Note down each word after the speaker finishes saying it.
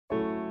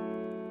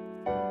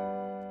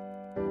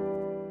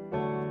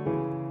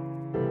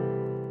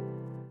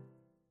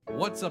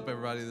What's up,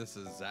 everybody? This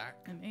is Zach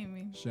And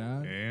Amy.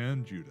 Shad.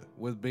 And Judah.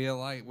 with Be a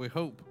Light. We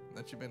hope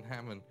that you've been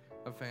having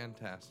a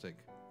fantastic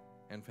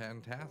and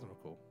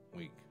phantasmical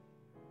week.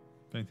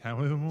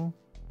 Phantasmical?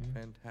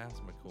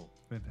 Phantasmical.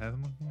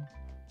 Phantasmical?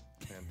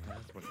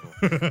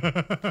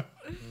 Phantasmical.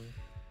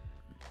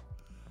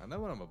 I know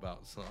what I'm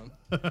about, son.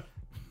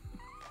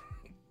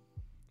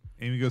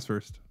 Amy goes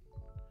first.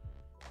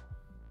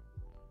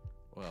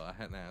 Well, I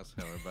hadn't asked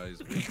how everybody's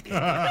week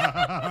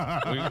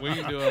was. we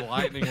can do a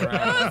lightning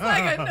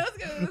round.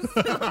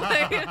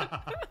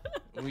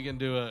 We can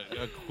do a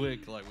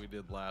quick like we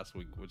did last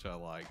week, which I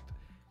liked.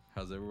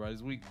 How's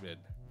everybody's week been?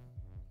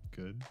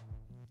 Good.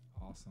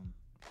 Awesome.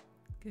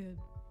 Good.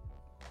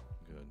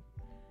 Good.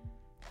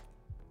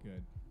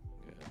 Good.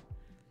 Good.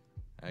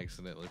 I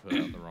accidentally put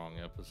out the wrong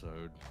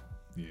episode.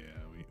 Yeah,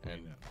 we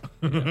And- know.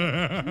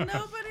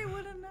 Nobody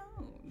would have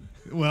known.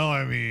 Well,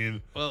 I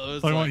mean, Well, it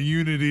was talking about like,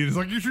 unity. It's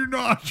like, you should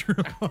not.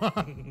 Well,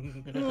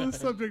 the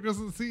subject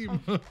doesn't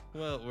seem.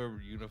 well, we're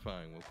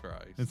unifying with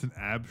Christ. It's an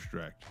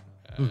abstract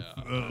Yeah,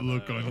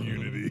 look on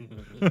unity.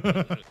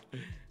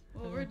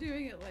 Well, we're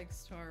doing it like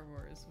Star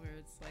Wars, where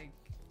it's like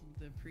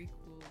the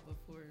prequel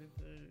before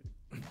the.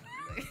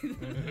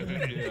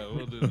 Yeah,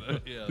 we'll do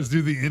that. Yeah. Just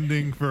do the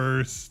ending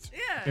first.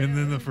 Yeah. And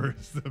then yeah. the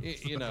first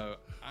episode. You know,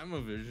 I'm a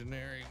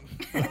visionary.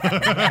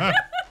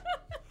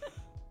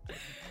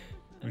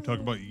 We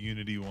talk about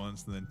unity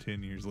once, and then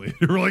 10 years later,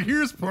 we're like,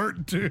 here's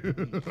part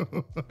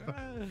 2.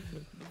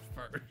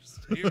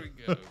 First, here we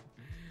go.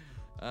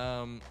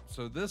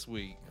 So this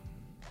week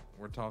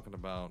we're talking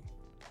about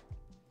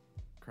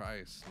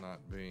Christ not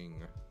being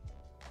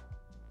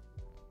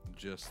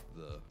just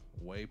the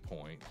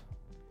waypoint,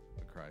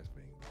 but Christ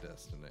being the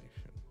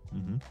destination.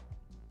 Mm-hmm.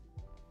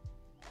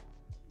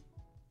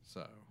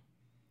 So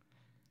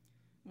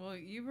Well,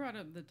 you brought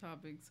up the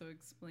topic, so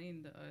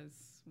explain to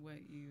us what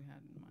you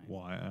had in mind.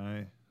 Why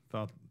I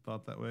thought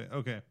that way?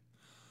 Okay.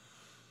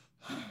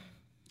 A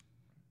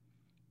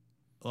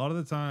lot of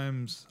the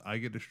times I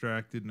get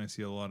distracted and I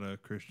see a lot of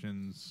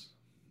Christians,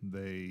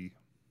 they're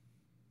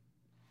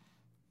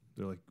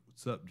like,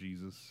 "What's up,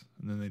 Jesus?"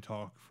 And then they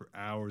talk for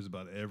hours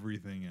about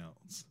everything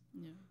else.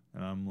 Yeah.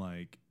 And I'm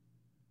like,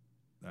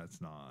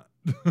 that's not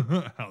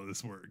how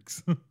this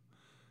works.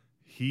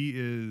 He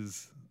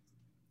is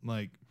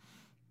like,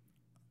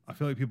 I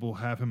feel like people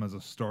have him as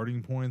a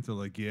starting point. They're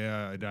like,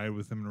 yeah, I died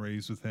with him and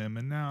raised with him,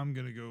 and now I'm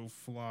going to go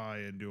fly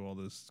and do all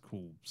this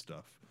cool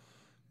stuff.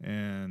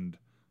 And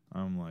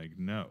I'm like,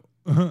 no.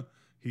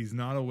 He's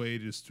not a way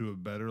just to a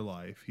better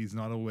life. He's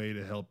not a way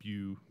to help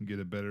you get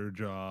a better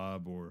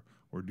job or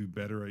do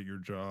better at your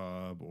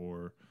job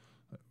or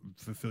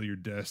fulfill your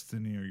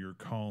destiny or your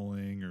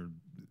calling.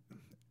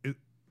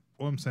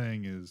 What I'm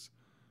saying is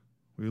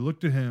we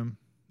look to him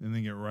and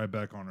then get right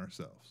back on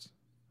ourselves.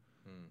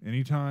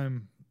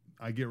 Anytime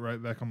I get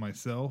right back on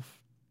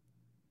myself,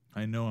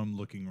 I know I'm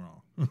looking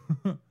wrong.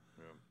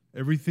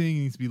 Everything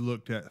needs to be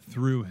looked at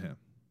through him.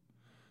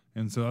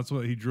 And so that's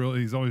what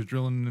he's always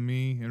drilling into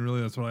me, and really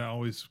that's what I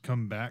always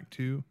come back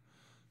to,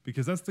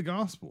 because that's the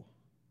gospel.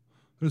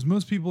 There's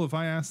most people, if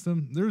I asked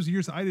them, there's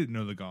years I didn't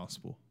know the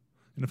gospel.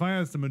 And if I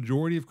asked the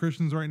majority of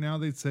Christians right now,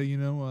 they'd say,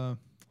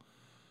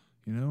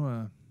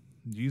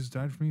 Jesus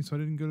died for me so I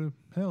didn't go to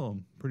hell.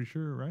 I'm pretty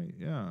sure, right?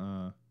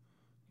 Yeah.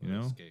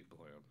 escape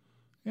plan.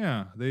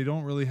 Yeah, they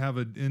don't really have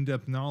an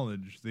in-depth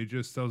knowledge. I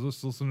was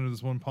just listening to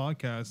this one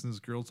podcast, and this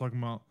girl talking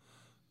about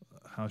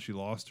how she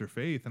lost her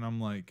faith, and I'm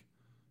like,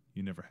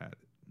 you never had it.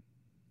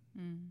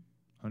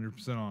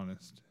 100%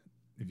 honest.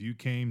 If you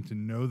came to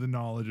know the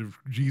knowledge of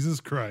Jesus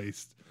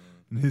Christ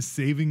and his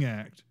saving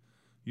act,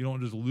 you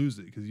don't just lose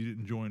it because you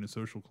didn't join a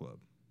social club.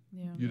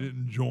 Yeah. You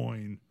didn't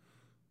join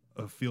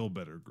a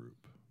feel-better group.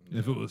 And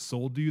if it was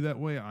sold to you that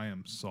way, I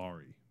am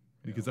sorry,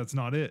 because that's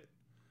not it.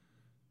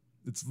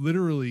 It's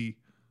literally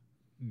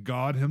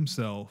God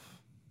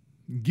himself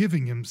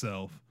giving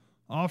himself,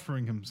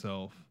 offering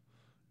himself,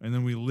 and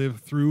then we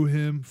live through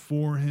him,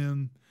 for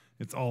him.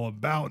 It's all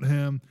about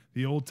him.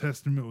 The Old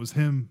Testament was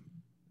him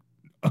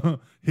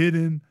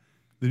hidden.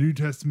 The New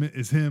Testament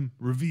is him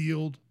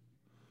revealed.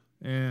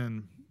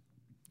 And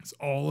it's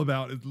all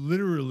about it.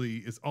 Literally,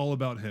 it's all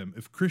about him.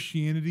 If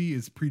Christianity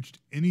is preached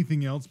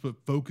anything else but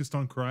focused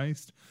on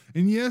Christ,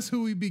 and yes,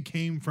 who we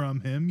became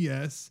from him,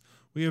 yes,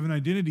 we have an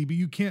identity, but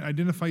you can't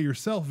identify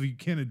yourself if you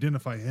can't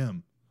identify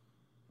him.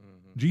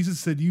 Jesus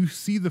said, you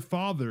see the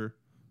Father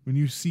when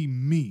you see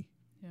me.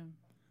 Yeah.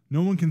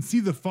 No one can see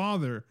the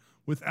Father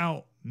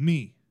without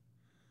me.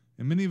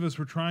 And many of us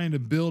were trying to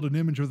build an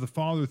image of the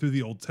Father through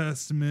the Old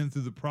Testament,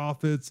 through the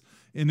prophets,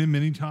 and in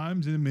many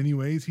times, and in many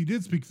ways, he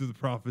did speak through the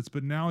prophets,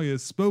 but now he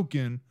has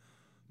spoken,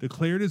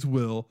 declared his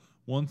will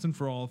once and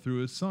for all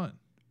through his Son.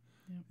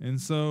 Yep. And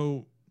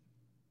so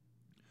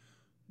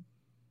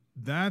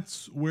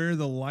that's where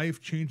the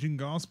life-changing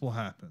gospel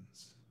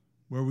happens,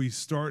 where we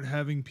start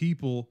having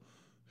people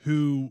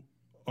who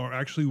are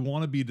actually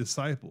want to be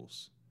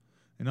disciples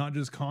and not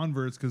just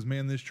converts because,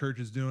 man, this church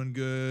is doing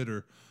good,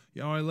 or,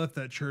 I left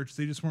that church,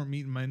 they just weren't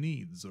meeting my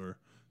needs, or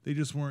they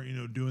just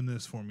weren't, doing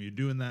this for me,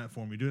 doing that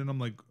for me, I'm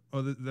like,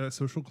 oh, that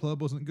social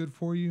club wasn't good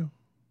for you?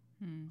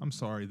 I'm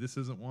sorry, this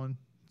isn't one.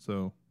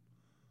 So,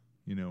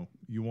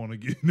 you want to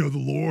get to know the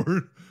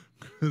Lord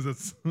because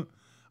that's,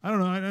 I don't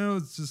know. I know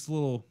it's just a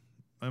little,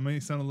 I may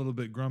sound a little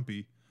bit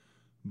grumpy,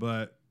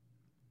 but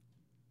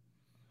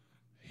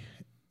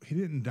he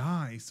didn't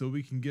die so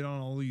we can get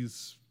on all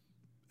these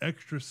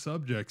extra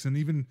subjects. And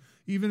even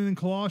in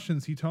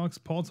Colossians,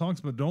 Paul talks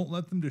about, don't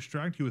let them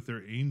distract you with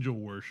their angel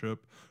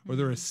worship or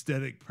their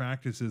aesthetic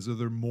practices or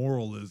their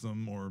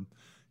moralism or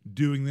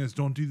doing this,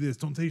 don't do this,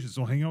 don't taste this,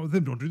 don't hang out with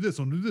them, don't do this,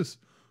 don't do this,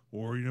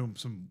 or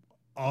some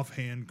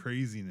offhand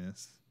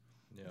craziness.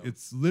 Yeah.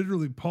 It's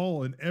literally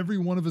Paul in every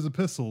one of his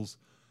epistles,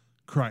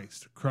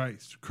 Christ,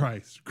 Christ,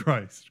 Christ,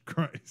 Christ,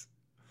 Christ.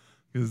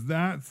 Because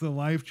that's the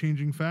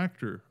life-changing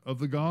factor of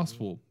the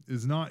gospel,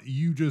 is not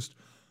you just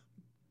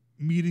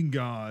meeting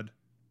God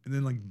and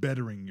then like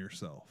bettering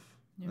yourself.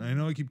 Yeah. And I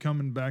know I keep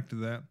coming back to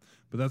that,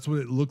 but that's what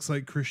it looks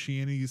like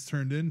Christianity's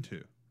turned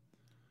into.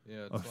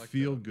 Yeah, A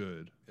feel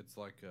good. It's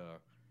like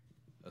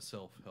a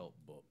self-help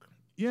book.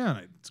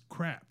 Yeah, it's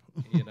crap.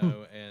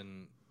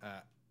 And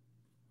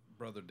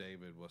Brother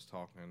David was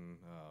talking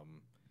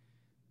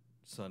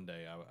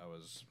Sunday. I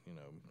was,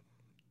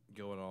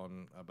 going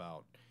on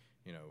about,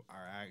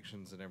 our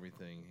actions and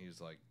everything.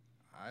 He's like,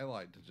 I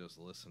like to just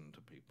listen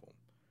to people.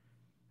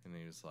 And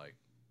he's like,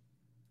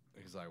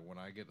 when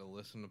I get to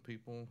listen to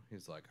people,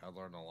 he's like, I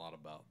learn a lot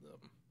about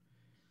them.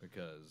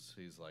 Because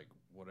he's like,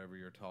 whatever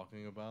you're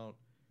talking about,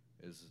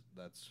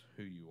 that's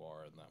who you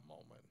are in that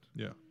moment.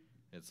 Yeah.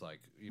 It's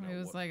like, It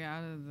was like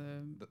out of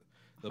the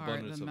heart,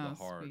 abundance the of the mouth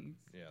heart. speaks.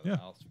 Yeah, the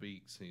mouth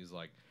speaks. And he's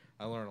like,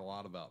 I learn a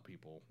lot about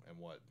people and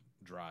what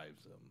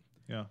drives them.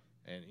 Yeah.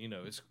 And,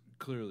 it's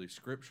clearly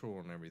scriptural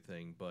and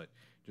everything, but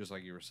just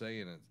like you were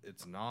saying,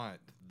 it's not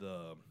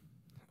the,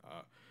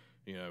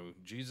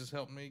 Jesus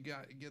helped me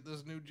get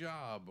this new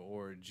job,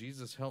 or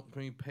Jesus helped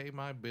me pay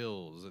my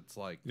bills. It's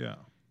like,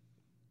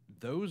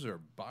 those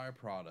are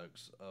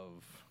byproducts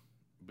of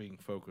being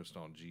focused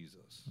on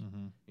Jesus.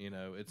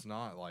 Mm-hmm. It's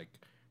not like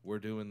we're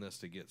doing this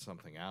to get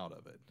something out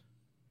of it.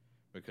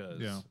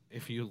 Because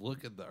if you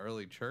look at the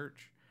early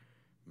church,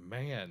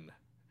 man,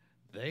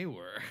 they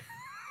were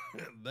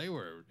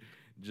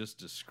just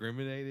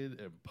discriminated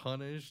and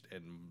punished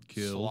and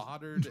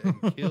slaughtered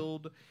and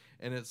killed.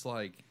 And it's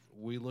like,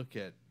 we look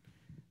at,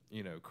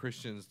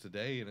 Christians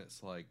today, and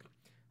it's like,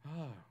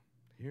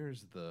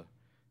 here's the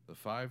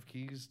 5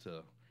 keys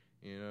to,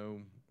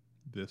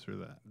 this or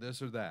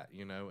that,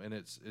 and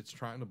it's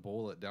trying to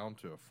boil it down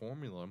to a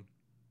formula. And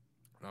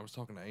I was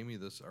talking to Amy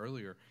this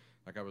earlier.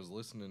 Like, I was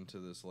listening to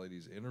this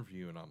lady's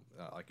interview, and I'm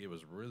like, it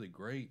was really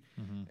great.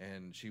 Mm-hmm.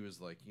 And she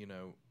was like,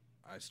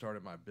 I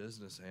started my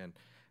business, and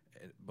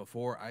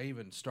before I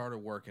even started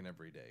working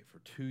every day for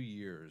 2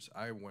 years,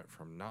 I went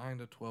from 9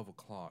 to 12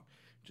 o'clock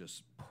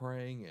just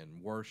praying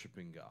and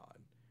worshiping God.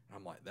 And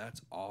I'm like,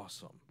 that's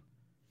awesome.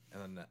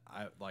 And then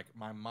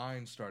my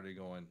mind started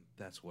going,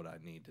 that's what I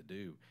need to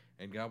do.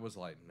 And God was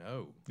like,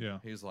 no. Yeah.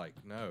 He's like,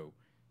 no.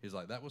 He's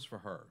like, that was for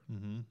her.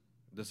 Mm-hmm.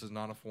 This is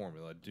not a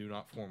formula. Do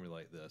not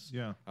formulate this.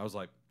 Yeah. I was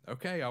like,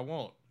 okay, I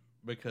won't.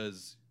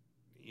 Because,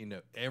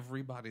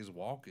 everybody's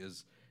walk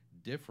is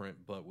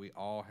different, but we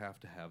all have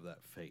to have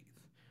that faith.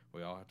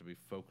 We all have to be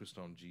focused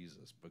on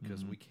Jesus,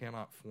 because we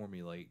cannot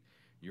formulate,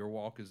 your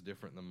walk is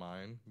different than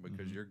mine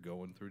because you're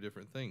going through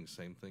different things.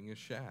 Same thing as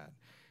Shad,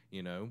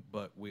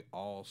 but we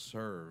all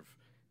serve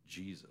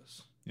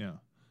Jesus. Yeah.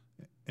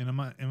 And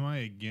am I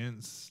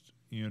against,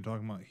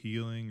 talking about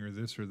healing or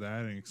this or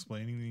that and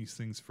explaining these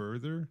things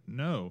further?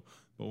 No.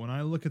 But when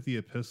I look at the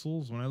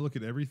epistles, when I look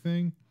at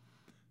everything,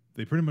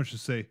 they pretty much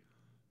just say,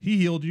 he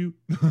healed you.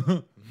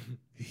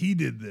 He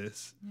did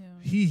this. Yeah.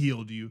 He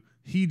healed you.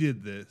 He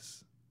did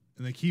this.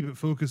 And they keep it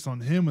focused on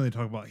him when they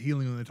talk about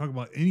healing, when they talk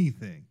about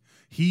anything.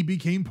 He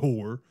became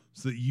poor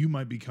so that you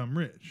might become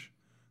rich.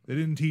 They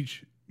didn't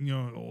teach,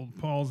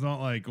 Paul's not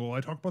like, well,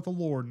 I talk about the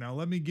Lord. Now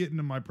let me get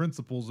into my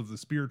principles of the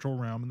spiritual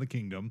realm and the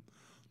kingdom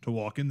to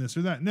walk in this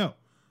or that. No,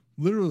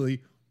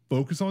 literally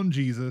focus on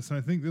Jesus. And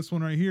I think this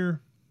one right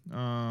here,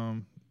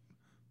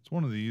 it's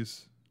one of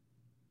these.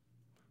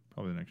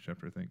 Probably the next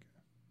chapter, I think.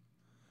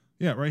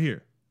 Yeah, right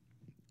here.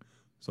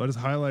 So I just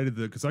highlighted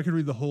because I could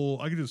read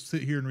I could just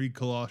sit here and read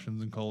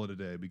Colossians and call it a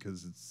day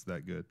because it's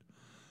that good.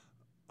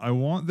 I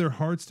want their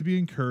hearts to be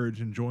encouraged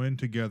and joined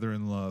together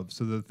in love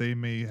so that they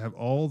may have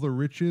all the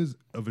riches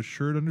of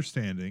assured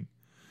understanding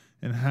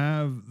and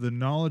have the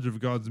knowledge of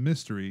God's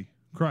mystery,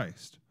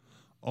 Christ.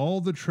 All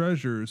the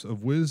treasures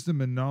of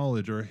wisdom and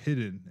knowledge are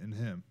hidden in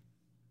him.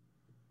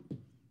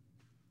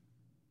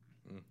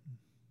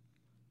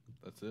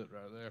 That's it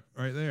right there.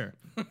 Right there.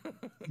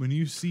 When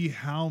you see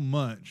how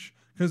much,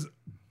 because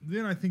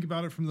then I think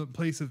about it from the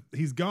place of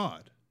he's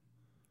God.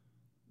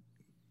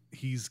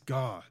 He's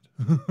God.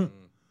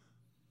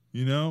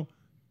 When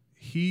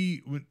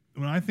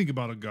I think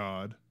about a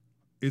God,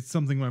 it's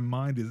something my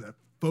mind is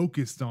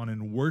focused on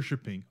and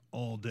worshiping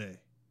all day.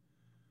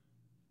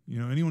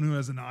 Anyone who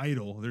has an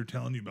idol, they're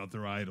telling you about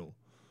their idol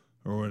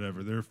or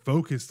whatever. They're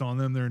focused on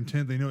them, their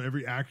intent. They know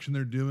every action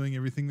they're doing,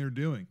 everything they're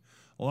doing.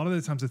 A lot of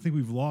the times I think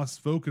we've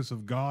lost focus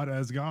of God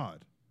as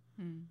God.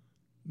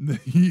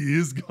 He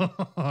is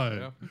God.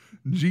 Yeah.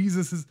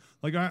 Jesus is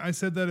like I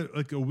said that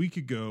like a week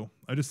ago.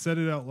 I just said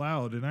it out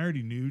loud, and I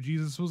already knew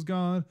Jesus was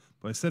God,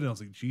 but I said it. I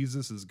was like,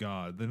 Jesus is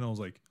God. Then I was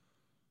like,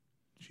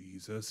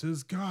 Jesus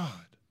is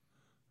God,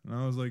 and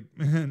I was like,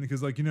 man,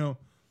 because like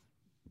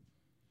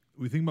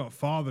we think about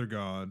Father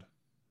God,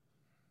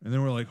 and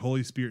then we're like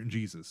Holy Spirit and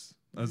Jesus.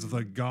 As it's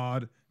like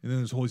God, and then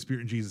there's Holy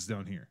Spirit and Jesus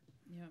down here.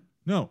 Yeah.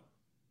 No,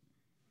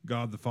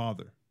 God the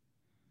Father,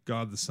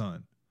 God the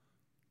Son,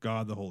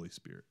 God the Holy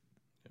Spirit.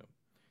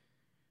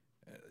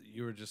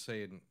 You were just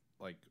saying,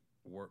 like,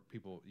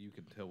 people, you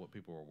can tell what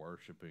people were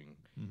worshiping.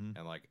 Mm-hmm.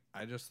 And, like,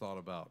 I just thought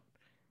about,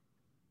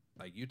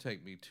 like, you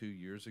take me 2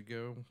 years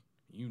ago,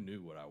 you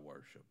knew what I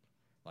worshiped.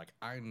 Like,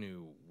 I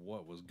knew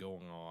what was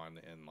going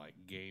on in, like,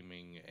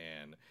 gaming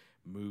and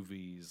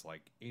movies,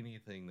 like,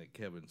 anything that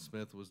Kevin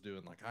Smith was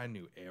doing. Like, I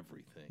knew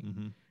everything.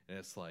 Mm-hmm. And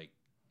it's like,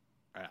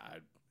 I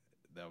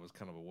that was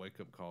kind of a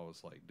wake-up call.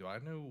 It's like, do I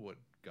know what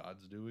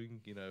God's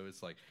doing?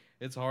 It's like,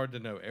 it's hard to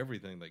know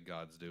everything that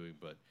God's doing,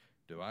 but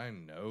do I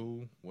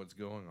know what's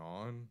going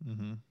on?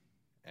 Mm-hmm.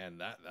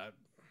 And that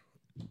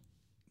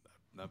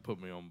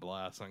put me on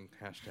blast. I'm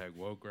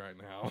 #woke right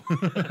now.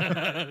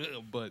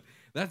 But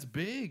that's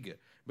big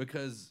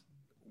because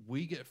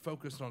we get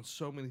focused on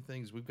so many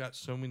things. We've got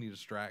so many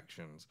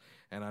distractions.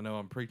 And I know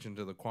I'm preaching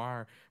to the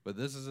choir, but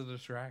this is a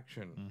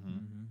distraction.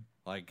 Mm-hmm.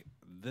 Like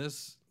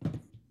this,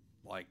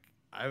 like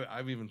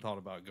I've even thought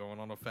about going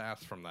on a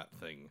fast from that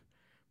thing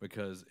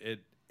because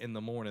in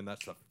the morning,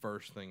 that's the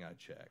first thing I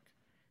check.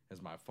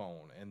 Is my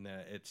phone, and then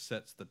it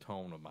sets the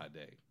tone of my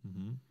day.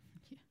 Mm-hmm.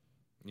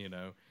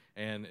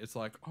 And it's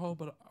like, oh,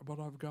 but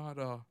I've got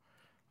a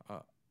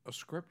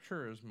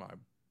scripture as my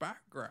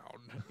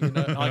background,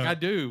 like I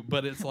do,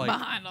 but it's like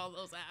Behind all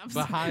those apps.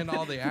 behind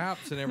all the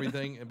apps and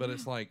everything. But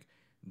it's like,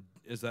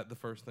 is that the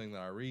first thing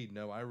that I read?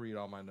 No, I read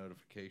all my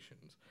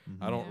notifications.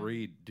 Mm-hmm. I don't Yeah.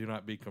 read, do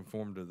not be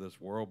conformed to this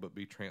world, but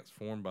be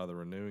transformed by the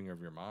renewing of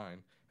your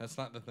mind. That's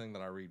not the thing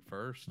that I read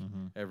first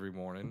Mm-hmm. every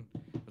morning.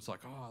 It's like,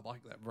 oh, I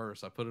like that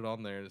verse. I put it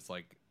on there, and it's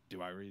like,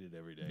 do I read it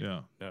every day?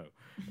 Yeah. No.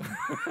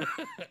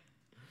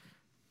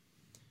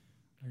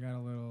 I got a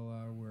little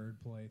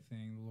wordplay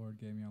thing the Lord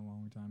gave me a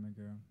long time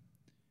ago.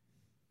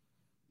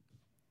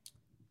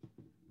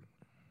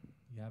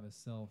 You have a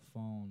cell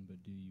phone,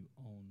 but do you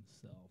own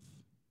self?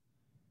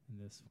 And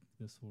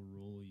this will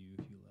rule you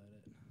if you let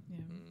it. Yeah.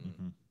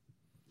 Mm-hmm.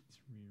 Just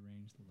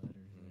rearrange the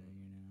letters there,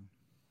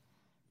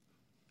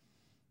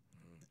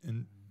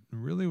 And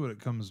really, what it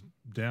comes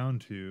down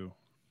to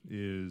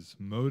is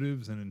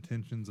motives and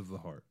intentions of the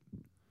heart.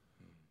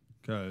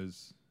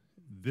 Because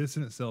this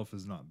in itself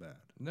is not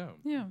bad. No.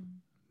 Yeah.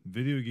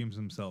 Video games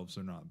themselves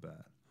are not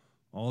bad.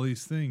 All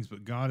these things,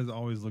 but God is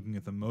always looking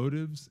at the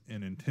motives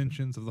and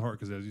intentions of the heart.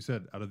 Because as you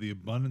said, out of the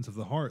abundance of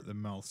the heart, the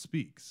mouth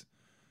speaks.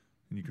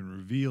 And you can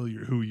reveal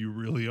who you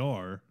really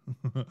are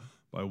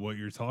by what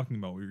you're talking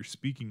about, what you're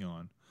speaking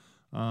on.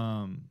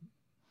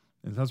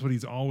 And that's what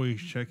he's always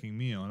checking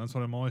me on. That's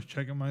what I'm always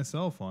checking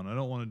myself on. I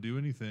don't want to do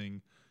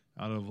anything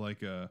out of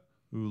like a,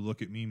 ooh,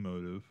 look at me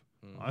motive.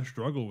 Mm. I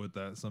struggle with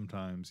that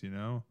sometimes, And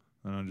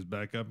I'll just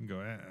back up and go,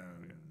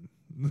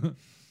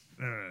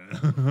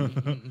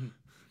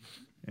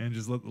 and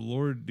just let the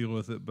Lord deal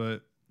with it.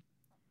 But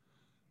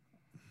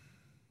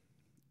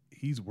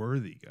he's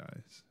worthy,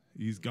 guys.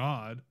 He's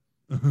God.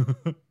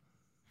 And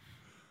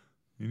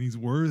he's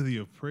worthy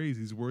of praise.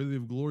 He's worthy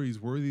of glory. He's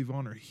worthy of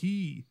honor.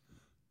 He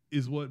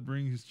is what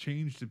brings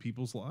change to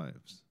people's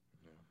lives.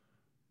 Yeah.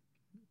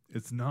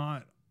 It's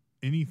not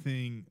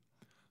anything.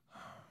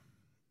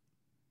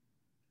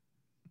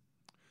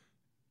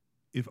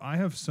 If I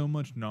have so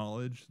much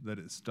knowledge that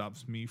it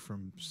stops me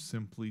from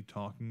simply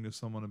talking to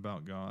someone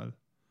about God,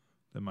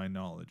 then my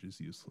knowledge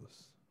is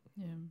useless.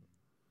 Yeah.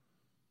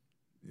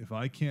 If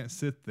I can't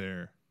sit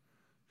there,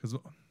 because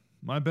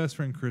my best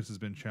friend Chris has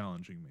been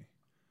challenging me,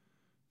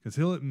 because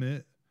he'll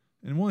admit,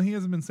 and one, he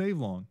hasn't been saved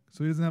long,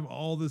 so he doesn't have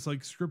all this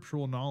like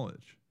scriptural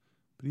knowledge,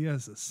 but he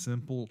has a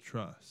simple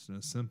trust and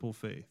a simple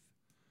faith,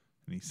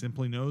 and he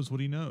simply knows what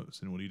he knows,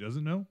 and what he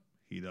doesn't know,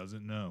 he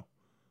doesn't know,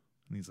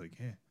 and he's like,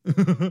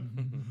 eh.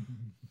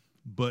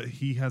 But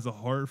he has a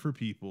heart for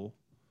people,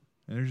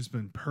 and there's just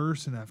been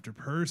person after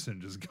person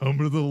just coming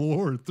to the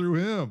Lord through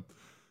him,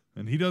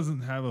 and he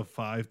doesn't have a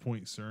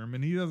 5-point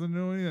sermon, he doesn't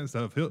know any of that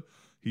stuff.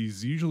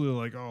 He's usually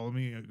like, oh, let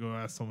me go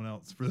ask someone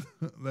else for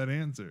that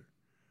answer.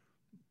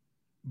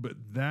 But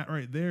that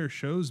right there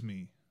shows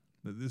me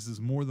that this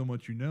is more than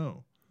what you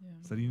know. Yeah.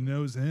 It's that he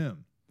knows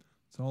him.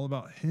 It's all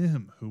about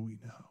him, who we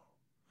know.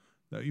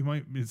 That you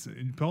might.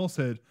 Paul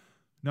said,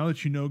 "Now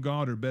that you know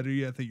God, or better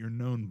yet, that you're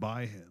known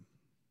by Him."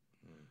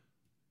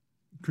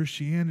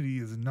 Christianity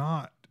is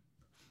not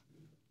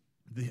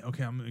the.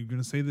 Okay, I'm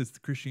going to say this: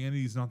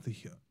 Christianity is not the.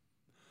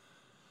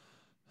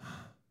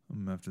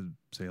 I'm going to have to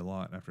say a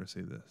lot after I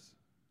say this.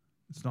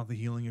 It's not the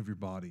healing of your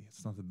body.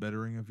 It's not the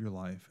bettering of your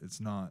life.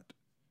 It's not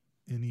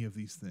any of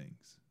these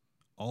things.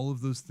 All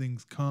of those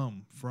things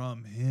come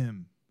from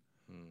Him,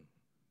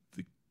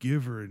 the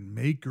giver and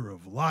maker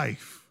of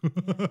life.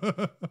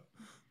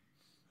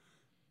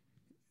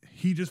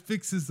 He just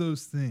fixes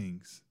those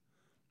things.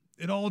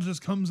 it all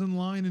just comes in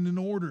line and in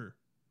order.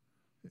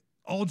 It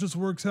all just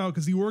works out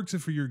because he works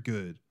it for your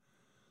good.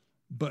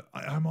 But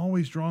I'm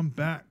always drawn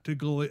back to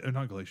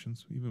not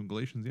Galatians, even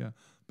Galatians, yeah.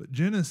 But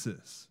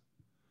Genesis.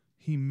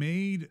 He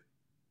made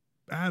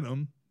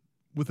Adam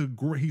with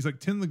he's like,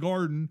 tend the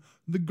garden.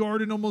 The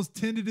garden almost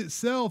tended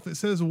itself. It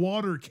says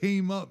water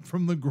came up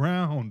from the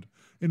ground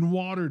and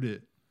watered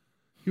it.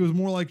 He was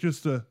more like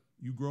just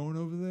you growing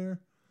over there?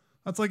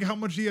 That's like how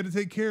much he had to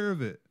take care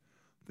of it.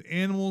 The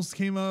animals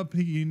came up.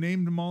 He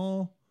named them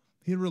all.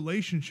 He had a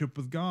relationship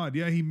with God.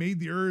 Yeah, he made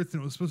the earth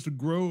and it was supposed to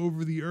grow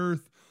over the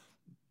earth,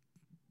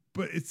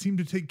 but it seemed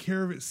to take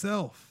care of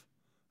itself.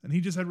 And he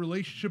just had a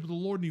relationship with the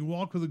Lord and he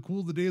walked with the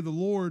cool of the day of the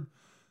Lord.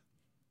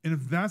 And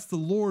if that's the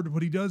Lord,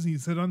 what he does, he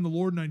said, I'm the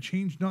Lord and I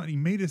change not. And he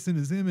made us in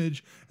his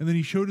image. And then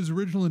he showed his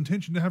original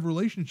intention to have a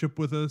relationship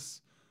with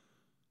us.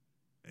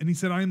 And he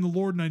said, I am the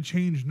Lord and I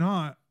change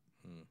not.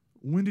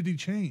 When did he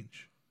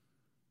change?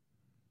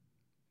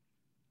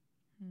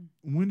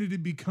 When did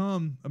it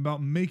become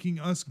about making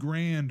us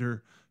grand?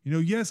 Or,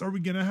 yes, are we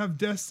going to have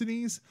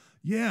destinies?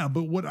 Yeah,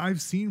 but what I've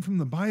seen from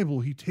the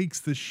Bible, he takes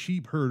the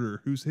sheep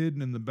herder who's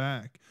hidden in the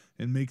back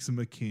and makes him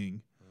a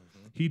king.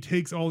 Mm-hmm. He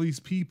takes all these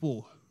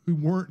people who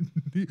weren't,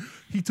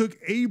 he took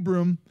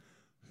Abram,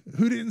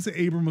 who didn't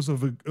say Abram was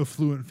of an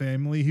affluent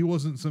family. He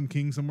wasn't some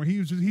king somewhere.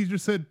 He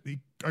just said,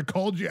 I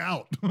called you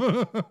out.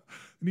 And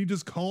he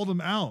just called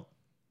him out.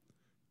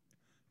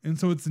 And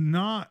so it's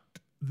not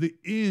the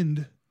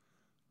end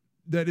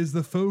that is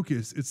the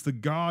focus. It's the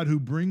God who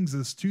brings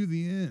us to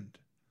the end.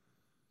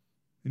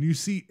 And you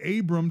see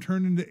Abram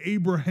turn into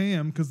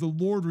Abraham because the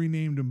Lord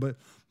renamed him,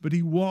 but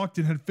he walked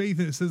and had faith,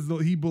 and it says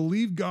that he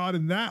believed God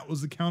and that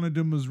was accounted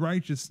to him as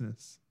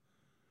righteousness.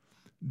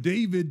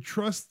 David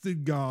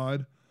trusted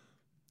God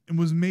and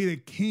was made a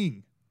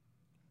king.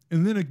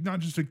 And then not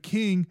just a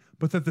king,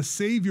 but that the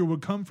Savior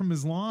would come from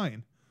his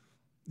line.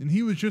 And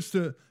he was just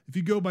if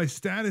you go by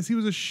status, he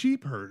was a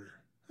sheep herder.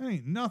 That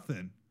ain't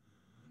nothing.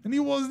 And he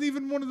wasn't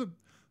even one of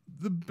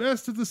the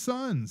best of the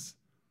sons.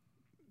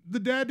 The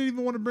dad didn't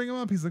even want to bring him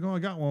up. He's like, I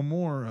got one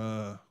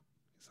more.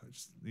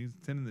 He's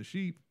tending the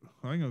sheep.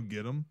 I ain't going to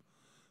get him.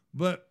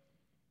 But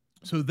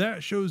so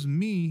that shows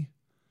me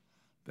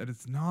that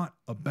it's not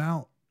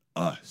about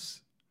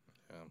us.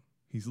 Yeah.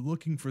 He's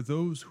looking for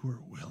those who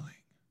are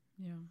willing.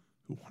 Yeah.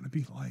 Who want to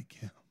be like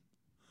him.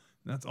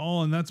 And that's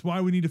all. And that's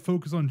why we need to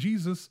focus on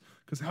Jesus.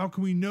 Because how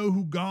can we know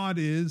who God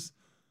is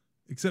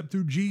except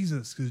through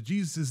Jesus? Because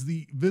Jesus is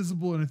the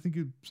visible, and I think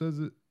it says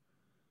it.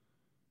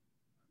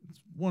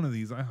 It's one of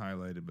these I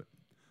highlighted,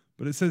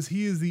 but it says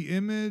he is the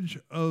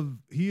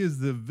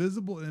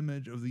visible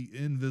image of the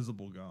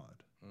invisible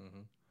God.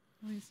 Mm-hmm.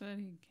 Well, he said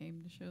he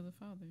came to show the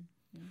Father.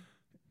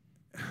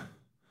 Yeah.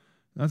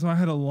 That's why I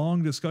had a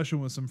long discussion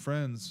with some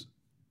friends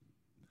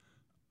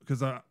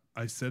because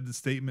I said the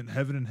statement,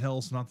 heaven and hell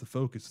is not the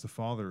focus, the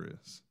Father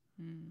is.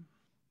 Mm.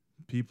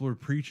 People are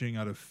preaching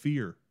out of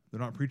fear. They're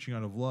not preaching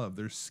out of love.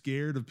 They're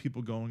scared of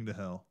people going to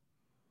hell.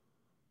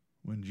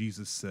 When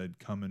Jesus said,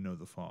 come and know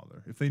the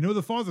Father. If they know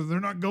the Father, they're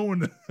not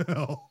going to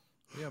hell.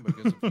 Yeah,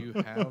 because if you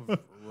have a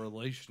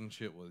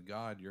relationship with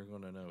God, you're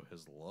going to know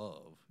his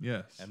love.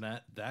 Yes. And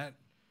that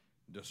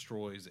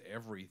destroys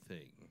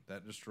everything.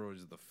 That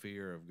destroys the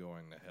fear of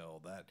going to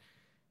hell. That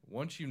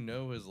once you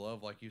know his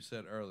love, like you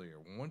said earlier,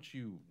 once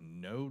you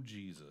know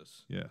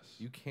Jesus, yes,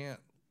 you can't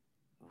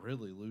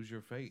really lose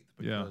your faith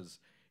because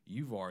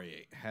you've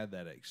already had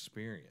that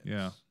experience.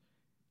 Yeah.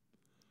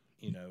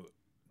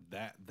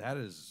 That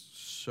is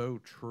so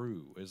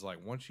true. It's like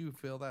once you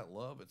feel that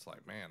love, it's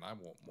like, man, I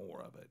want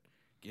more of it.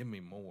 Give me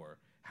more.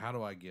 How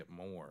do I get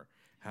more?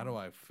 How do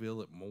I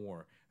feel it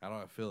more? How do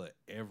I feel it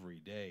every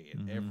day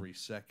and every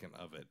second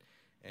of it?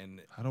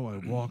 And how do I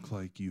walk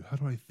like you? How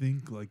do I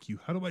think like you?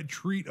 How do I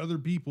treat other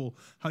people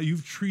how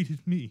you've treated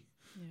me?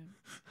 Yeah.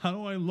 How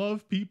do I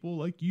love people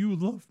like you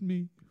loved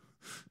me?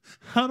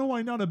 How do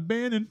I not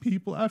abandon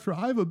people after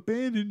I've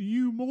abandoned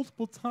you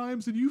multiple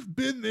times and you've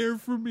been there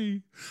for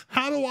me?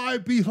 How do I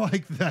be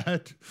like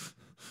that?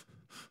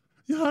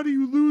 How do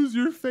you lose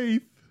your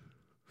faith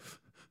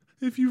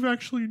if you've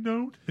actually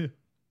known him?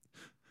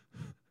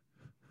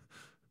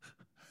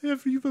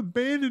 If you've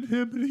abandoned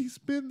him and he's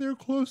been there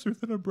closer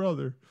than a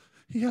brother.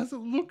 He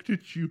hasn't looked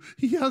at you.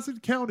 He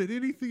hasn't counted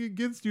anything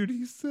against you. And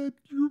he said,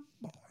 you're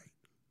mine.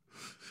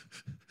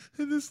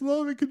 And this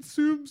love, it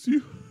consumes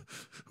you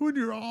when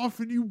you're off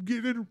and you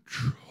get in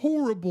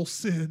horrible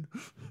sin.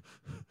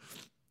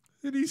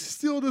 And he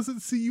still doesn't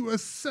see you a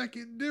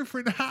second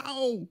different.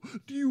 How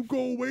do you go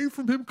away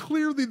from him?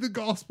 Clearly the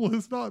gospel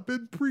has not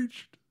been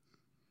preached.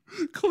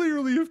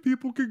 Clearly, if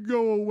people can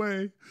go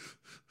away.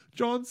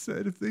 John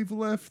said if they've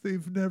left,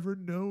 they've never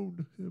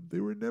known him.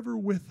 They were never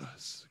with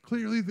us.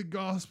 Clearly the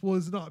gospel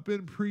has not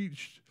been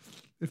preached.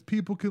 If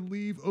people can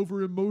leave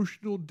over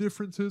emotional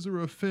differences or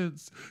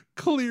offense,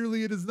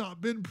 clearly it has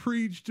not been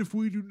preached if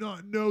we do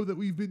not know that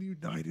we've been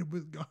united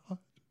with God.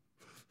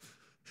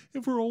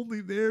 If we're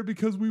only there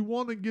because we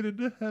want to get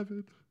into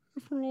heaven.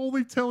 If we're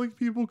only telling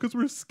people because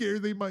we're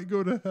scared they might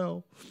go to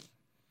hell.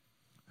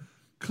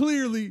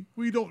 Clearly,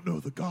 we don't know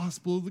the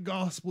gospel. The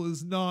gospel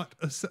is not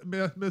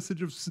a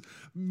message of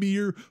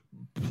mere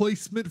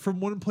placement from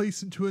one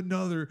place into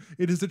another.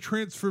 It is a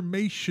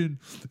transformation.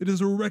 It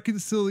is a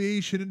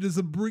reconciliation. It is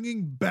a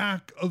bringing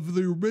back of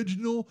the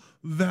original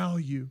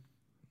value.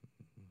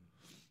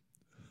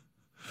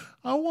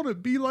 I want to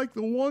be like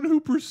the one who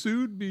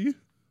pursued me,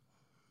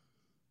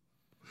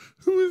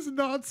 who has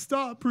not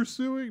stopped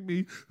pursuing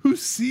me, who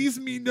sees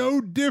me no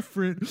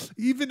different,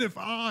 even if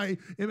I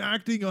am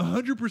acting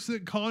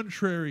 100%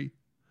 contrary.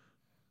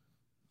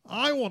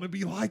 I want to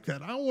be like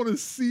that. I want to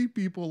see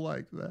people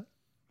like that.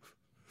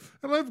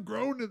 And I've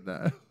grown in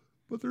that.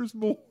 But there's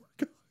more,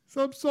 guys.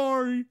 I'm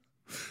sorry.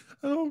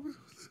 The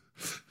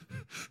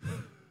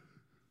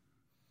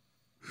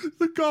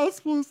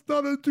gospel is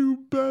not a do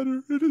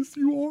better. It is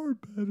you are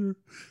better.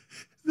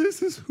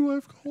 This is who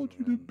I've called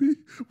you to be.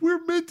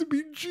 We're meant to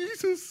be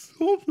Jesus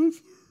on this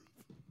earth.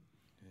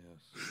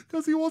 Yes.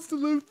 Because he wants to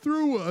live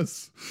through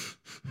us.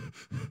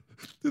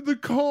 And the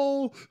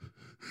call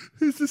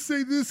is to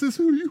say, this is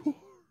who you are.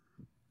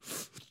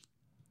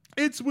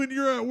 It's when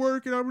you're at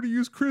work, and I'm going to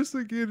use Chris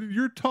again, and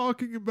you're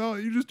talking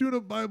about, you're just doing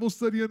a Bible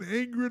study on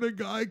anger, and a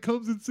guy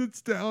comes and sits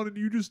down, and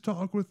you just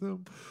talk with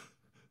him.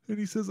 And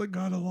he says, I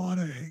got a lot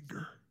of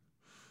anger,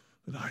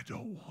 and I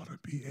don't want to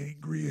be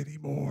angry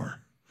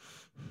anymore.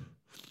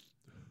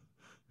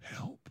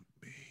 Help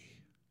me.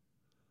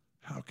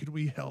 How can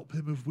we help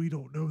him if we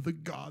don't know the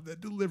God that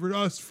delivered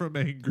us from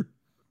anger,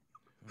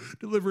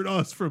 delivered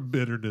us from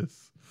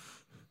bitterness?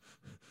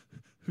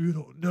 If you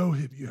don't know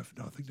him, you have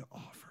nothing to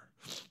offer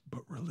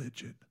but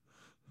religion.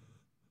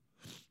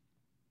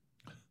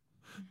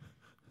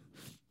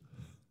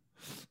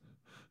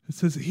 It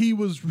says he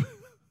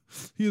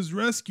has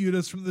rescued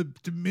us from the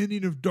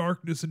dominion of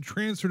darkness and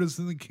transferred us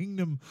in the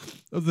kingdom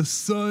of the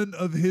Son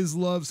of his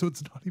love. So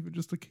it's not even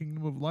just the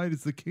kingdom of light.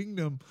 It's the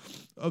kingdom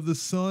of the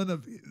Son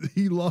of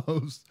he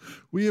loves.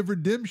 We have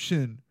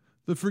redemption,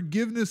 the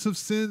forgiveness of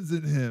sins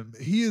in him.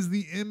 He is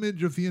the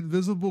image of the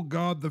invisible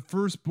God, the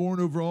firstborn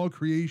over all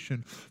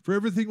creation. For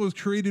everything was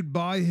created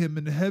by him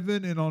in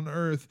heaven and on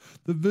earth,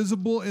 the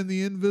visible and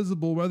the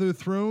invisible, whether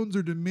thrones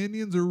or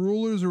dominions or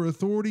rulers or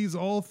authorities,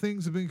 all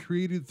things have been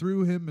created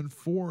through him and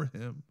for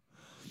him.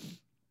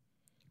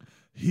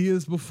 He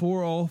is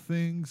before all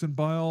things, and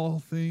by all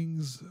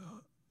things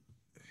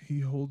he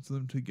holds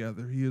them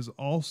together. He is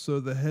also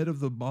the head of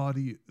the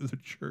body, the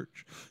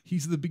church.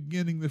 He's the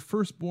beginning, the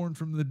firstborn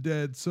from the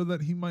dead, so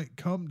that he might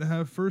come to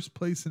have first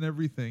place in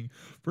everything.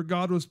 For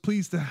God was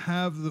pleased to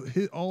have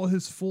all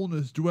his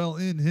fullness dwell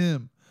in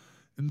him,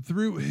 and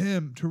through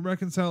him to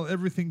reconcile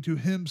everything to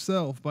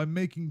himself by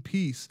making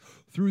peace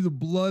through the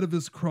blood of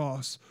his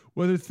cross,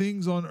 whether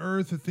things on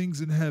earth or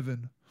things in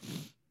heaven.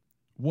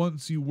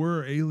 Once you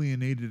were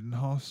alienated and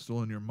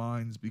hostile in your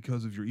minds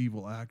because of your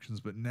evil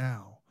actions, but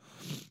now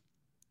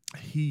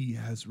he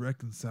has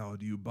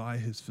reconciled you by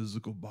his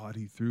physical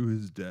body through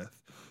his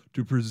death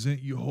to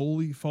present you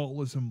holy,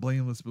 faultless, and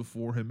blameless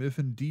before him, if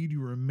indeed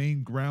you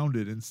remain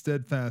grounded and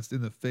steadfast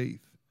in the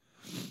faith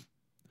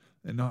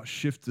and not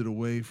shifted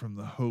away from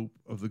the hope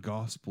of the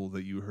gospel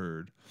that you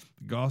heard.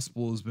 The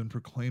gospel has been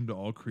proclaimed to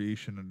all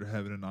creation under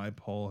heaven, and I,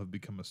 Paul, have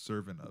become a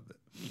servant of it.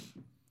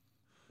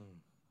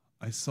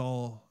 I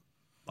saw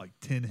like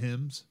 10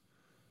 hymns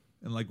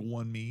and like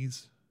one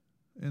me's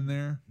in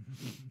there.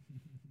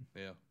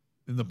 Yeah.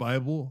 In the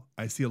Bible,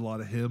 I see a lot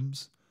of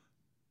hymns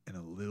and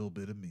a little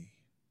bit of me,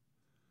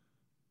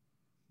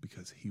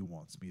 because he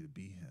wants me to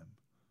be him.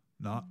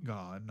 Not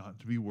God, not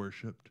to be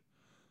worshiped,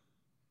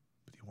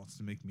 but he wants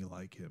to make me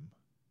like him.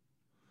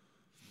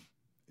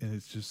 And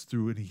it's just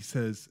through it. He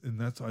says,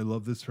 and I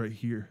love this right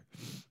here.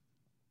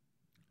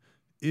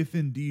 If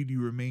indeed you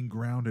remain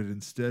grounded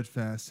and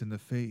steadfast in the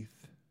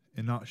faith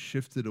and not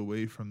shifted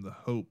away from the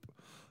hope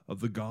of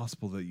the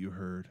gospel that you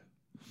heard.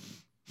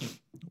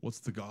 What's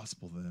the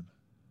gospel then?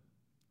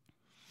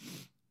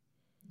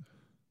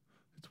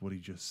 It's what he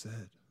just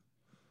said.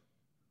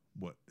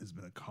 What has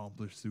been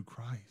accomplished through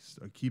Christ.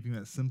 Keeping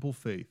that simple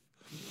faith,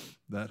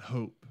 that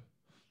hope,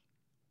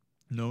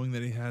 knowing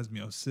that he has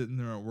me. I was sitting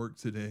there at work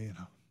today, and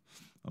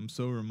I'm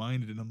so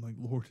reminded, and I'm like,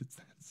 Lord, it's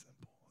that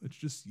simple. It's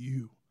just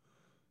you.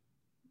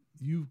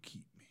 You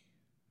keep me.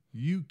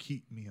 You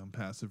keep me on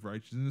passive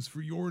righteousness for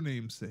your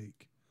name's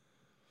sake.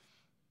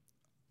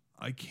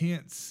 I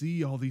can't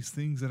see all these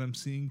things that I'm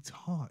seeing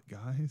taught,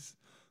 guys.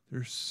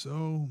 There's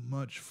so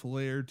much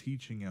flare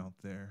teaching out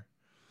there.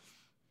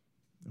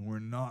 And we're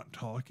not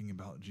talking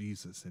about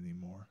Jesus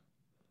anymore.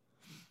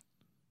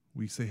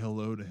 We say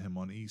hello to him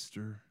on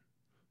Easter.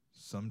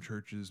 Some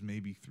churches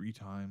maybe 3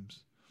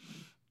 times.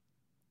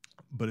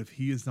 But if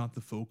he is not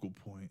the focal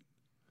point,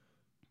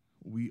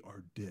 we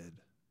are dead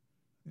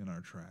in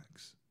our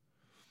tracks.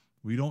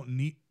 We don't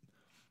need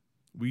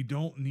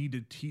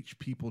to teach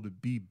people to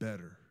be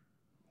better.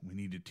 We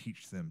need to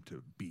teach them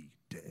to be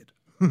dead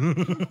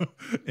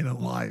and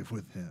alive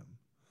with him.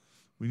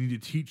 We need to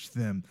teach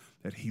them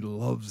that he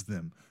loves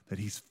them, that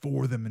he's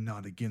for them and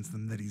not against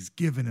them, that he's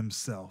given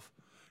himself,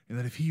 And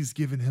that if he's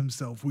given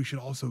himself, we should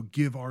also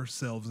give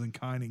ourselves in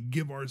kind and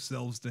give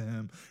ourselves to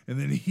him. And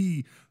then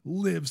he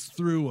lives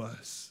through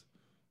us.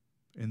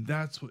 And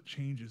that's what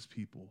changes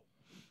people.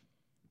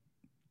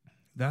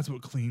 That's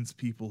what cleans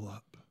people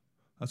up.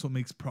 That's what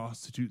makes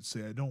prostitutes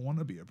say, I don't want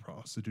to be a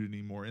prostitute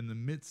anymore in the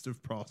midst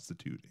of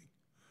prostituting.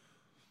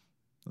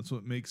 That's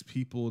what makes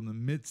people in the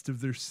midst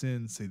of their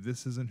sin say,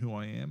 this isn't who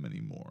I am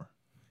anymore.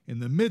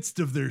 In the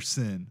midst of their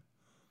sin,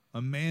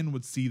 a man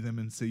would see them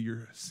and say,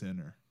 you're a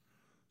sinner.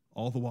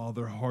 All the while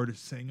their heart is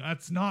saying,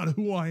 that's not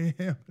who I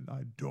am, and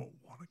I don't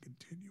want to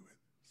continue in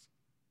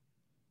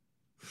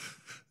this.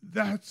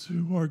 That's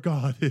who our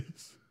God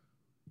is.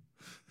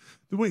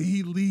 The way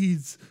he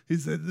leads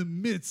is in the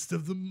midst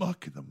of the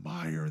muck and the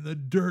mire and the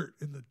dirt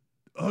and the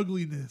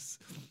ugliness.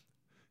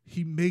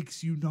 He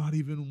makes you not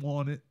even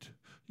want it.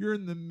 You're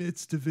in the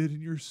midst of it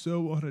and you're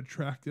so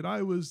unattracted.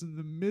 I was in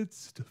the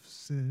midst of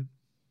sin.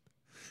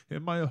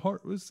 And my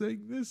heart was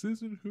saying, this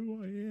isn't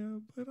who I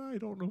am, and I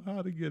don't know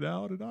how to get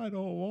out, and I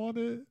don't want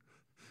it.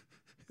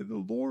 And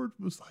the Lord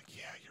was like,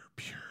 yeah, you're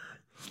pure.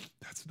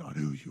 That's not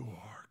who you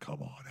are.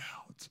 Come on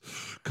out.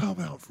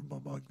 Come out from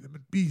among them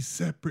and be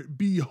separate.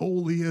 Be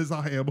holy as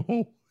I am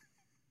holy.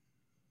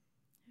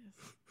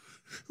 Yes.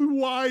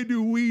 Why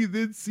do we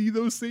then see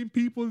those same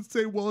people and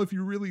say, well, if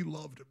you really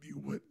loved him, you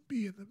wouldn't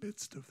be in the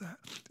midst of that.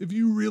 If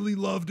you really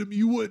loved him,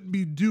 you wouldn't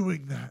be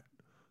doing that.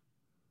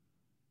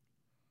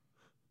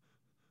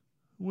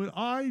 When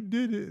I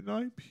did it and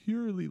I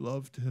purely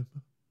loved him,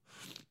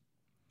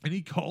 and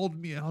he called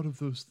me out of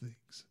those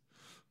things,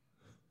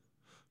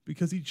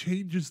 because he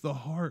changes the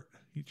heart.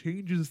 He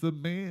changes the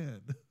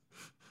man,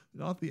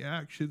 not the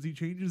actions. He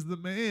changes the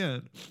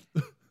man.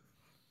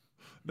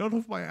 None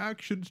of my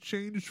actions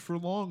changed for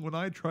long when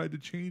I tried to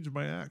change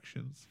my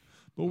actions.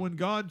 But when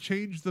God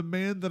changed the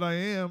man that I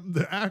am,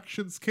 the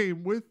actions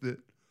came with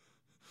it.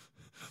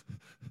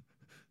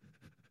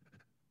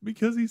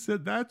 Because he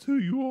said, that's who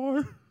you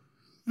are.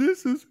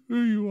 This is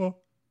who you are.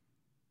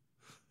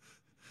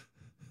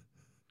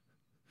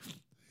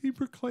 He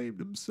proclaimed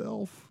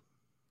himself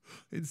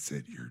and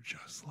said, you're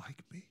just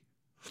like me.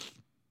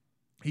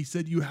 He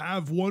said, you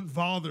have one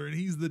father and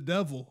he's the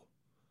devil.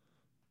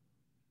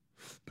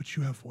 But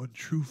you have one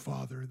true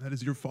father, and that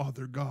is your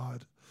Father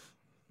God.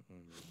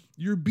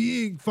 You're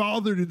being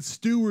fathered and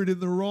steward in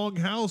the wrong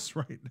house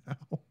right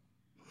now.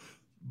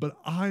 But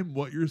I'm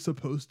what you're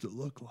supposed to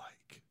look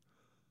like.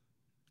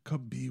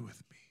 Come be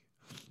with me.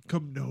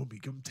 Come know me.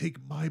 Come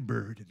take my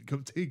burden.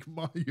 Come take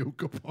my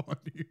yoke upon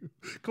you.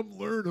 Come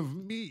learn of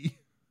me.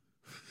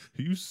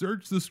 You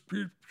search the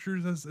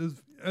scriptures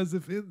as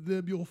if in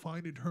them you'll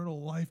find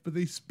eternal life, but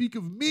they speak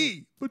of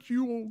me, but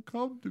you won't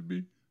come to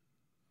me.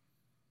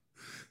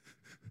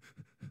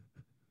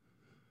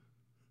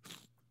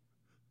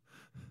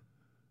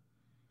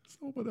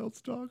 Someone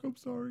else talk. I'm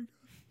sorry,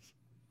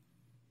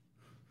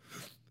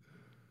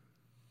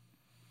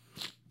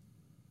 guys.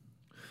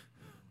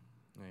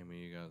 Amy,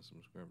 you got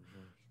some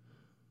scriptures?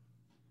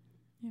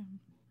 Yeah.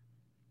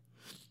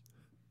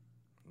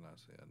 And I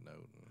see a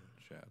note in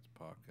Chad's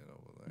pocket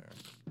over there.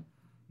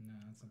 No,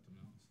 that's something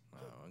else. Oh,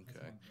 That's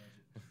okay. my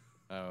budget.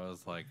 I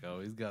was like, oh,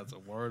 he's got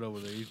some word over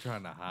there. He's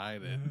trying to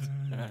hide it.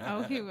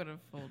 Oh, he would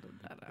have folded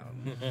that out.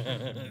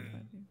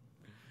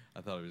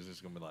 I thought he was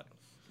just going to be like,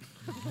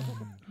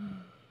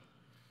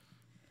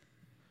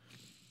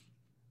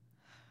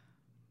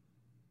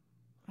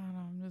 I don't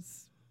know, I'm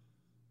just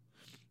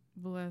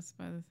blessed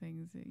by the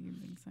things that you've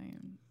been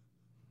saying.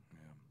 yeah.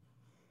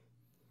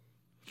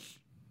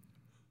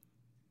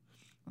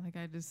 Like,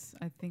 I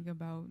think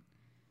about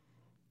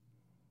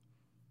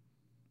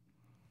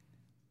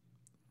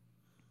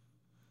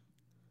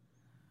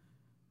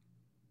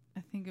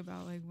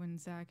like when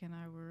Zach and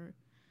I were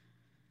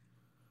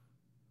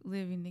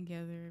living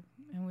together,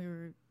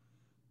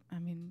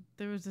 and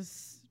there was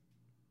this,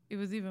 it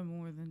was even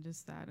more than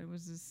just that. It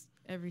was just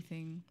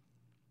everything,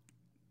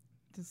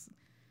 just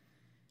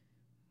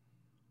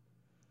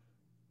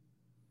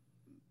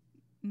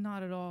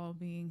not at all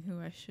being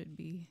who I should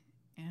be.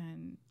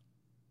 And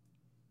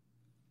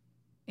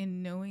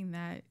in knowing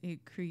that,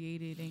 it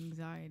created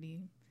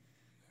anxiety.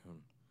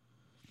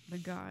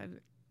 But God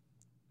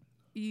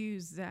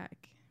used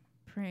Zach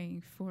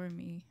praying for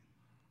me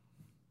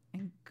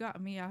and got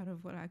me out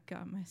of what I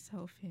got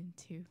myself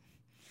into.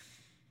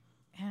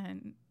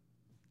 And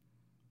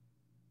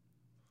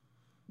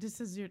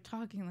just as you're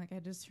talking, like, I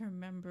just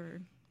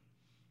remember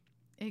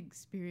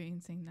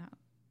experiencing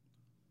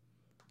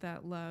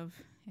that love,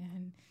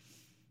 and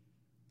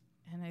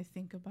I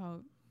think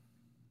about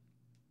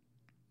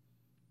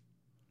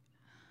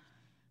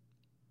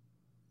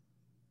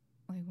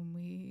like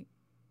when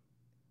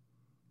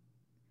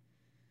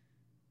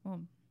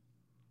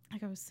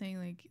like I was saying,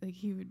 like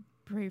he would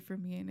pray for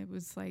me, and it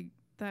was like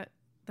that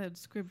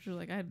scripture,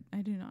 like, I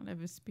do not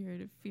have a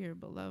spirit of fear,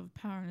 but love,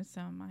 power, and a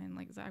sound mind.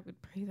 Like, Zach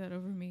would pray that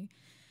over me,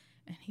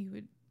 and he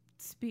would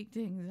speak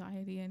to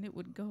anxiety, and it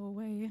would go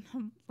away. And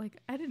I'm like,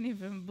 I didn't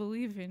even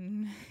believe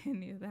in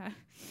any of that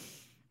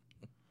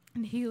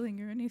and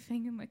healing or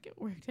anything, and like, it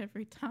worked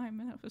every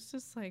time. And I was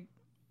just like,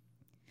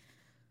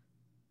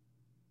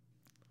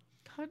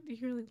 God, do you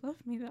really love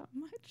me that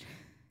much?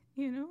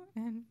 You know?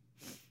 And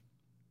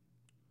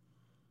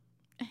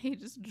he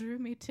just drew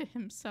me to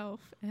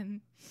himself.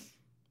 And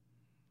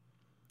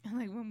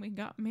like, when we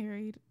got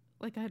married,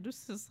 like, I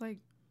just was like,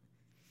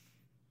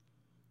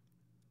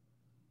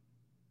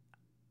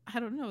 I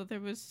don't know, there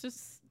was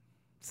just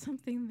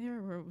something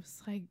there where it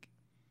was like,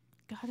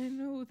 God, I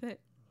know that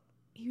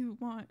you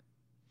want,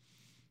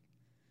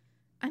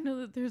 I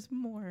know that there's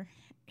more.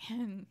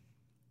 And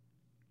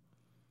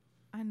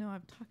I know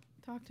I've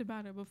talked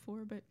about it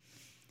before, but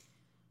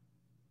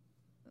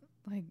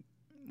like,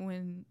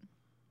 when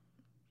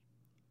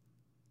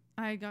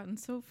I had gotten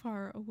so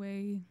far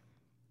away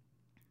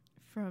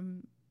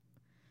from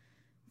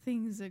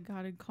things that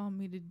God had called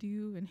me to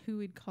do and who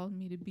he'd called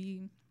me to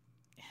be,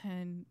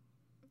 and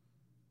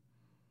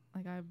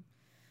like, I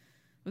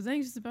was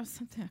anxious about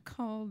something, I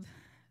called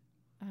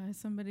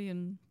somebody,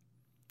 and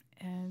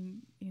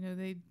you know,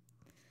 they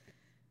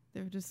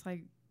were just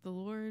like, the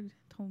Lord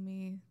told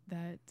me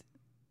that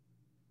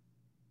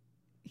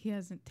he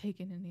hasn't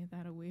taken any of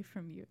that away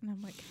from you. And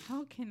I'm like,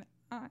 how can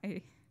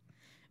I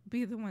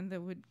be the one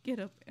that would get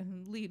up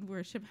and lead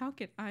worship? How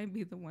can I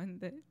be the one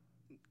that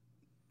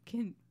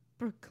can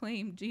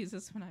proclaim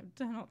Jesus when I've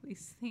done all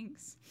these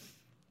things?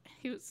 And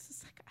he was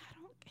just like, I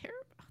don't care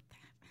about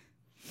that.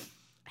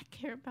 I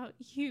care about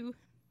you.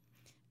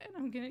 And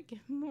I'm going to get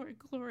more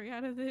glory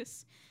out of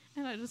this.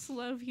 And I just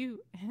love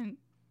you. And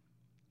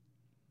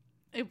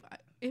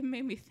it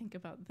made me think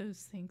about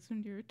those things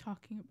when you were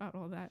talking about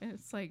all that. And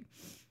it's like,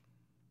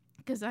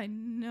 because I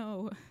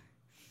know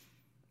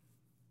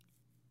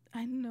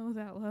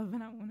that love,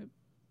 and I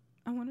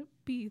want to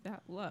be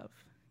that love,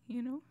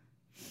 you know?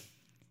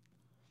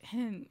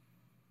 And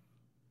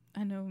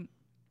I know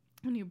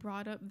when you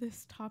brought up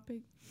this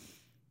topic,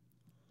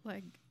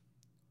 like,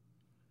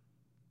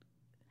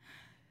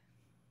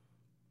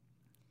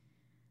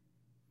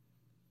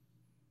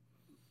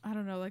 I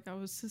don't know, like, I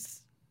was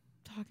just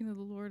talking to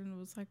the Lord, and it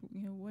was like,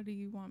 you know, what do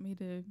you want me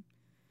to,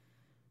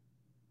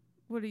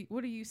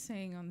 what are you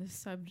saying on this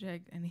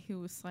subject? And he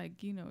was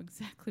like, you know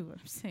exactly what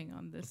I'm saying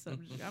on this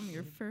subject. I'm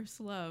your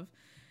first love.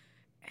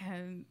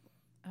 And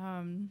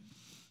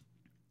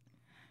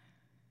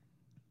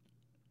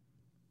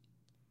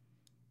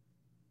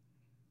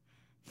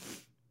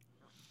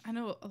I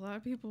know a lot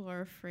of people are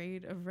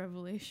afraid of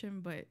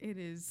revelation, but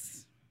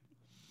it's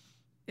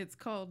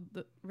called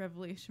the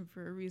revelation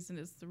for a reason.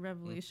 It's the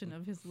revelation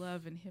of his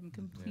love and him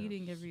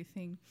completing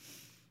everything.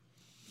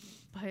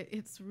 But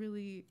it's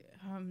really,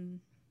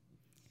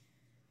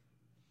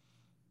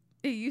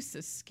 it used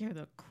to scare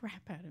the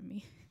crap out of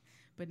me.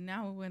 But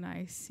now when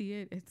I see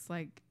it, it's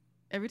like,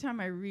 every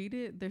time I read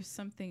it, there's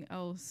something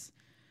else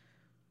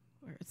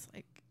where it's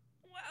like,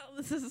 wow,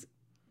 this is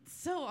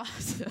so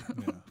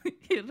awesome. Yeah.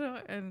 You know?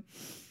 And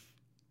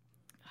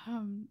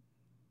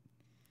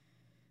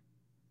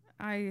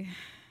I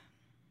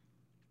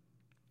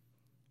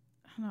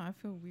don't know, I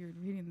feel weird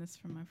reading this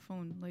from my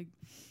phone. Like,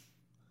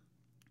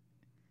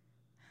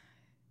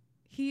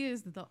 he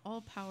is the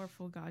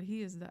all-powerful God.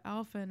 He is the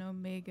Alpha and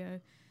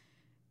Omega,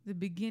 the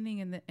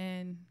beginning and the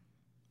end.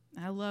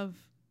 I love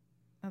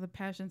how the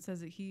Passion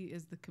says that he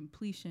is the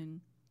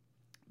completion.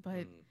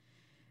 But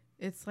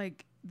it's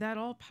like that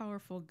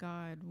all-powerful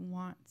God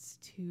wants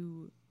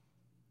to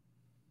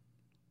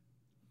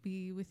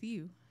be with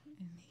you.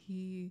 And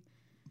he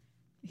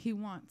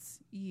wants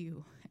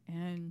you.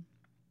 And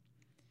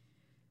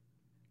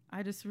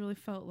I just really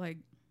felt like,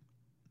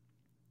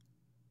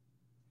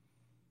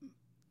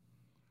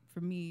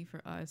 for me,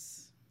 for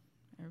us,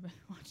 everybody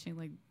watching,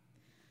 like,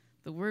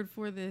 the word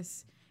for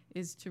this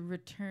is to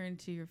return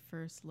to your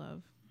first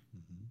love.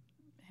 Mm-hmm.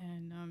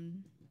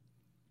 And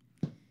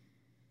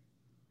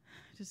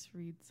just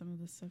read some of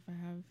the stuff I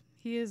have.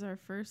 He is our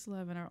first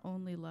love and our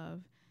only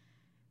love.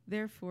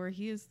 Therefore,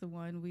 he is the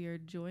one we are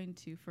joined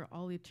to for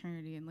all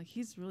eternity. And like,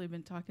 he's really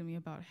been talking to me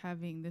about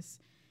having this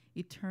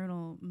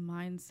eternal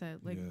mindset.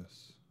 Like,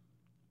 yes.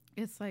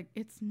 It's like,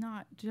 it's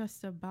not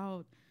just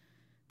about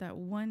that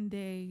one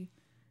day.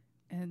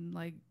 And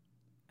like,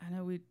 I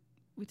know we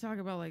talk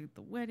about like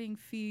the wedding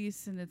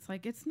feast, and it's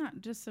like, it's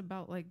not just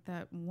about like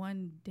that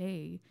one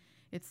day.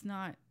 It's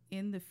not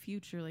in the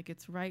future. Like,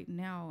 it's right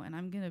now. And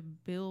I'm going to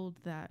build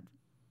that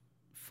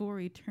for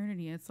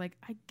eternity. It's like,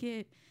 I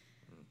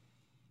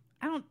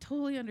don't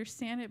totally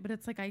understand it, but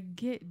it's like, I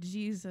get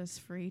Jesus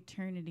for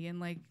eternity. And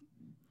like,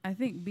 I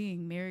think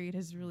being married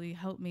has really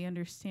helped me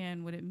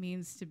understand what it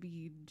means to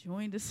be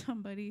joined to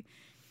somebody.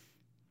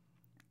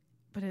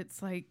 But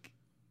it's like,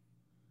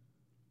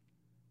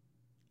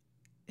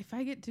 if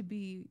I get to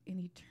be in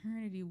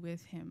eternity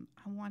with him,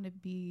 I want to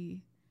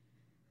be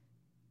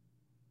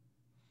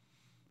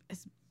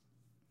as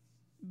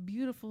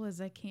beautiful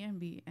as I can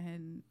be.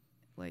 And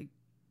like,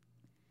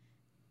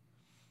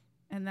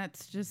 and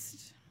that's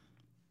just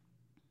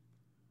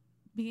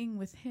being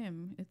with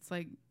him. It's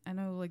like, I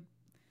know, like,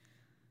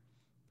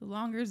 the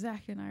longer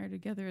Zach and I are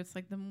together, it's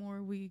like the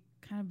more we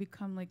kind of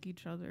become like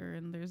each other,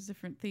 and there's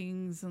different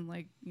things, and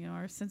like, you know,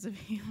 our sense of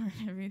humor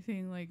and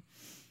everything. Like,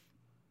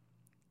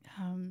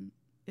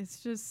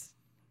 it's just,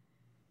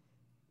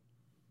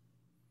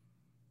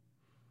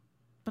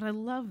 but I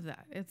love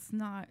that. It's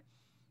not,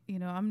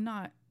 I'm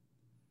not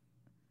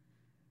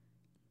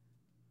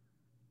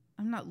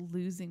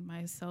losing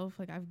myself.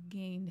 Like, I've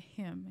gained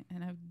him,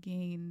 and I've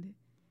gained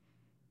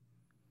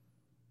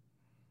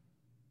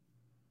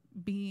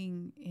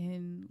being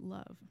in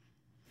love.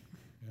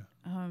 Yeah.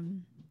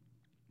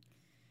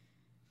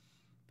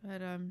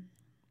 But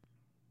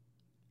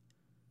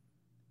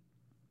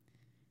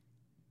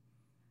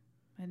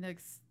my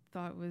next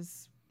thought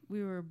was,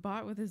 we were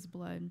bought with his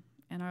blood,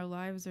 and our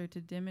lives are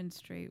to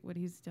demonstrate what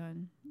he's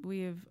done.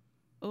 We have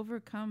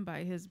overcome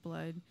by his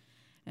blood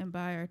and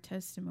by our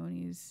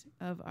testimonies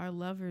of our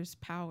lover's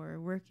power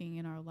working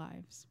in our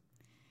lives.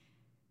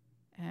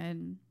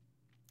 And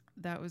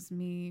that was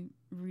me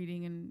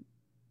reading in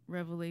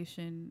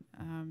Revelation,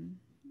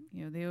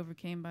 they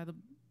overcame by the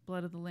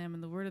blood of the Lamb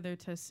and the word of their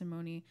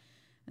testimony.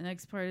 The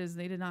next part is,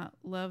 they did not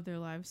love their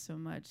lives so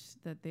much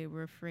that they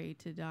were afraid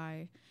to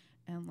die.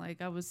 And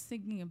like, I was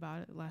thinking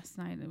about it last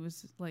night. It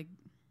was like,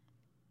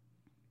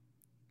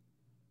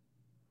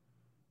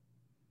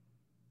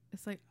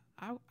 it's like,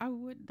 I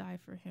would die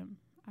for him.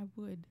 I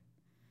would.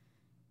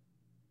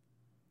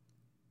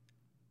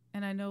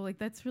 And I know, like,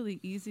 that's really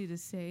easy to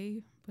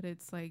say, but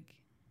it's like,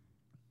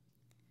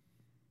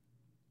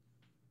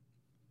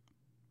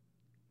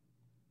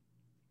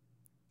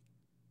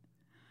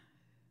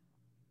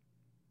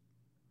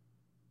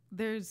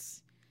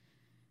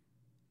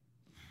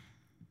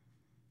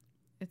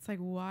 it's like,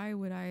 why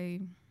would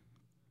I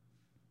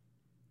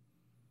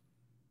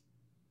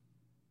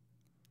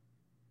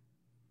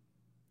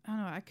don't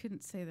know, I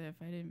couldn't say that if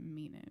I didn't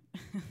mean it.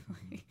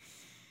 Like,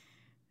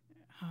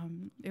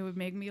 it would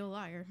make me a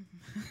liar,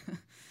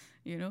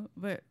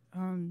 but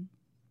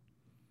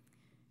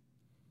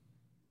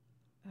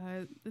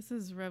this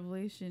is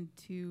Revelation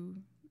 2,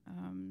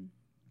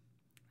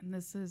 and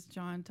this is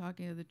John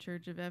talking to the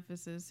church of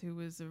Ephesus, who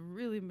was a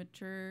really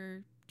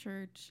mature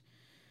church.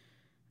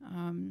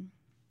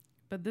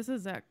 But this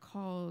is that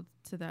call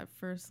to that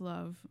first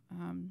love.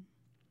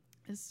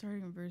 It's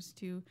starting in verse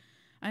 2.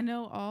 I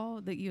know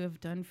all that you have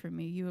done for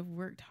me. You have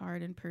worked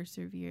hard and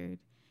persevered.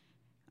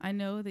 I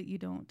know that you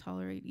don't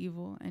tolerate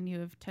evil, and you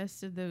have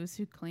tested those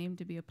who claim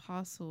to be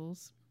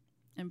apostles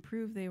and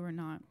proved they were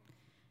not,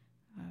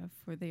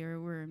 for they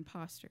were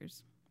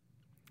impostors.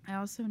 I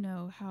also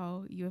know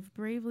how you have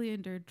bravely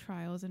endured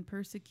trials and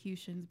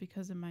persecutions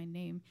because of my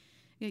name,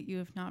 yet you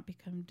have not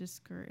become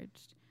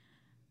discouraged.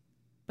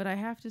 But I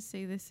have to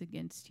say this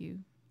against you.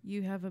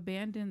 You have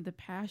abandoned the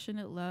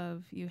passionate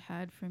love you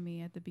had for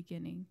me at the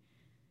beginning.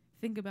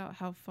 Think about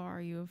how far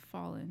you have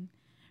fallen.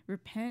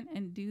 Repent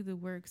and do the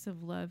works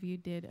of love you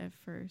did at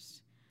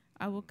first.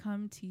 I will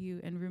come to you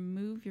and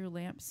remove your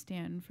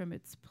lampstand from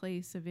its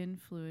place of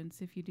influence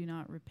if you do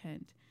not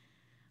repent.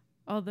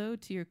 Although,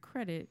 to your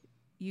credit,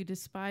 you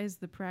despise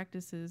the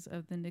practices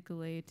of the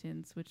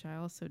Nicolaitans, which I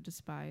also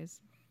despise.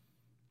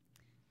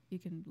 You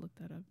can look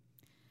that up.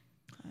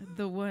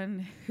 The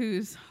one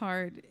whose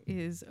heart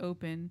is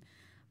open,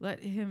 let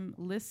him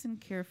listen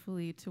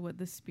carefully to what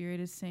the Spirit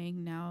is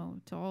saying now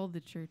to all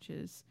the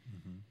churches.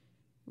 Mm-hmm.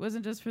 It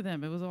wasn't just for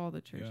them, it was all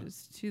the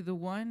churches. Yeah. To the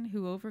one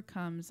who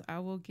overcomes, I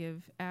will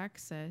give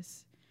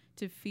access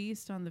to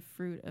feast on the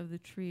fruit of the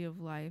tree of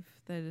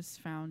life that is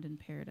found in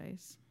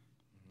paradise.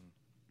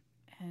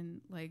 Mm-hmm.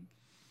 And like,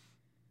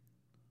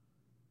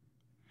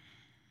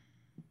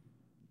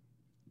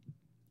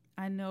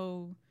 I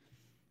know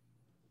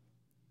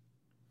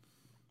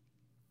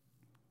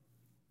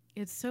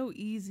it's so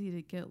easy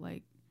to get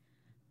like,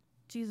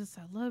 Jesus,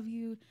 I love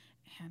you,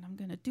 and I'm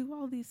going to do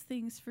all these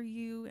things for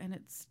you. And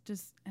it's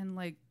just, and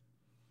like,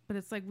 but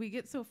it's like, we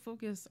get so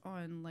focused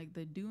on like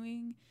the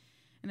doing.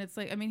 And it's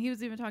like, I mean, he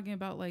was even talking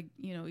about like,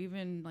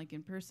 even like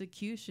in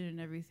persecution and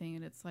everything.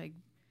 And it's like,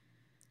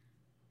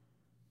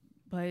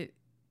 but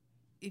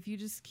if you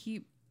just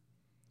keep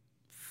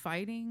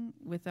fighting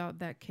without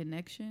that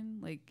connection,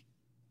 like,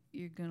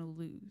 you're going to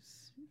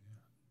lose. Yeah.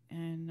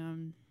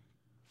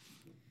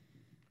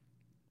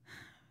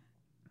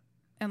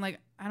 And like,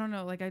 I don't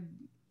know, like I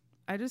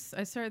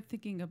started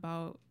thinking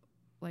about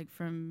like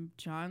from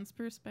John's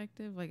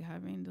perspective, like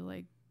having to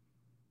like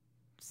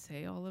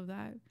say all of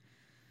that.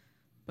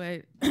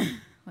 But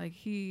like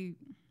through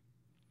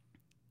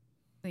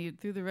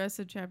the rest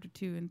of chapter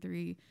 2 and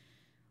 3,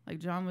 like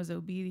John was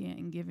obedient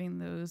in giving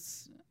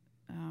those,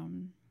 how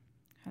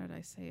did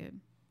I say it?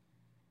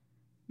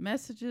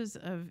 Messages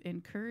of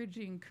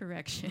encouraging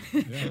correction.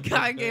 Yeah.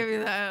 God gave me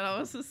that. And I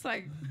was just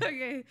like,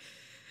 okay.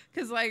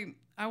 Because like,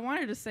 I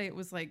wanted to say it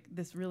was like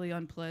this really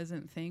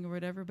unpleasant thing or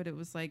whatever, but it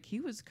was like he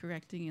was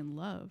correcting in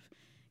love.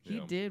 He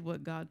did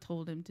what God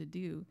told him to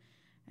do.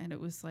 And it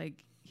was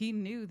like he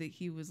knew that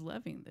he was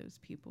loving those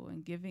people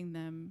and giving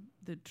them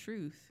the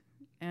truth.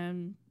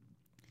 And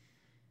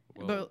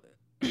well,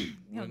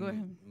 but go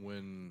ahead.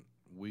 When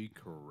we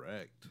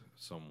correct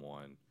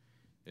someone,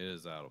 it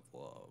is out of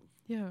love.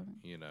 Yeah.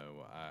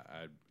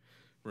 I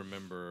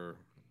remember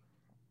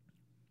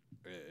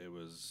it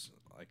was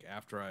like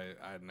after I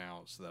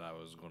announced that I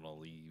was going to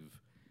leave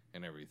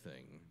and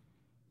everything.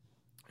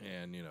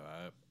 And,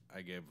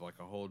 I gave like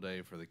a whole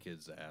day for the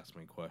kids to ask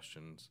me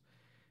questions.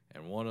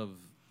 And one of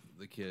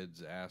the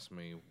kids asked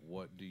me,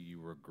 "What do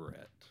you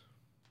regret?"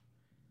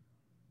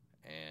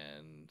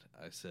 And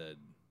I said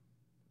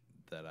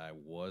that I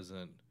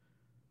wasn't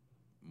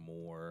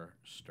more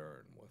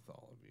stern with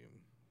all of you,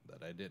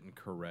 that I didn't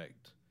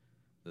correct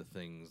the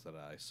things that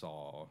I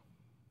saw,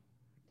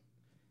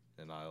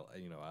 and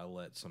I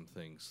let some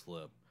things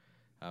slip.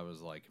 I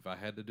was like, if I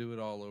had to do it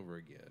all over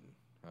again,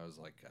 I was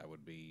like, I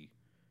would be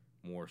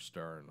more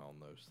stern on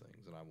those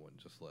things, and I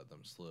wouldn't just let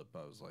them slip.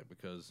 I was like,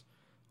 because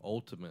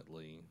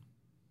ultimately,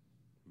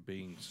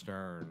 being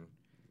stern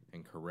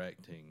and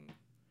correcting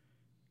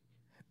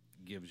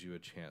gives you a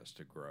chance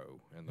to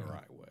grow in the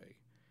right way.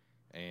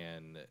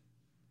 And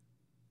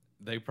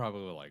they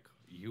probably were like,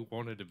 you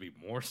wanted to be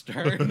more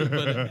stern,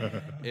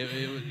 but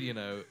it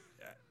was,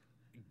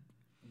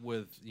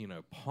 with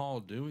Paul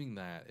doing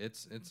that,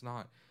 it's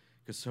not,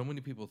 because so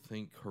many people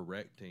think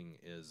correcting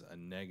is a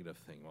negative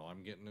thing. Well,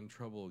 I'm getting in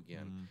trouble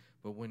again.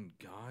 But when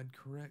God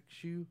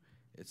corrects you,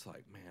 it's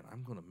like, man,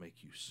 I'm going to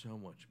make you so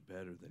much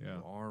better than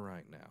you are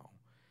right now.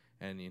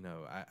 And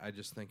I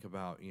just think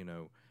about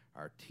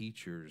our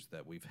teachers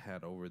that we've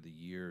had over the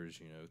years,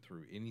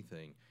 through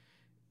anything.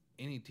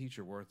 Any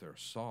teacher worth their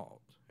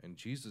salt, and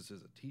Jesus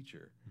is a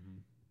teacher,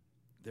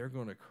 they're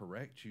going to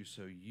correct you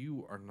so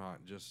you are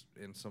not just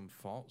in some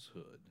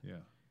falsehood.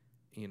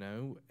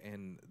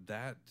 And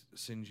that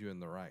sends you in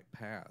the right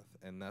path.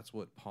 And that's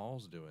what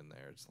Paul's doing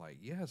there. It's like,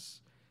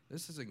 yes,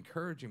 this is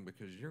encouraging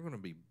because you're going to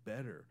be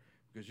better,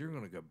 because you're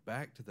going to go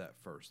back to that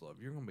first love.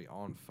 You're going to be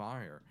on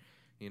fire.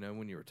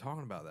 When you were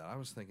talking about that, I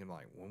was thinking,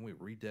 like, when we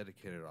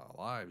rededicated our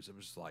lives, it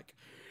was like,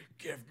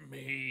 give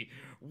me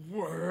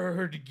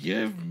word,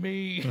 give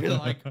me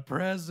like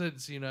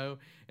presents, and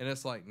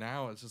it's like,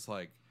 now it's just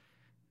like,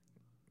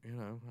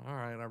 all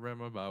right, I read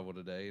my Bible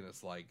today, and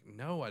it's like,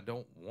 no, I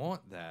don't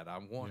want that. I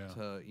want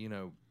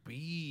to,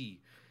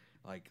 be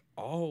like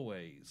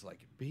always, like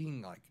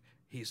being like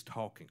he's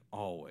talking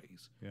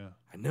always.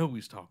 I know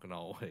he's talking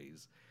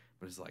always,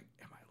 but it's like,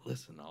 am I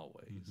listening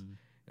always?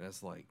 And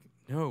it's like,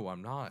 no,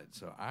 I'm not.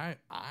 So I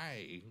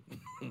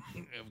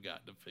have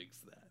got to fix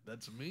that.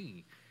 That's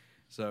me.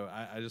 So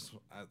I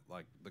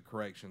like the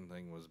correction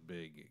thing was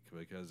big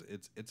because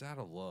it's out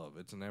of love.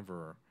 It's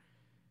never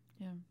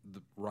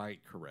the right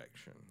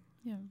correction.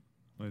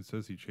 Well, it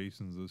says he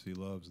chastens those he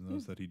loves, and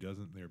those that he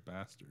doesn't, they're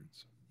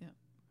bastards.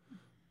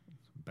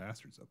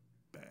 Bastard's a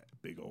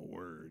big old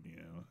word,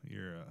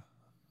 You're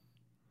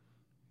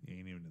you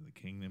ain't even in the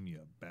kingdom, you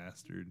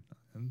bastard.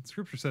 And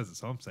Scripture says it,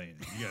 so I'm saying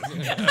it. You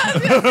guys,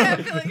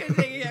 I feel like I'm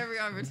taking every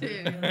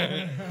opportunity.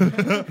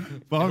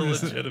 But I'm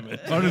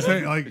just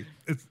saying, like,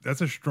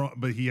 that's a strong.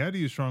 But he had to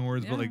use strong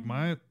words. But like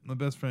my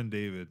best friend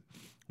David,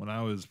 when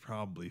I was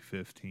probably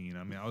 15,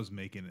 I mean, I was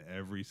making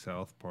every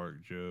South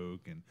Park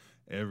joke and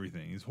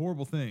everything. These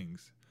horrible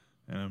things,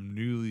 and I'm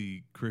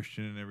newly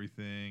Christian and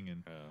everything.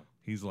 And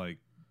he's like,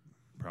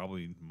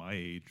 probably my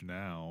age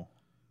now.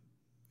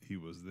 He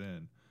was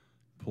then.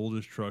 Pulled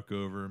his truck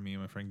over. Me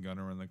and my friend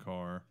Gunnar were in the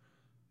car,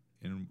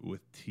 and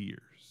with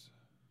tears,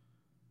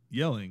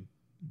 yelling,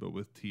 but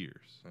with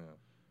tears,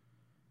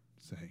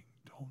 saying,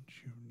 "Don't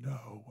you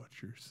know what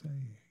you're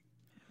saying?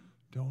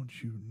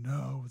 Don't you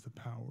know the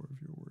power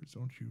of your words?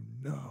 Don't you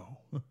know?"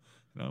 And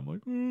I'm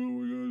like, "Oh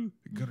my God!"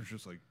 And Gunnar's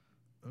just like,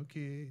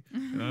 "Okay,"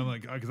 and I'm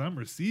like, because I'm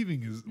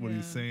receiving what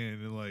he's saying,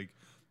 and like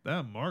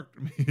that marked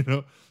me.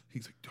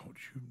 He's like, "Don't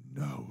you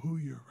know who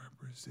you're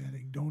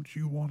representing? Don't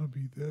you want to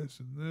be this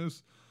and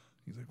this?"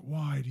 He's like,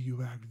 "Why do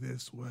you act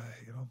this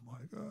way?" And I'm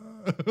like,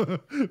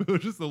 It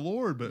was just the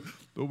Lord. But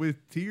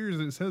with tears,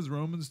 it says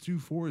Romans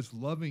 2:4 is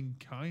loving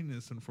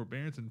kindness and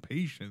forbearance and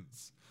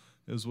patience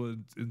is what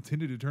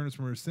intended to turn us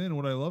from our sin. And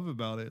what I love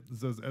about it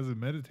is as I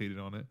meditated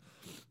on it,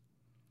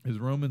 is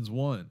Romans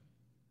 1.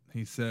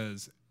 He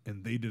says,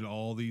 and they did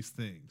all these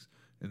things.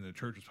 And the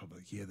church was probably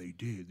like, yeah, they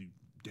did, you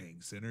dang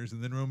sinners.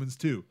 And then Romans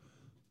 2,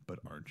 but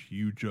aren't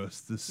you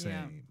just the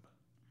same?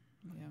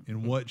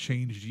 And what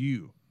changed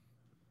you?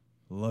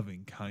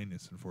 Loving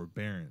kindness and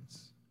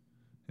forbearance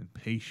and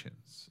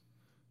patience,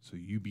 so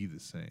you be the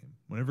same.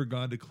 Whenever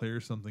God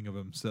declares something of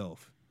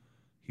himself,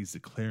 he's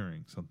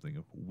declaring something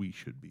of who we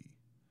should be.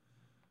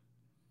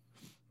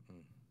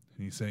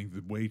 And he's saying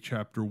the way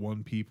chapter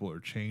 1 people are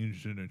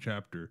changed in a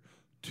chapter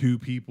 2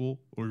 people,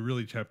 or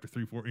really chapter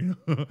 3, 4,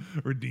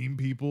 redeemed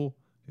people,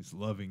 is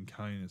loving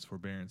kindness,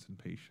 forbearance, and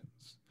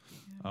patience.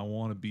 I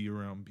want to be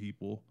around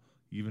people,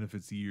 even if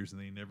it's years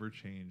and they never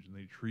change and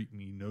they treat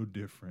me no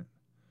different.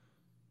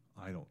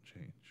 I don't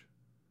change,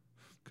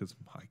 because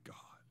my God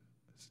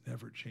has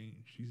never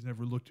changed. He's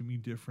never looked at me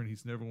different.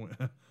 He's never went,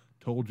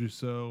 told you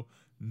so.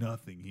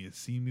 Nothing. He has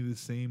seen me the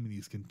same, and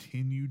he's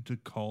continued to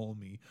call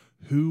me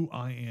who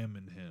I am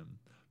in him,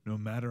 no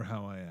matter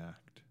how I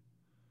act.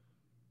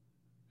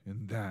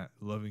 And that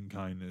loving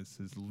kindness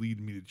has led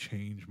me to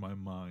change my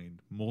mind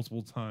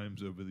multiple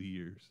times over the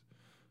years,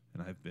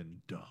 and I've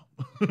been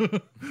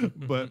dumb.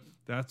 But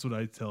that's what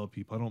I tell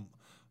people.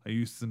 I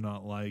used to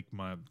not like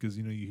because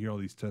you hear all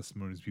these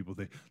testimonies, people,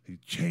 they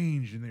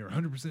changed and they were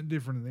 100%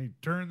 different and they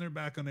turned their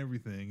back on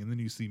everything. And then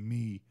you see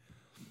me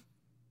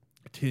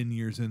 10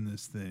 years in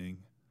this thing,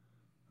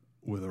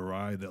 with a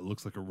ride that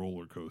looks like a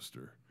roller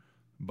coaster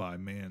by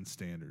man's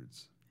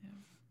standards. Yeah.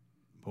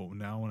 But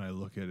now when I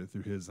look at it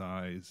through his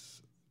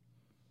eyes,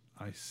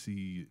 I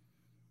see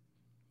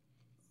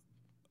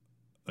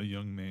a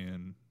young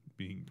man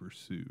being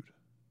pursued.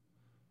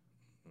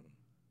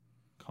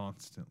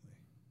 Constantly.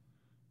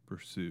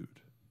 Pursued.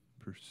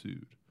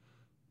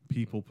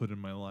 People put in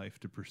my life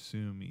to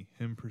pursue me.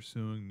 Him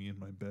pursuing me in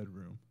my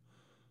bedroom.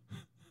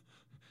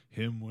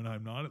 Him when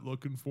I'm not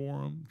looking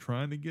for him,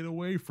 trying to get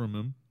away from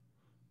him,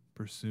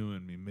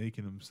 pursuing me,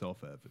 making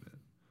himself evident.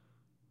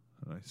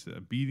 And I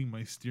said, beating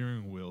my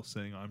steering wheel,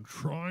 saying, I'm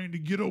trying to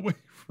get away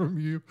from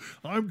you.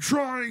 I'm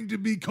trying to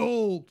be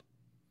cold.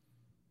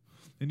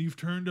 And you've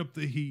turned up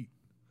the heat.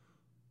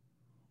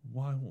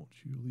 Why won't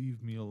you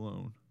leave me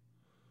alone?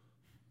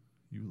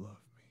 You love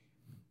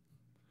me.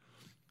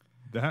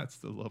 That's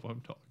the love I'm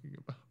talking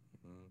about.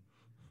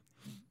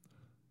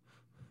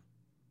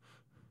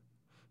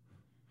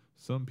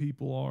 Some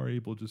people are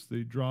able just,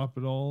 they drop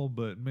it all,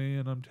 but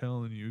man, I'm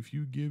telling you, if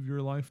you give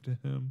your life to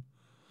him,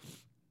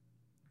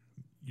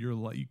 your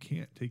life, you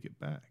can't take it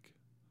back.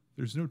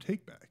 There's no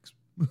take backs.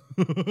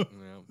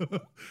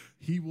 Yep.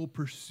 He will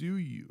pursue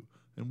you.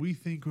 And we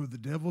think, oh, the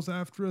devil's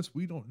after us.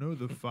 We don't know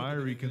the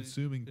fiery,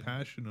 consuming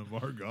passion of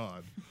our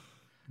God.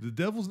 The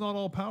devil's not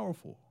all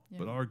powerful,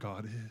 but our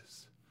God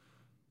is.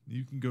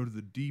 You can go to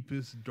the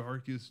deepest,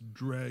 darkest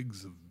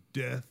dregs of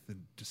death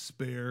and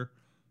despair,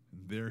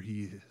 and there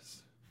he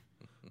is.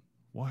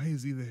 Why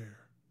is he there?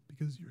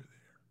 Because you're there.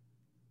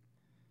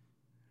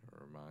 It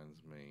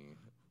reminds me,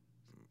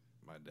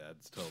 my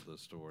dad's told this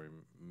story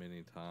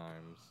many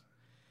times.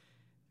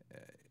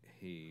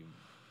 He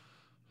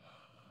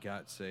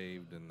got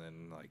saved and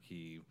then like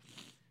he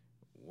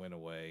went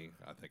away.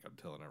 I think I'm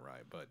telling it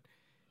right, but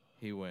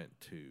he went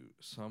to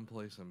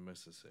someplace in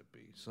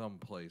Mississippi,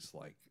 someplace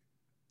like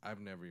I've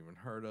never even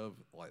heard of.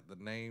 Like the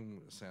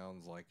name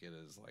sounds like it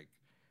is like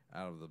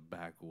out of the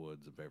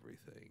backwoods of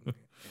everything. And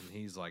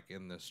he's like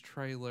in this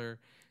trailer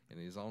and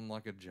he's on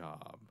like a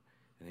job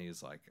and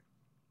he's like,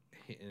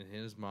 in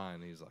his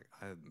mind, he's like,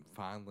 I'm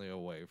finally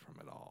away from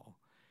it all.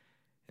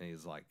 And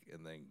he's like,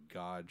 and then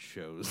God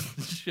shows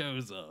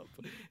up.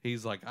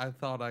 He's like, I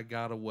thought I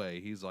got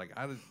away. He's like,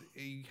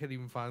 you can't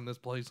even find this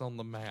place on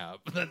the map.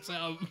 That's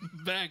how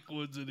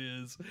backwoods it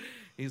is.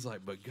 He's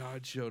like, but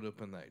God showed up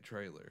in that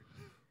trailer.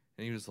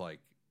 And he was like,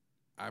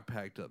 I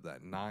packed up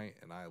that night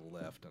and I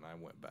left and I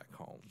went back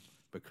home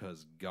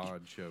because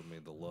God showed me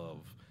the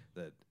love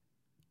that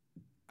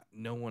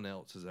no one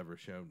else has ever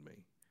shown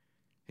me.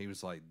 He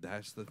was like,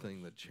 that's the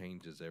thing that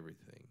changes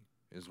everything.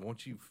 Is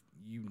once you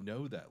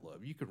know that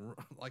love, you can run,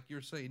 like you're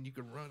saying, you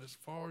can run as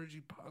far as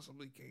you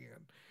possibly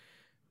can.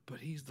 But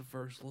he's the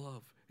first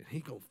love, and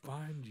he gonna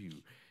find you.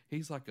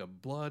 He's like a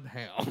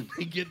bloodhound.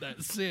 He get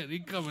that scent. He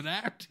coming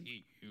after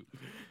you.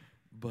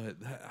 But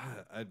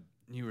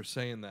you were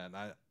saying that, and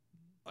I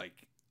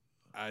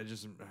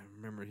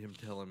remember him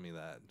telling me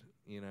that,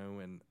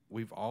 and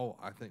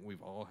I think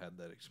we've all had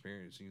that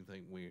experience. You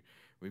think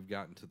we've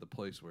gotten to the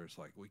place where it's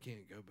like we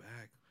can't go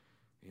back.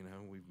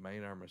 We've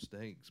made our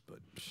mistakes, but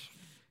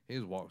he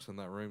just walks in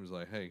that room. He's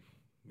like, "Hey,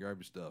 grab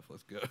your stuff,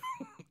 let's go."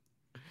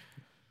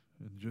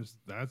 And just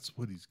that's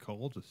what he's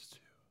called us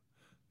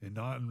to. And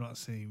I'm not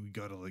saying we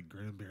gotta like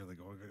grin and bear, like,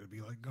 oh, I gotta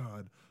be like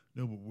God.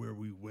 No, but where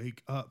we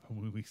wake up and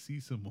when we see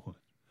someone.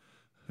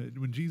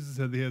 When Jesus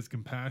said he has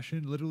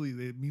compassion, literally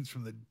it means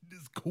from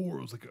his core,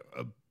 it was like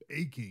a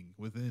aching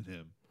within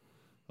him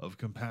of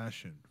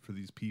compassion for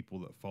these people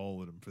that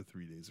followed him for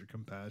 3 days, or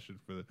compassion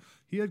for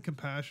he had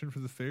compassion for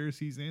the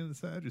Pharisees and the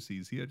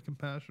Sadducees. He had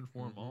compassion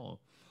for them all.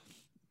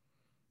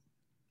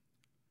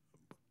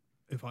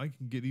 If I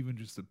can get even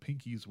just a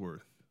pinky's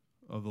worth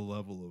of the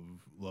level of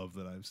love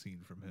that I've seen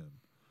from him,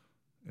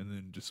 and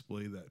then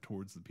display that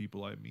towards the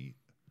people I meet,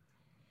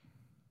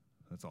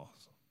 that's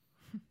awesome.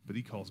 But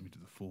he calls me to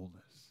the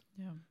fullness.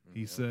 Yeah.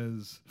 He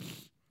says,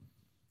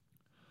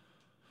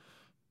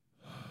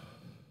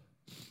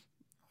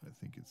 I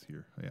think it's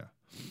here. Yeah.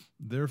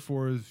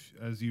 Therefore,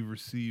 as you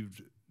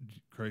received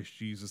Christ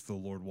Jesus the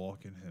Lord,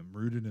 walk in him,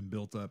 rooted and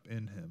built up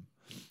in him,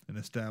 and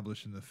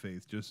established in the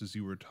faith, just as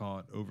you were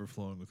taught,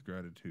 overflowing with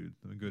gratitude.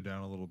 Let me go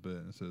down a little bit.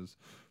 And it says,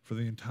 for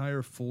the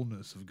entire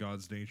fullness of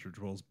God's nature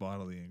dwells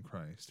bodily in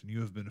Christ, and you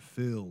have been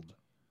filled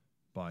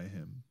by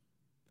him,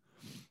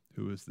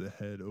 who is the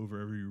head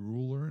over every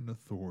ruler and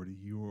authority.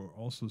 You are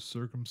also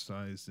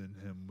circumcised in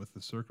him with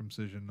the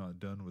circumcision not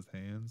done with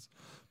hands,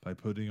 by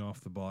putting off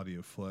the body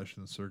of flesh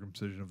and the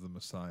circumcision of the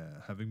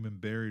Messiah. Having been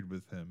buried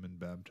with him in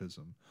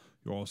baptism,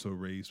 you are also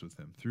raised with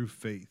him through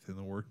faith in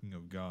the working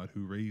of God,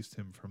 who raised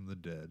him from the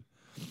dead.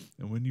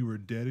 And when you were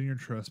dead in your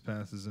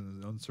trespasses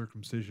and the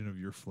uncircumcision of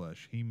your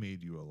flesh, he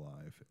made you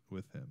alive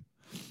with him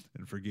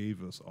and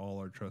forgave us all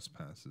our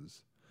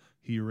trespasses.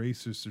 He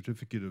erased the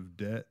certificate of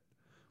debt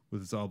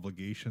with its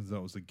obligations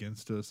that was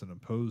against us and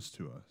opposed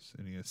to us,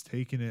 and he has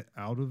taken it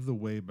out of the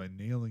way by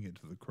nailing it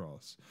to the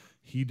cross.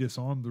 He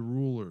disarmed the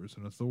rulers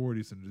and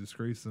authorities and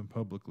disgraced them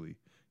publicly.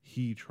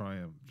 He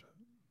triumphed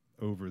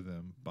over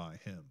them by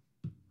him.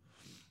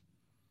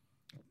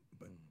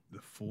 But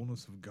the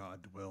fullness of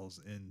God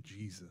dwells in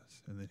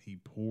Jesus, and that he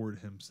poured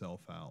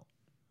himself out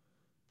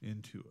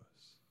into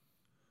us.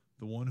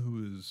 The one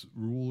who is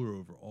ruler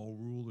over all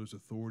rulers,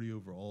 authority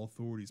over all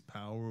authorities,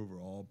 power over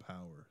all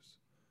powers,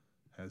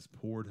 has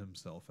poured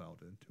himself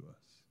out into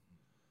us.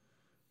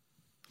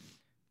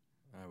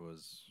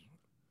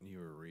 You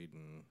were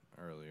reading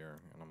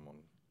earlier, and I'm going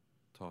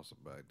to toss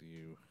it back to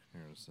you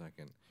here in a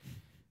second.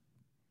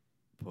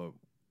 But,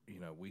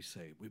 we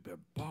say, we've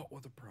been bought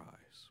with a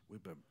price.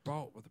 We've been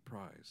bought with a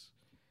price.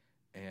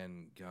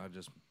 And God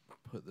just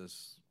put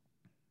this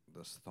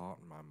thought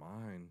in my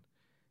mind.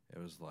 It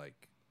was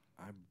like,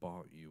 I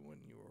bought you when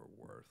you were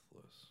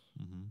worthless,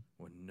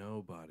 when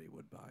nobody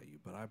would buy you.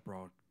 But I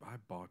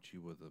bought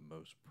you with the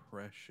most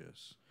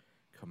precious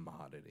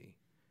commodity,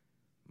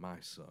 my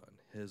son,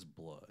 his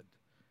blood.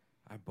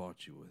 I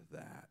bought you with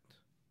that.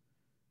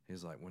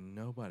 He's like, when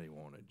nobody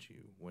wanted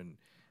you,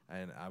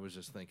 and I was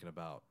just thinking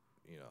about,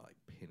 like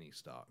penny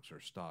stocks or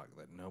stock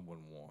that no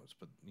one wants,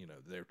 but,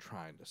 they're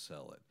trying to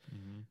sell it.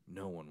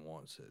 No one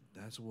wants it.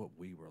 That's what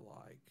we were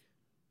like.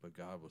 But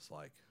God was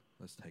like,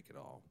 let's take it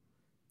all.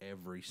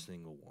 Every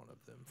single one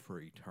of them for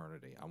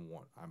eternity.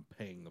 I'm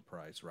paying the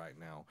price right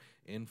now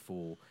in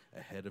full,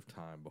 ahead of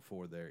time,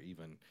 before they're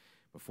even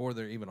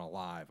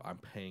alive. I'm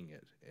paying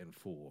it in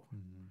full.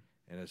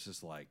 And it's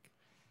just like,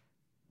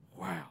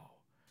 wow.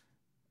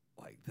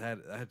 Like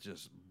that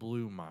just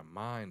blew my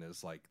mind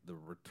as like the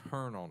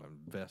return on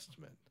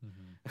investment.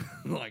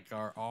 Like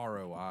our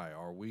ROI.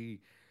 Are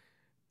we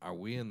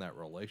in that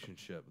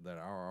relationship that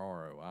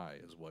our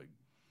ROI is what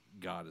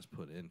God has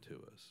put into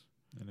us?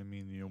 And I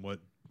mean, what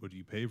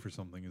you pay for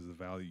something is the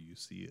value you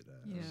see it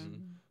as. Yeah.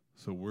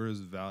 So we're as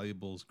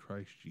valuable as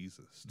Christ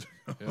Jesus.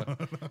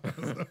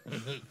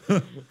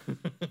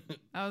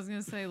 I was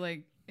gonna say,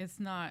 like, it's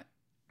not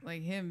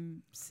like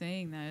him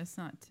saying that. It's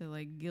not to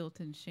like guilt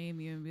and shame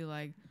you and be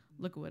like,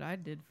 look at what I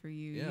did for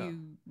you,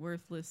 you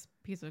worthless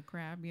piece of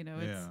crap.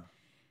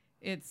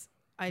 It's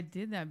I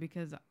did that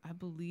because I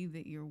believe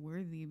that you're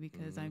worthy,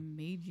 because I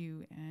made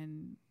you,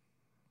 and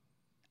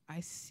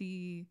I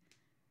see,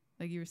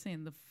 like you were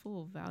saying, the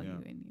full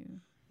value in you.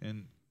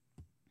 And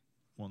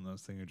one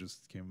last thing that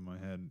just came in my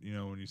head,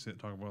 when you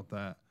talk about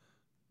that,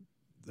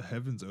 the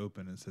heavens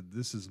opened and said,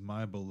 "This is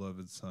my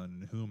beloved son,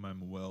 in whom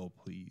I'm well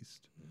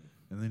pleased."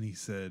 And then he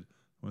said,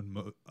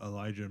 when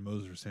Elijah and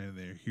Moses were standing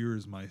there, "Here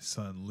is my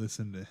son,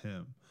 listen to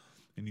him."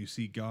 And you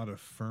see God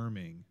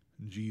affirming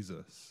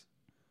Jesus,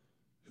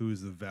 who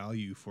is the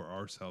value for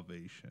our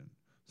salvation.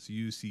 So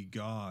you see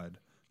God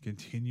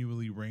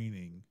continually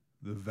reigning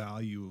the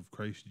value of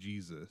Christ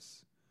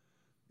Jesus,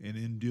 and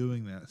in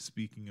doing that,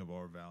 speaking of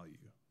our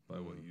value by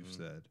what you've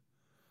said.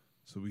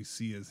 So we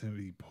see as him,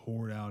 he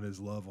poured out his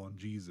love on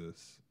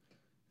Jesus,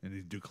 and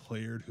he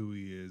declared who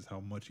he is,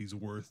 how much he's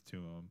worth to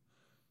him,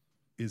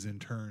 is in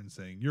turn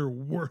saying, you're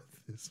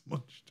worth this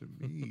much to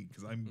me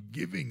because I'm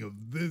giving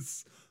of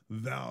this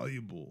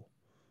valuable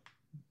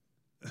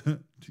to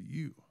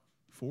you,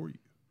 for you.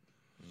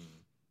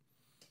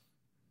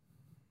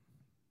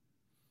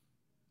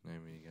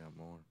 Maybe you got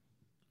more.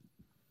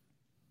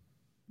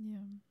 Yeah.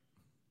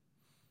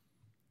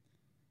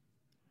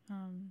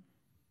 I'm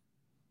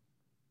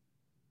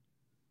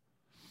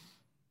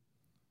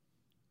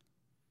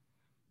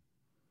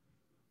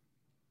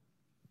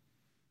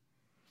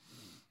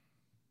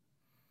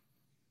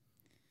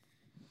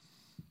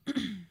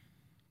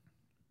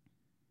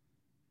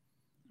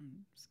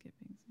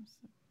skipping some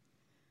stuff.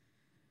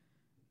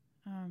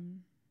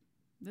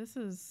 This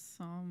is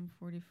Psalm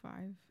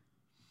 45,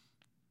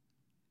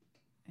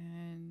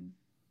 and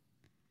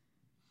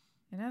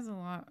it has a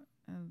lot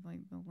of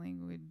like the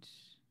language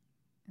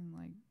and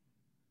like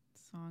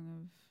Song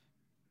of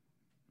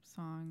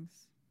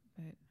Songs,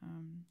 but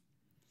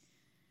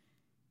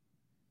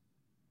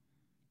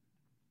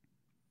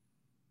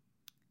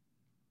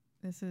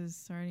this is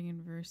starting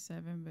in verse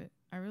 7, but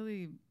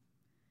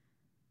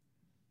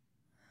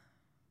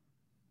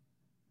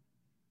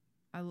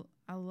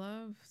I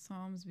love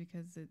Psalms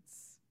because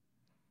it's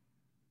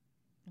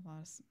a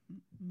lot of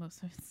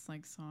most of it's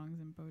like songs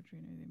and poetry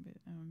and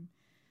everything,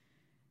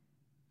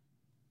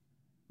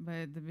 but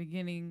at the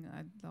beginning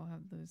they'll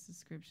have those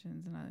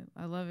descriptions, and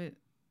I love it.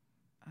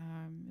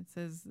 It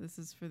says, "This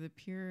is for the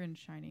pure and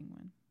shining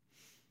one."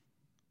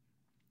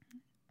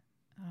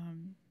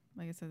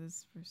 Like I said, this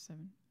is verse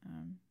 7.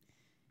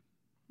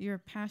 You are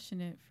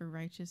passionate for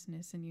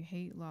righteousness and you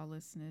hate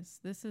lawlessness.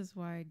 This is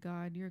why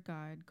God, your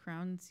God,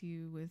 crowns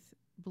you with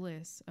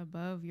bliss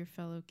above your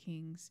fellow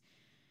kings.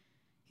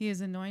 He has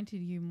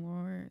anointed you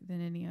more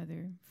than any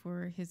other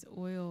for his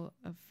oil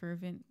of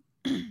fervent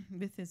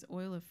with his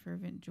oil of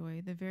fervent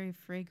joy, the very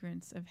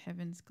fragrance of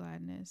heaven's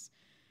gladness.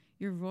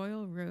 Your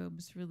royal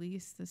robes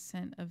release the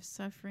scent of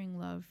suffering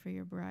love for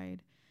your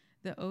bride.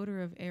 The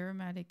odor of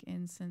aromatic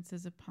incense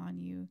is upon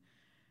you.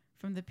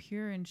 From the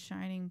pure and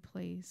shining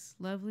place,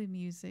 lovely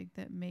music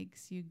that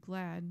makes you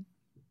glad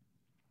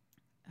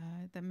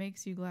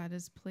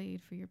is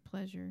played for your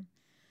pleasure.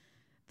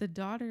 The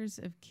daughters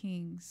of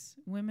kings,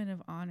 women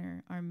of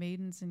honor, are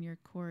maidens in your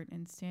court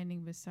and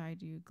standing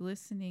beside you,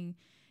 glistening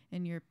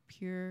in your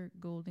pure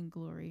golden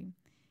glory,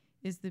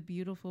 is the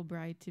beautiful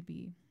bride to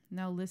be.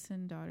 Now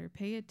listen, daughter,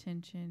 pay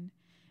attention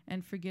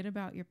and forget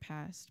about your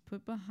past.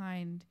 Put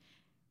behind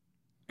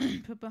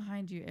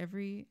you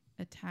every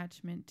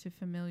attachment to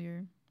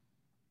familiar,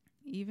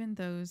 even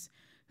those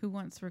who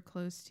once were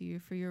close to you,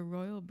 for your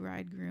royal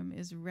bridegroom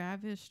is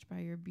ravished by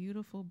your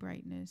beautiful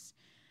brightness.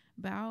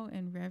 Bow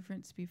in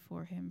reverence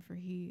before him, for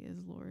he is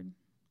Lord.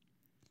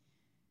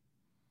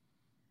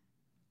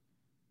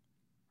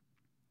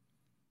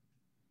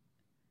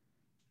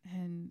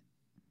 And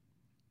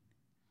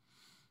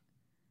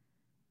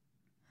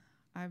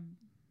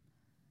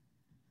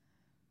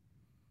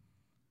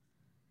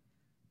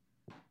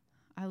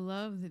I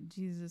love that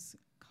Jesus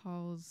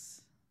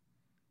calls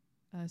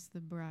us the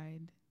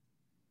bride,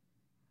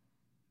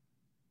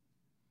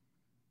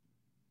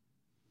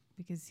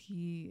 because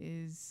he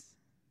is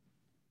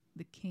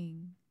the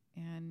king.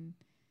 And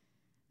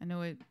I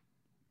know it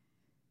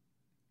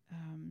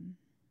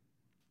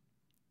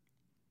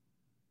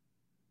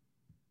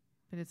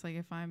but it's like,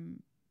 if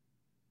I'm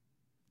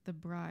the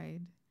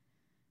bride,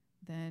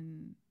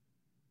 then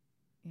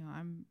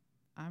I'm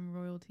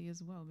royalty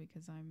as well,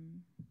 because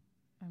I'm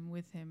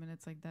with him, and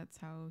it's like that's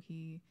how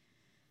he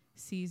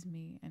sees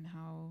me, and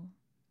how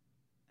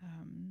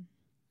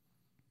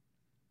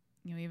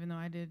even though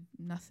I did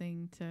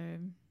nothing to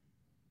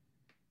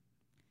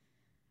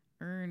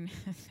earn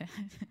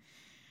that,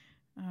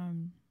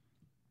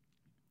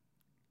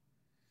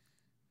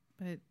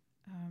 but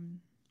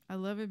I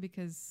love it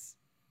because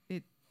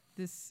it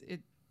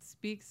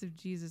speaks of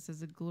Jesus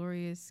as a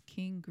glorious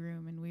king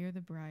groom, and we are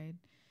the bride.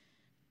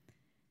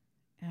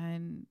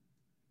 And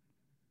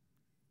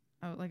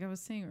like I was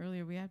saying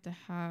earlier, we have to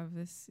have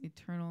this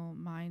eternal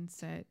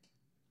mindset,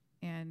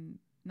 and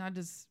not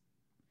just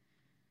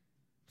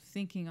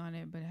thinking on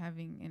it, but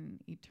having an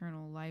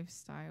eternal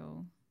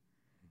lifestyle.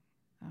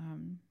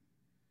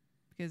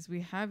 Because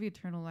we have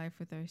eternal life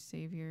with our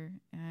Savior,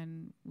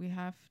 and we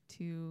have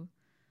to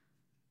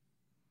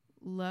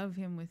love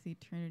him with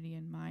eternity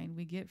in mind.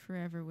 We get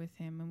forever with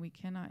him, and we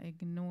cannot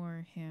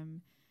ignore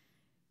him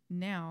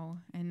now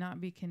and not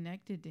be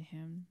connected to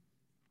him.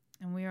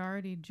 And we are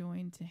already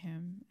joined to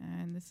him.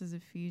 And this is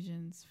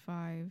Ephesians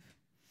 5.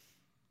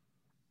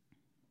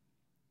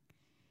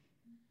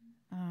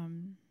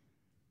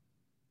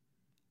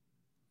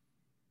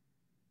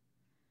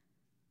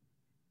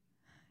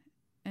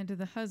 And to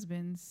the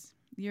husbands,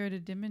 you are to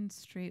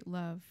demonstrate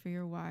love for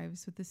your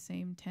wives with the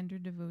same tender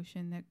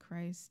devotion that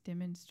Christ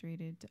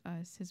demonstrated to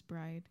us, his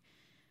bride.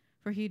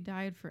 For he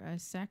died for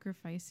us,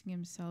 sacrificing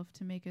himself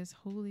to make us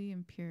holy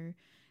and pure,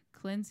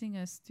 cleansing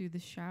us through the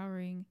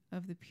showering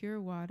of the pure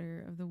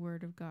water of the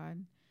word of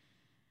God.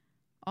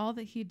 All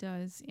that he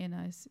does in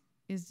us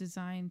is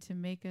designed to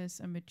make us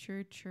a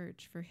mature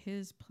church for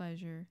his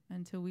pleasure,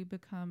 until we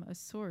become a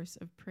source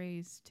of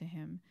praise to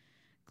him,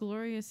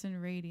 glorious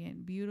and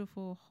radiant,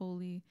 beautiful,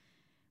 holy,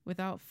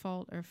 without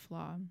fault or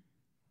flaw.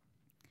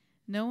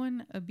 No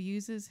one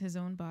abuses his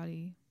own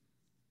body,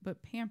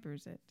 but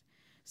pampers it,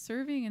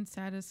 serving and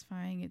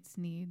satisfying its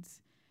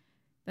needs.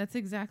 That's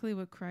exactly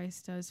what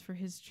Christ does for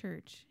his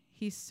church.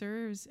 He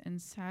serves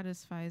and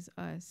satisfies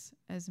us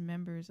as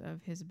members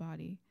of his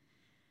body.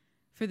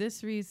 For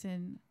this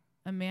reason,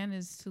 a man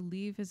is to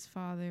leave his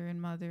father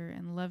and mother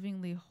and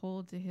lovingly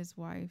hold to his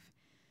wife,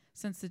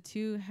 since the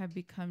two have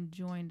become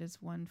joined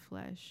as one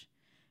flesh.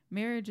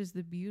 Marriage is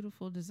the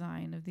beautiful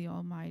design of the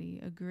Almighty,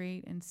 a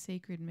great and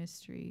sacred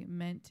mystery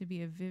meant to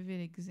be a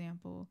vivid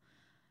example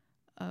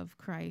of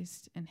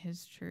Christ and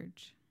his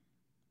church.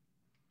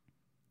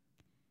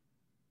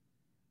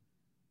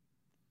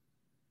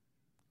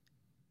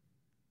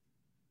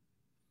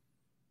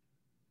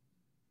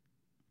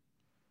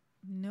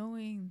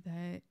 Knowing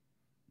that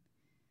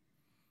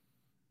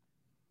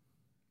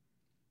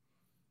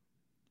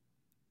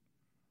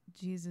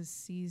Jesus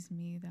sees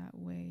me that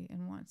way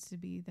and wants to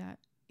be that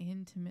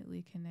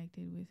intimately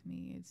connected with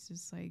me, it's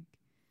just like,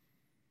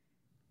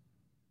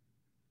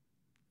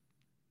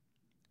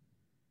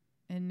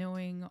 and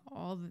knowing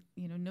all the,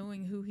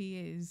 knowing who he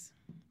is,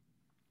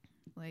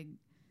 like,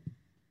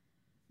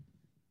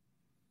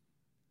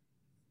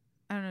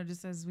 I don't know,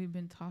 just as we've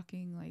been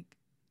talking, like,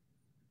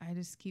 I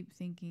just keep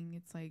thinking,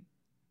 it's like,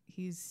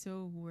 he's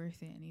so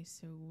worth it and he's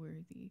so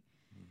worthy.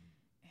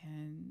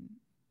 And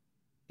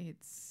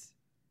it's,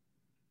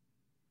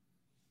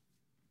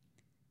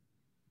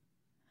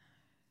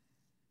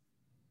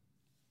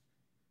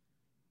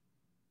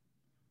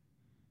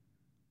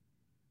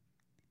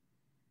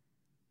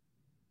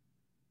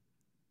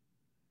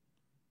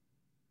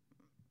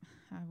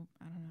 I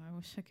don't know, I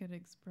wish I could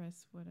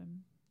express what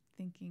I'm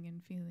thinking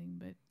and feeling,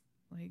 but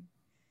like,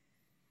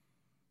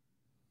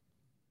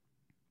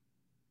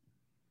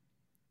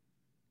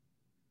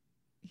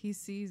 he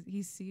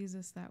sees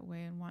us that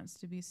way and wants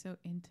to be so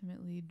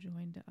intimately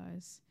joined to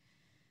us.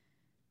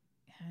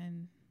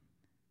 And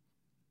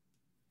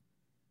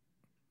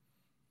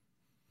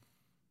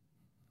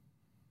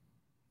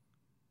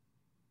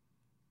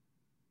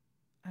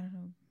I don't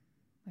know,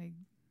 like,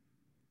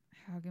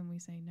 how can we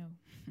say no?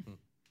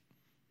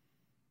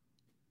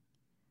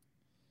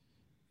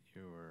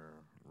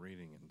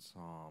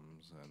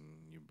 Psalms,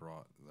 and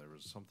there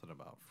was something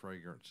about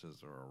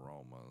fragrances or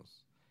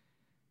aromas,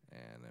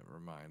 and it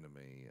reminded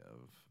me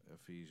of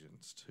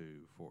Ephesians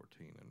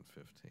 2:14 and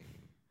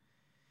 15.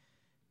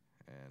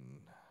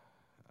 And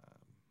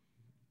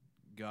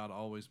God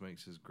always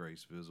makes his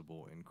grace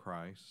visible in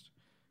Christ,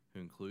 who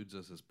includes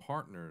us as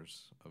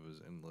partners of his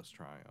endless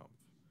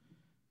triumph.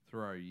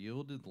 Through our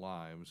yielded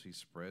lives, he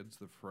spreads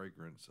the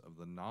fragrance of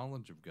the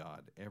knowledge of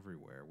God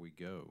everywhere we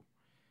go.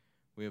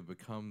 We have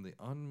become the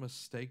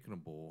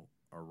unmistakable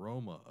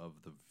aroma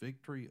of the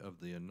victory of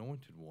the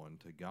Anointed One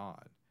to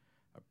God,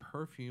 a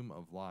perfume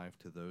of life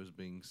to those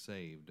being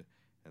saved,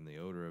 and the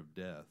odor of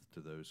death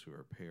to those who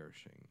are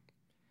perishing.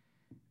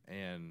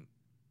 And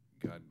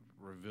God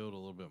revealed a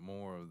little bit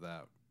more of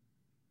that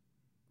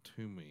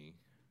to me.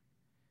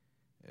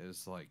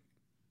 It's like,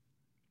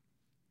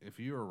 if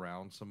you're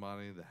around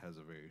somebody that has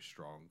a very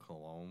strong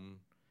cologne,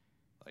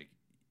 like,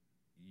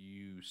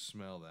 you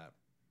smell that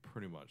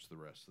pretty much the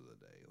rest of the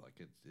day. Like,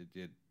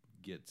 it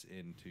gets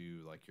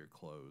into like your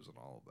clothes and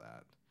all of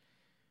that.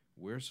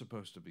 We're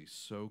supposed to be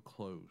so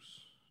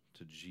close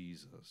to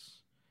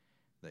Jesus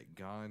that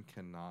God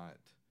cannot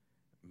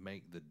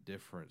make the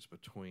difference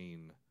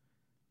between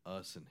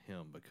us and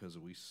him because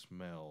we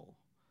smell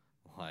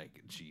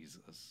like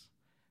Jesus,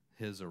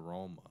 his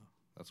aroma.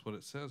 That's what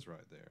it says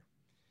right there.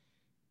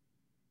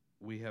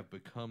 We have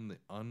become the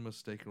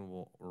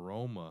unmistakable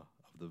aroma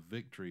of the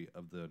victory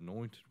of the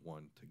Anointed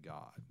One to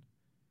God.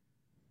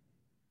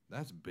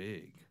 That's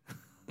big.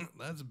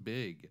 That's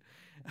big.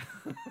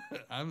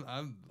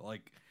 I'm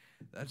like,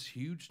 that's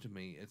huge to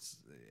me.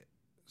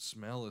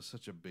 Smell is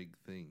such a big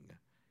thing.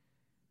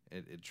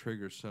 It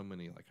triggers so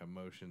many like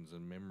emotions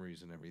and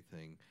memories and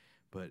everything.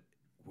 But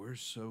we're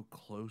so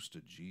close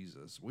to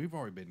Jesus. We've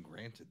already been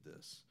granted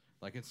this.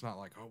 Like, it's not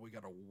like, oh, we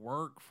got to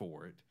work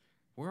for it.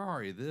 We're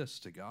already this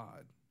to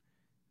God.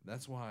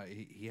 That's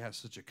why he has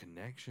such a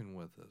connection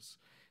with us.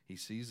 He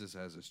sees us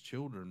as his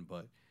children,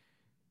 but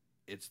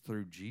it's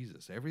through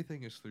Jesus.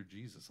 Everything is through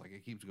Jesus. Like,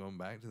 it keeps going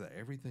back to that.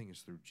 Everything is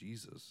through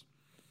Jesus.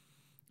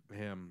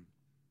 And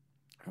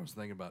I was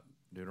thinking about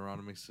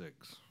Deuteronomy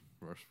 6,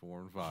 verse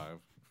 4 and 5.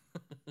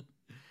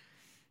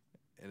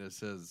 And it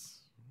says,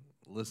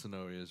 "Listen,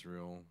 O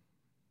Israel,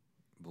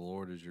 the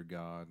Lord is your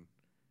God,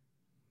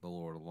 the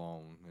Lord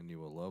alone, and you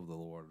will love the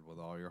Lord with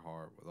all your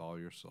heart, with all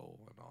your soul,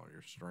 and all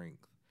your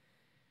strength."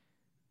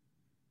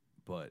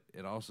 But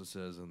it also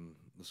says in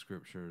the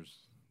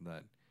scriptures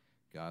that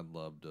God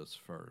loved us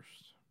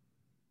first.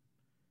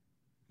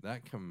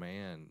 That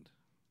command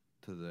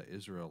to the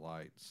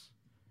Israelites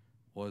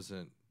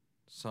wasn't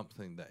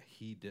something that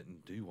he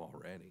didn't do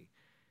already.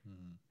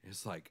 Mm-hmm.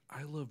 It's like,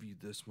 I love you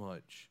this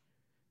much.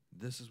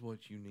 This is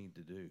what you need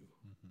to do.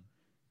 Mm-hmm.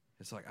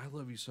 It's like, I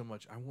love you so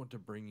much. I want to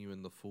bring you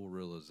in the full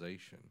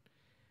realization.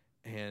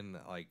 And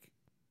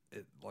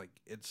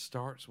it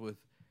starts with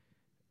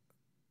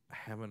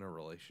having a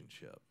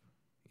relationship.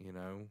 You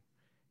know,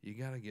 you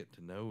got to get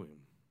to know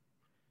him.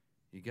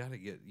 You got to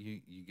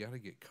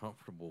get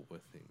comfortable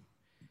with him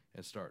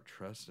and start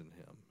trusting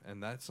him.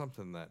 And that's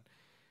something that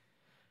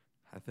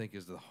I think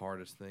is the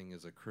hardest thing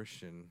as a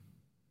Christian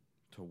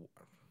to,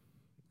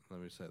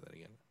 let me say that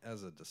again,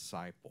 as a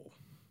disciple,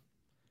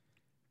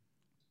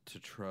 to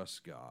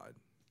trust God,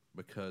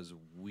 because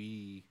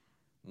we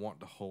want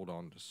to hold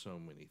on to so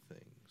many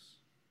things.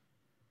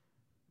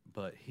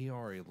 But he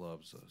already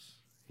loves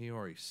us. He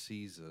already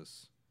sees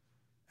us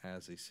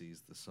as he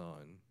sees the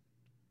Son.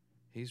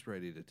 He's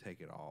ready to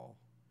take it all.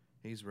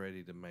 He's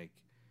ready to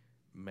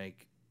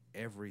make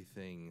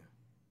everything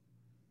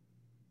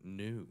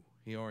new.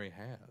 He already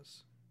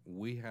has.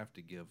 We have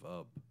to give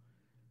up,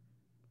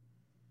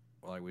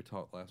 like we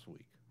talked last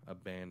week,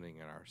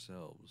 abandoning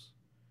ourselves.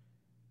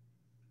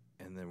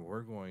 And then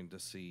we're going to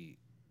see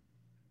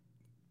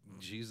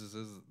Jesus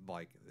is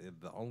like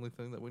the only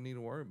thing that we need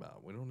to worry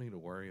about. We don't need to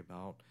worry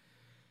about,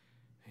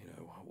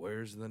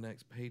 where's the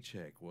next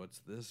paycheck? What's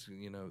this,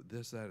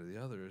 this, that, or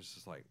the other. It's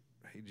just like,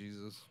 hey,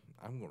 Jesus,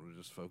 I'm going to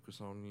just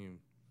focus on you.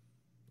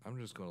 I'm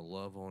just going to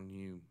love on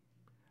you.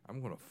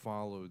 I'm going to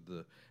follow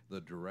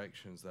the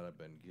directions that I've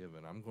been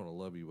given. I'm going to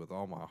love you with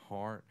all my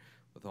heart,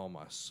 with all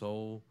my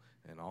soul,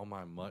 and all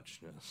my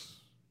muchness.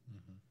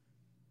 Mm-hmm.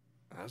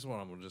 That's what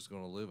I'm just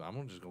going to live.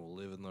 I'm just going to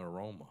live in the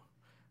aroma.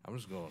 I'm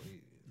just going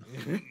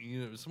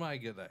to, somebody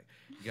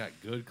got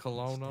good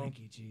cologne on.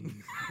 Stinky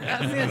cheese.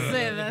 I was gonna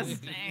say that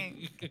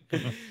stink.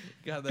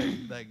 Got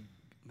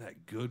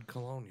that good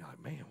cologne. You're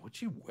like, man,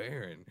 what you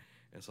wearing?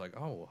 It's like,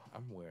 oh,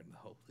 I'm wearing the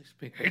Holy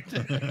Spirit.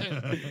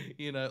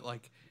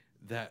 Like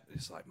that.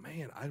 It's like,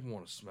 man, I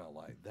want to smell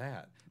like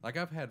that. Like,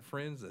 I've had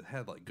friends that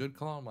had like good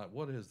cologne. I'm like,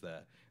 what is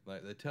that?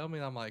 Like, they tell me,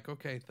 I'm like,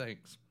 okay,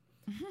 thanks.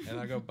 And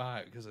I go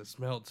buy it because it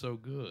smelled so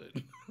good.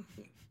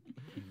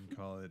 You can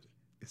call it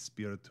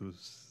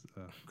Espiritus.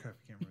 Crap,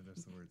 I can't remember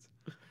the words.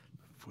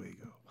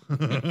 Fuego.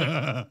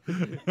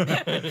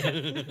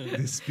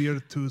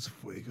 Espiritus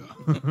Fuego.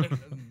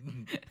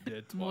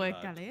 Muy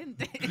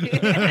caliente.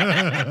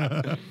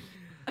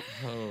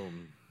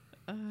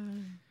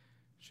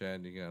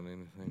 Chad, you got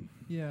anything?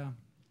 Yeah.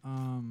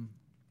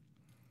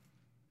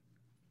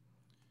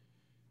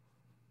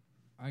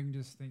 I can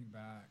just think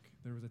back.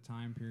 There was a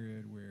time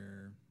period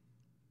where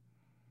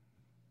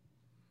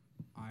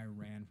I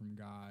ran from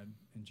God,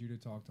 and Judah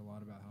talked a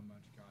lot about how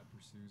much God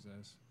pursues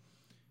us.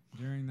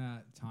 During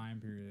that time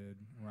period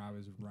where I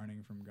was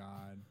running from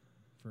God,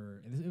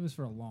 it was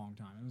for a long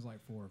time. It was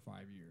like 4 or 5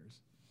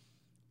 years.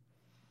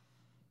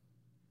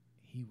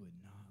 He would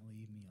not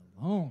leave me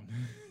alone.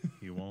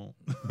 He won't.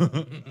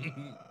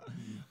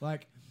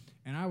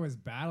 And I was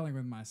battling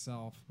with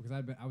myself because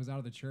I was out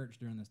of the church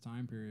during this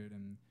time period,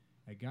 and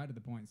I got to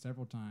the point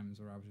several times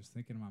where I was just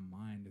thinking in my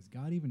mind, does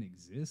God even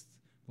exist?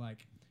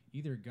 Like,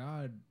 either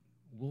God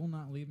will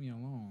not leave me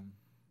alone,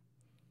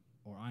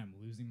 or I am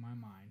losing my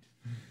mind.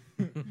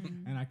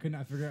 And I could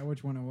not figure out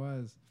which one it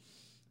was.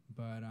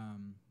 But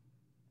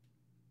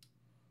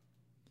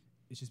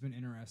it's just been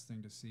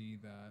interesting to see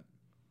that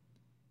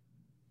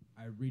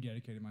I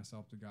rededicated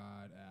myself to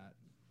God at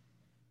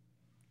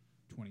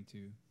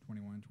 22,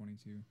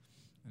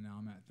 and now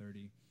I'm at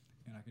 30.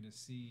 And I could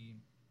just see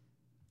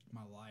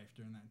my life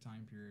during that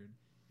time period.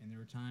 And there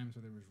were times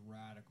where there was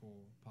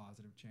radical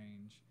positive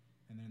change,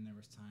 and then there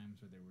was times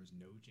where there was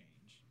no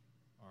change,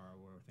 or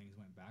where things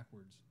went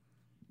backwards.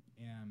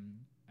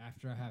 And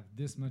after I have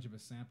this much of a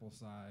sample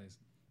size,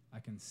 I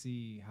can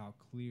see how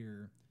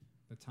clear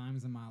the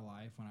times in my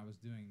life when I was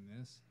doing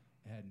this,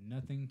 it had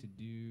nothing to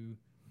do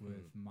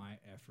with my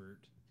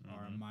effort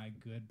or my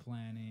good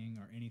planning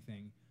or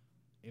anything.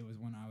 It was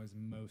when I was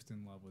most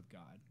in love with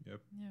God. Yep.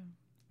 Yeah.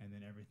 And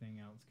then everything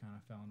else kind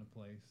of fell into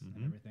place, and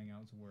everything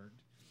else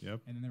worked.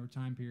 Yep. And then there were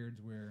time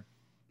periods where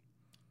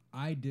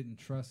I didn't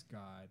trust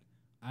God.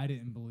 I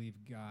didn't believe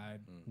God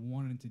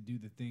wanted to do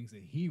the things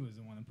that he was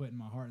the one that put in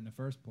my heart in the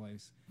first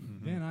place.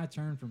 Then I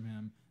turned from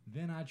him.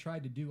 Then I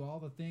tried to do all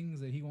the things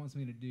that he wants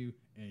me to do,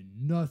 and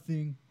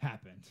nothing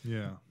happened.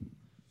 Yeah.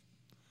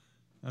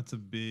 That's a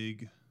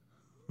big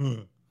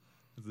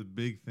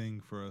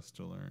thing for us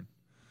to learn.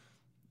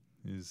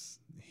 Is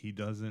he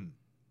doesn't,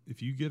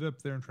 if you get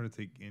up there and try to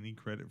take any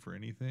credit for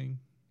anything,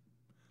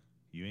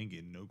 you ain't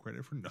getting no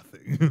credit for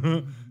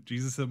nothing.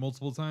 Jesus said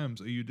multiple times,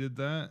 oh, you did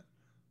that?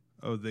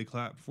 Oh, they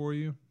clapped for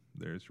you?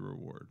 There's your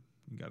reward.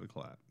 You got to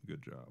clap.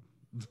 Good job.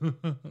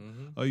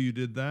 Oh, you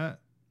did that?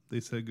 They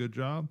said good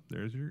job?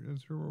 There's your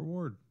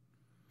reward.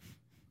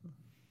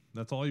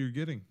 That's all you're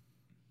getting.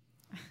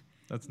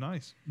 That's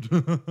nice.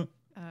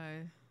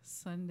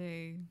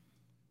 Sunday,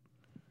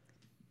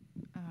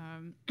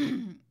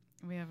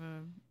 we have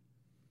a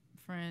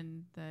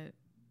friend that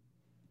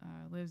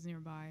lives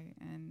nearby,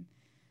 and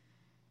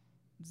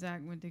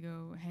Zach went to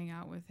go hang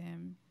out with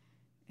him,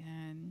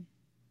 and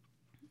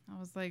I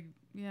was like,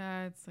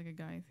 yeah, it's like a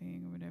guy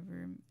thing or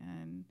whatever,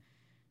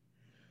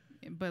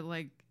 but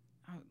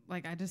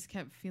I just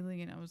kept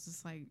feeling it. I was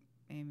just like,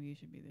 Amy, you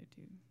should be there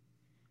too.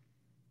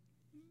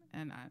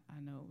 And I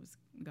know it was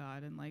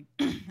God, and like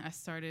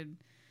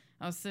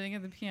I was sitting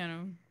at the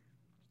piano,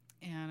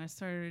 and I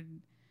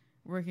started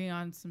working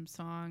on some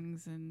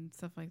songs and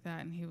stuff like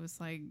that, and he was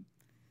like,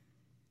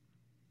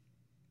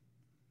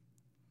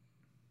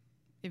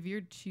 if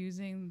you're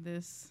choosing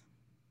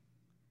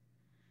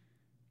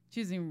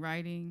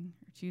writing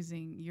or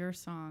choosing your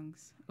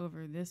songs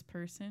over this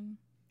person,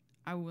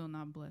 I will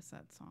not bless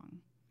that song.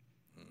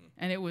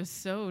 And it was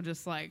so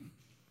just like,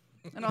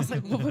 and I was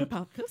like, well, what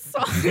about this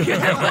song? I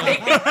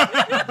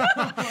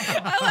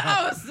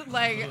was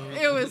like,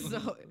 it was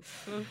so.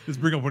 Just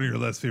bring up one of your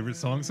less favorite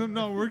songs. I'm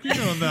not working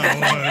on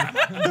that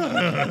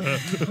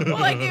one. Well,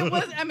 like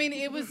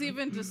it was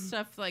even just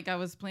stuff like I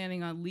was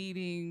planning on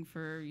leading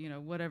for,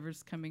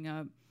 whatever's coming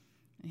up.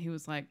 And he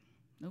was like,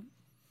 nope.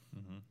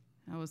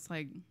 I was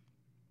like,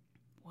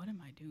 what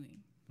am I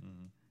doing?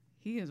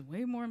 He is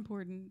way more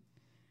important,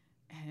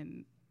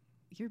 and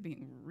you're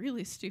being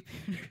really stupid.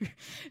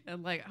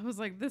 And like I was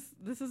like, this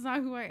is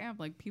not who I am.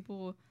 Like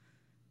people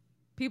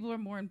are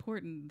more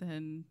important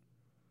than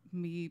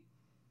me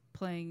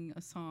playing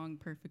a song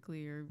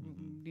perfectly or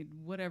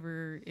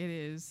whatever it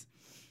is.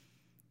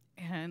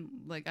 And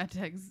like I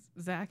text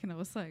Zach and I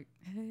was like,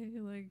 hey,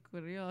 like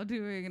what are y'all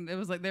doing? And it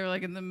was like they were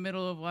like in the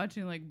middle of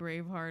watching like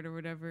Braveheart or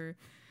whatever.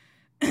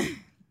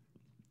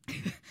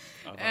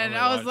 And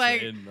I was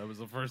like, that was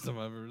the first time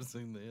I've ever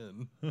seen the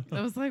end.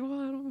 I was like, well,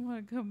 I don't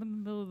want to come in the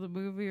middle of the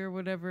movie or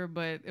whatever,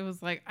 but it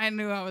was like I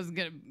knew I was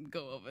gonna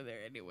go over there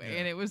anyway,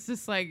 and it was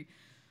just like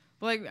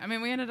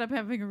we ended up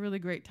having a really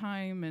great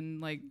time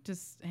and like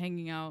just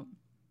hanging out.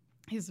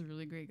 He's a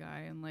really great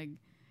guy, and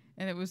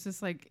it was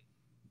just like.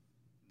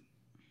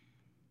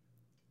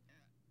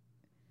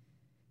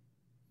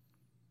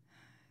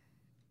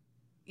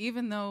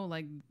 Even though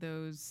like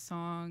those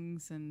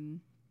songs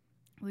and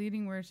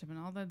leading worship and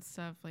all that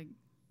stuff, like,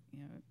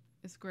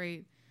 it's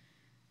great.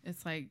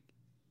 It's like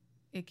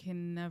it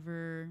can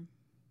never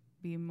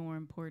be more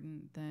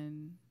important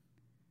than,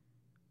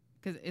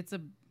 because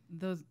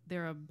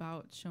they're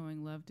about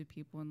showing love to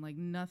people, and like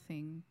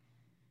nothing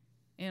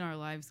in our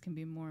lives can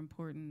be more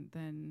important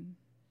than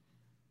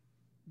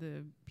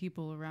the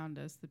people around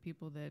us, the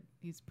people that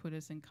he's put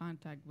us in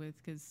contact with,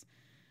 because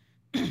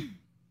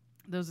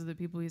those are the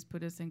people he's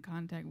put us in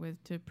contact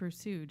with to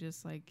pursue,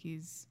 just like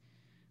he's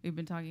we've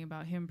been talking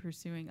about him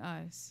pursuing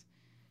us.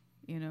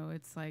 You know,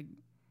 it's like,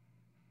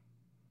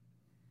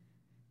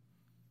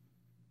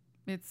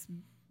 it's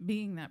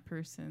being that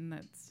person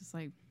that's just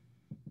like,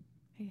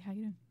 hey, how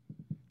you doing?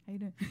 How you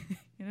doing?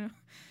 You know,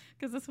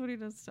 because that's what he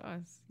does to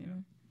us, you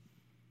know.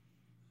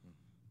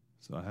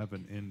 So I have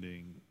an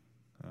ending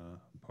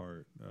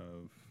part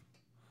of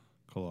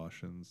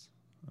Colossians.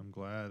 I'm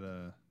glad.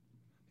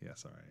 Yeah,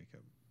 sorry, I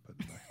kept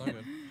putting it back. It's all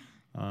good.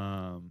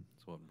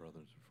 That's what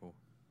brothers are for.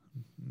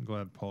 I'm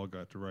glad Paul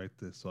got to write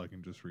this so I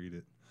can just read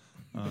it.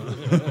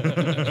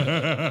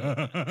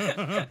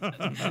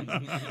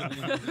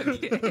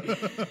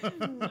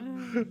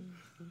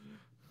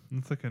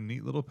 It's like a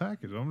neat little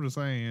package. I'm just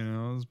saying, you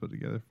know, it was put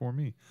together for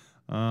me.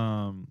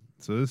 So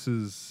this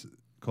is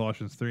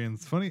Colossians 3, and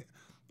it's funny.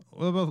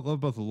 What I love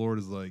about the Lord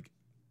is like,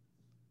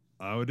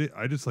 I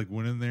just like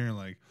went in there and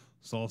like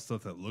saw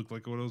stuff that looked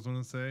like what I was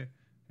going to say,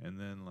 and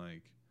then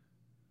like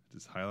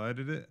just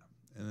highlighted it,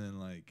 and then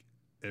like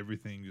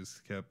everything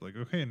just kept like,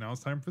 okay, now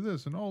it's time for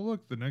this, and oh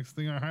look, the next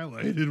thing I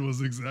highlighted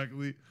was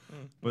exactly.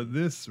 But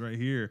this right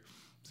here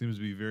seems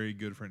to be very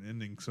good for an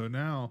ending. So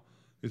now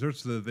it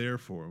starts with a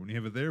therefore. When you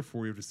have a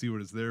therefore, you have to see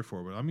what it's there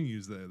for. But I'm going to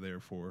use that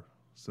therefore.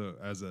 So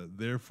as a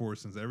therefore,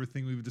 since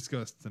everything we've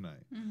discussed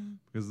tonight,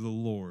 because of the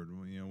Lord,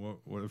 you know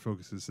what it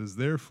focuses, says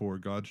therefore,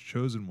 God's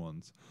chosen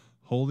ones,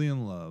 holy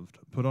and loved,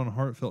 put on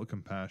heartfelt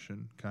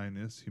compassion,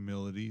 kindness,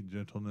 humility,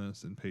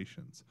 gentleness, and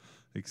patience,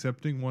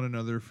 accepting one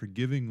another,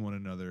 forgiving one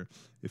another.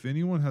 If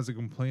anyone has a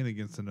complaint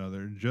against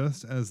another,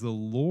 just as the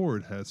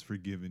Lord has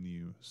forgiven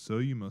you, so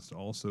you must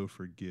also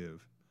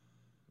forgive.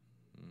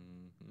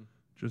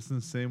 Just in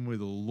the same way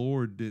the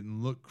Lord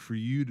didn't look for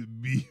you to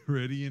be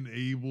ready and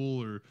able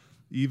or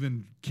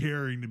even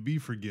caring to be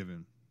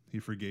forgiven. He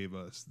forgave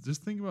us.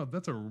 Just think about,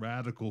 that's a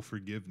radical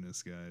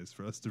forgiveness, guys,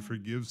 for us to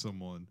forgive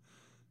someone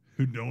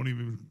who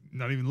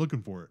not even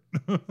looking for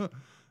it.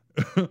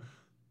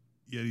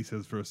 Yet he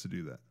says for us to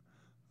do that.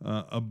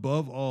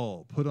 Above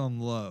all, put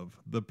on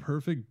love, the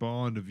perfect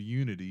bond of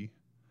unity,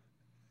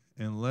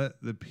 and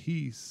let the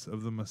peace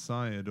of the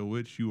Messiah, to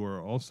which you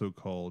are also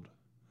called,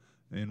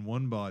 in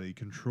one body,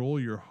 control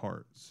your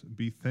hearts.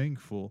 Be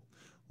thankful.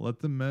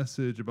 Let the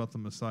message about the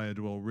Messiah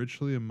dwell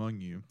richly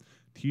among you,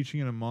 teaching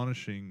and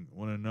admonishing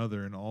one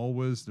another in all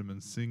wisdom,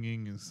 and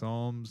singing in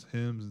psalms,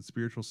 hymns, and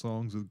spiritual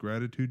songs with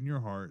gratitude in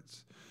your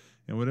hearts.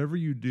 And whatever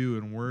you do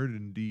in word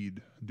and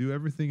deed, do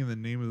everything in the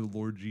name of the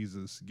Lord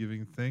Jesus,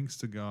 giving thanks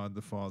to God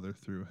the Father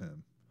through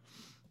him.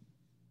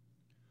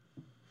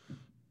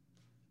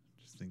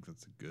 Just think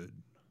that's a good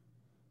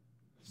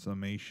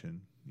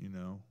summation, you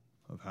know,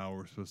 of how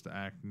we're supposed to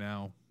act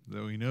now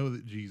that we know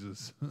that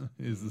Jesus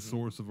is the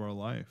source of our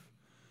life.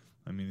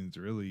 I mean, it's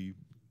really,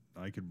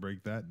 I could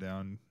break that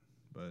down,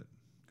 but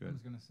good. I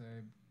was going to say,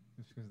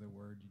 just because of the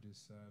word you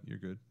just said. You're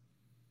good.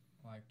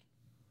 Like,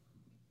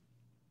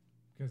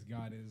 because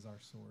God is our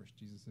source.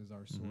 Jesus is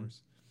our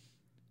source.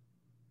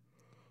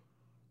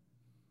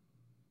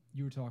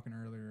 You were talking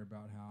earlier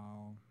about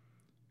how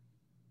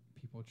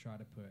people try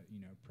to put, you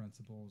know,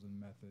 principles and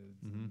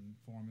methods and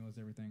formulas,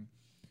 everything.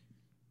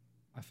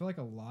 I feel like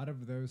a lot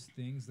of those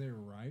things, they're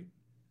right.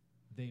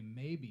 They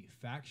may be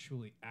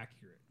factually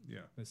accurate.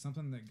 Yeah. But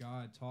something that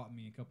God taught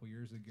me a couple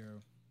years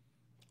ago,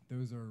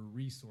 those are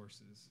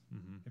resources.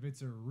 If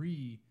it's a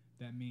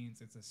that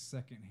means it's a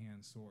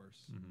secondhand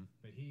source.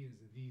 But he is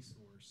the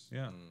source.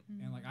 Yeah.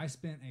 And like I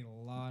spent a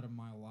lot of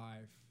my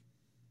life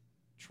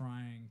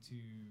trying to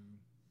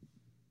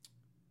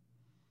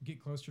get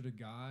closer to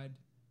God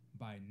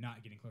by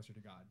not getting closer to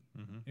God.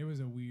 It was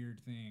a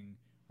weird thing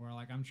where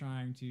like I'm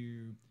trying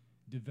to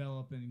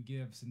develop in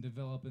gifts and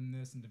develop in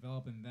this and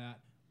develop in that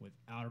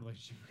without a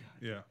relationship with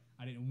God. Yeah.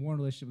 I didn't want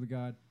a relationship with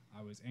God.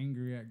 I was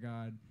angry at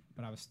God,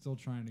 but I was still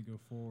trying to go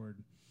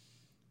forward.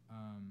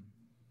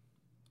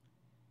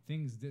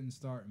 Things didn't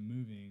start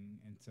moving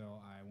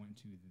until I went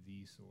to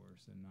the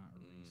source and not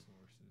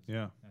resources.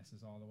 Yeah. This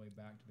is all the way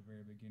back to the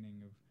very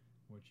beginning of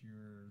what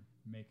you're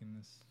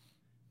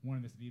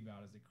wanting this to be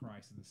about, is that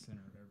Christ is the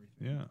center of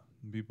everything. Yeah.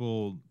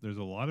 There's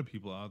a lot of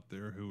people out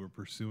there who are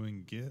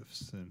pursuing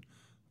gifts and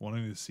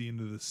wanting to see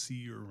into the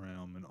seer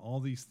realm and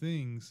all these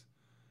things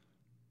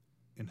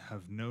and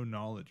have no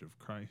knowledge of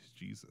Christ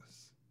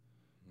Jesus.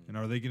 And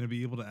are they going to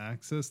be able to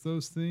access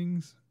those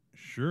things?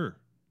 Sure.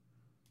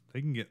 They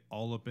can get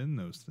all up in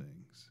those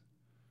things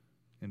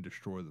and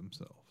destroy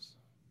themselves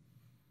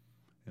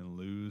and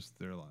lose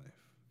their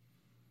life.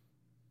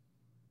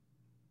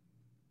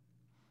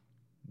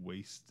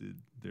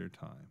 Wasted their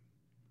time.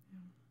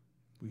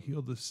 We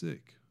heal the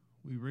sick.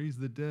 We raise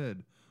the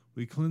dead.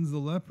 We cleanse the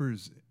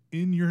lepers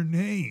in your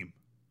name.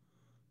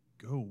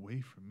 Go away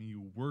from me,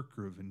 you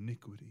worker of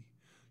iniquity.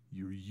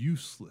 You're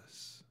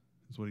useless,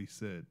 is what he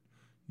said.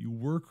 You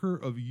worker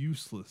of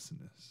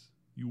uselessness.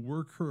 You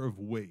worker of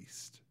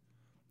waste.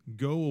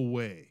 Go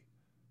away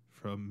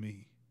from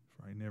me,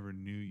 for I never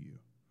knew you.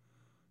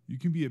 You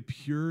can be a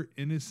pure,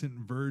 innocent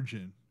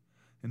virgin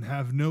and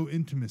have no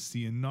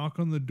intimacy and knock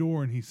on the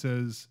door and he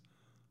says,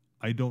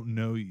 I don't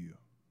know you.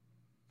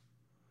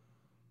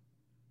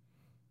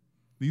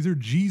 These are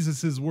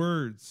Jesus's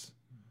words.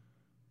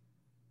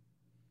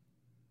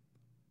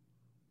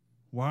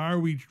 Why are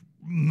we?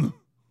 I'm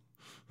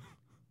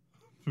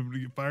gonna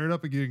get fired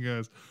up again,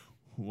 guys.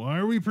 Why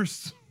are we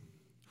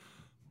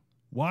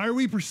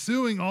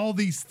pursuing all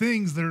these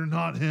things that are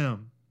not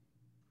Him?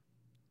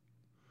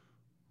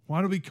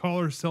 Why do we call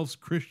ourselves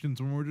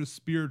Christians when we're just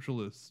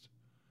spiritualists?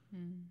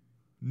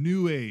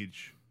 New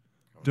Age,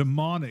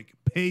 demonic,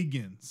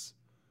 pagans,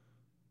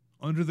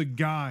 under the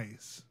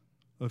guise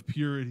of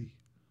purity,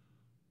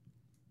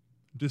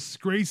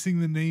 disgracing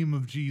the name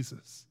of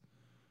Jesus.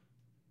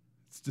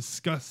 It's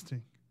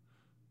disgusting.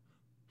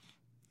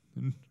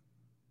 And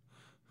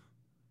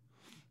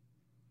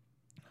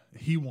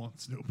He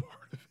wants no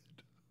part of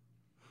it.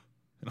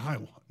 And I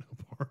want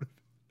no part of it.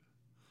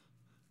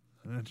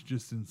 And that's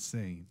just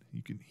insane.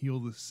 You can heal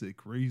the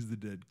sick, raise the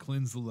dead,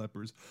 cleanse the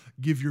lepers,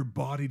 give your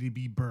body to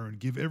be burned,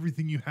 give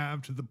everything you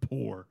have to the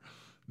poor,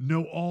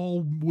 know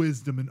all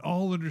wisdom and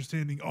all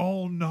understanding,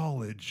 all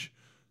knowledge.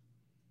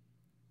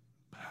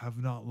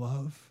 Have not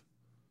love,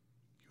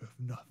 you have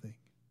nothing.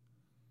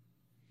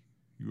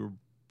 You're a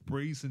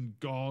brazen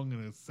gong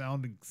and a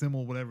sounding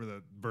cymbal, whatever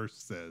that verse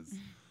says.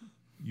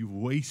 You've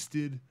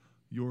wasted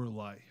your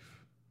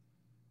life.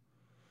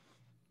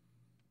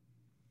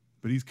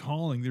 But He's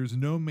calling. There's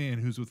no man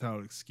who's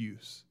without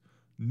excuse.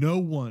 No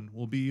one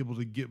will be able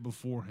to get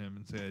before Him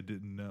and say, I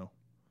didn't know.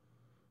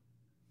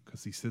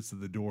 Because He sits at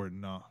the door and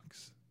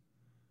knocks.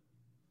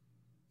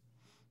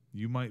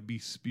 You might be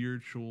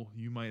spiritual.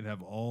 You might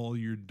have all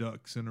your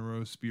ducks in a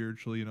row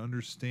spiritually and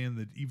understand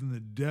that even the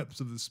depths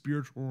of the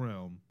spiritual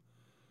realm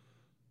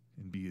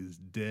and be as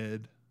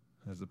dead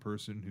as a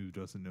person who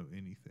doesn't know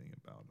anything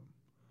about Him.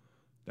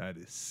 That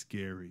is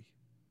scary.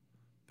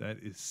 That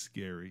is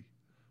scary.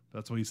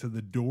 That's why He said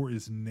the door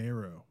is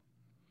narrow.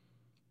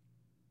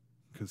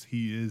 Because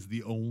He is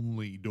the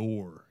only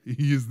door.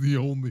 He is the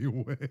only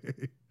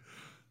way.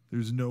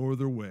 There's no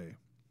other way.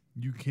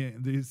 You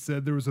can't. They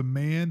said there was a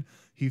man,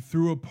 he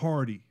threw a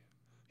party.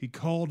 He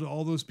called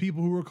all those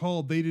people who were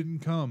called. They didn't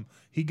come.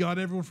 He got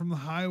everyone from the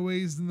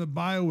highways and the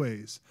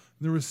byways.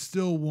 And there was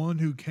still one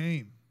who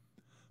came.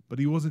 But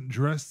he wasn't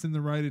dressed in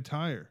the right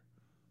attire.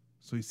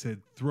 So He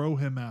said, throw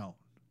him out.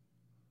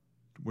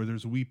 Where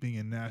there's weeping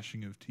and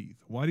gnashing of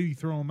teeth. Why did He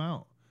throw him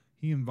out?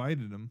 He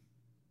invited him.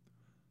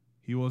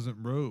 He wasn't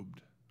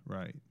robed,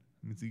 right?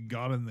 It means He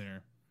got in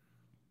there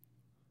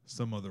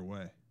some other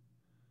way.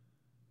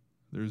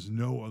 There's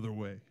no other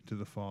way to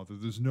the Father.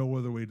 There's no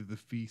other way to the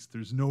feast.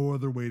 There's no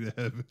other way to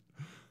heaven,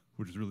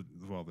 which is really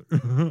the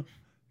Father,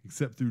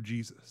 except through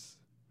Jesus.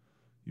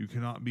 You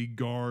cannot be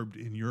garbed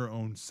in your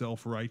own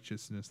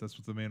self-righteousness. That's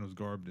what the man was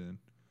garbed in.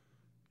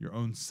 Your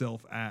own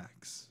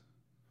self-acts.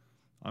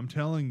 I'm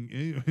telling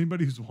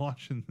anybody who's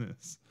watching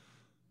this,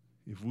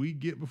 if we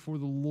get before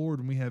the Lord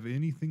and we have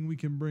anything we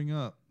can bring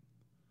up,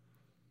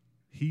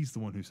 He's the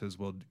one who says,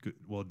 well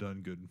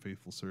done, good and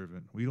faithful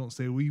servant. We don't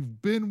say,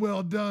 we've been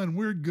well done.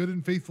 We're good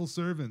and faithful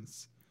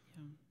servants.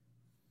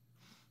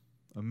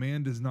 Yeah. A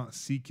man does not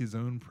seek his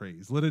own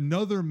praise. Let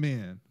another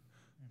man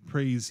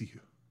praise you.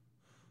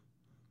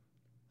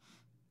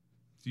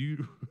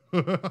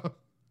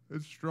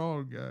 It's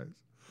strong, guys.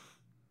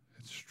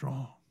 It's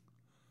strong.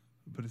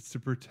 But it's to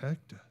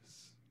protect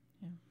us.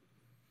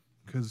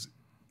 Because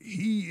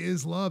He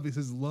is love. He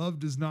says love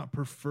does not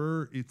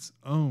prefer its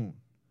own.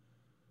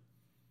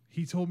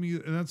 He told me,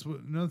 and that's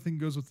what another thing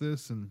goes with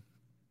this, and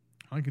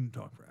I can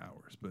talk for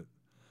hours, but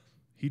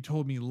He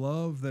told me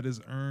love that is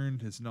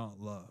earned is not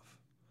love.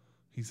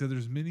 He said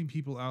there's many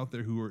people out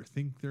there who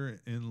think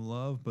they're in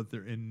love, but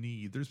they're in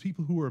need. There's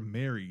people who are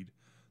married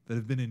that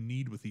have been in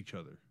need with each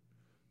other.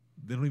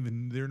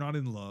 They're not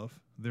in love.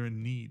 They're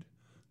in need.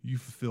 You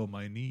fulfill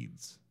my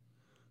needs.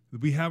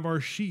 We have our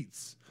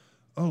sheets.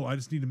 Oh, I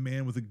just need a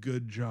man with a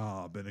good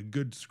job and a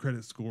good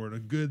credit score and a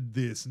good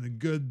this and a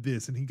good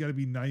this. And he got to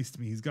be nice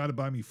to me. He's got to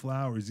buy me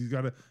flowers. He's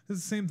got to,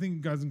 it's the same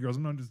thing, guys and girls.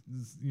 I'm not just,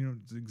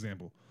 it's an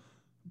example.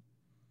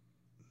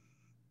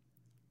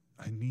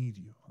 I need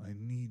you. I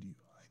need you.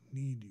 I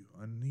need you.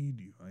 I need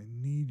you. I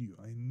need you.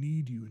 I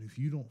need you. And if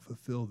you don't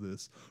fulfill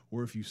this,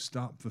 or if you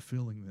stop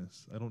fulfilling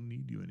this, I don't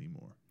need you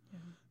anymore. Yeah.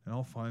 And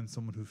I'll find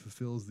someone who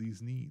fulfills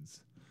these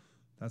needs.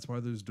 That's why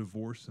there's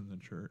divorce in the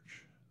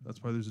church.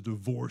 That's why there's a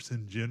divorce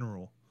in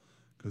general.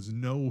 Because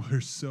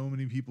there's so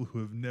many people who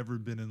have never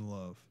been in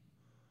love.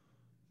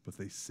 But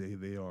they say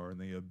they are, and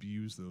they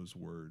abuse those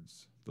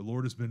words. The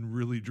Lord has been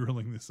really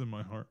drilling this in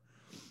my heart.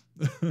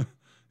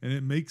 And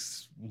it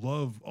makes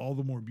love all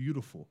the more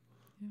beautiful.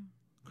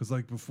 Because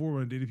like before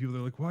when I dated people,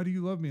 they're like, why do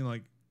you love me? And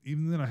like,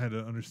 even then I had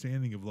an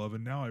understanding of love.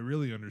 And now I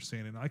really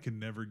understand. And I can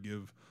never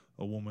give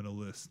a woman a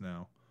list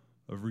now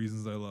of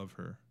reasons I love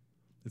her.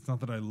 It's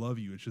not that I love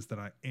you. It's just that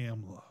I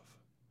am love.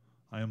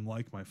 I am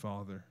like my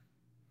Father.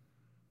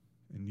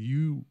 And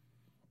you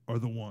are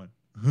the one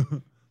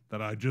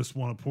that I just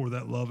want to pour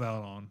that love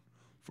out on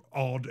for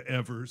all the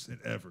evers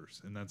and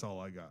evers. And that's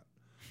all I got.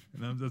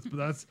 And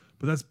but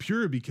that's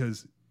pure,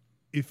 because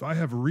if I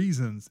have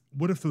reasons,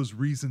 what if those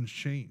reasons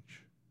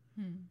change?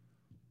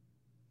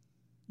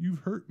 You've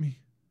hurt me.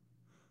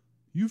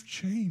 You've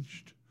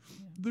changed.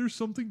 Yeah. There's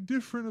something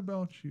different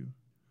about you.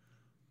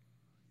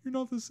 You're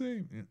not the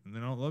same. And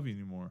then I don't love you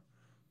anymore.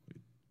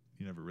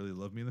 never really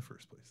loved me in the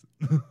first place.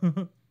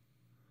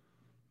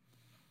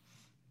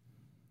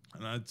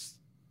 And that's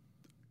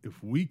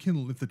if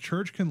the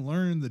church can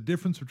learn the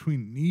difference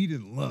between need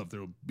and love,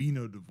 there will be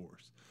no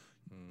divorce.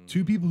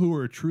 Two people who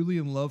are truly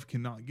in love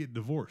cannot get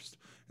divorced.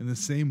 In the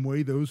same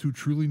way, those who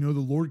truly know the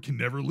Lord can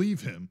never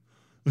leave him.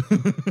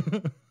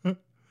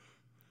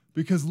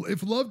 Because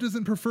if love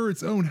doesn't prefer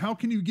its own, how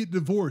can you get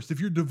divorced? If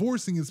you're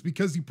divorcing, it's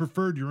because you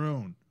preferred your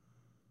own.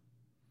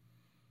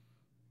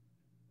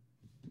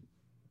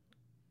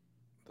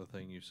 The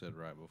thing you said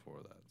right before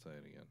that, say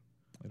it again.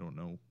 I don't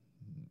know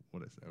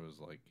what I said. It was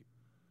like,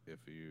 if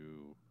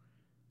you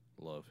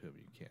love him,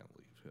 you can't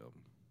leave him.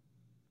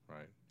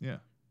 Right? Yeah.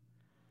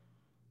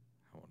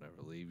 I will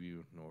never leave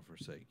you nor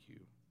forsake you.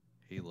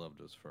 He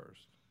loved us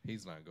first.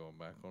 He's not going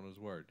back on his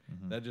word.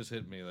 Mhm. That just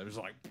hit me. That was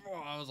like,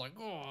 oh, I was like,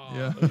 oh.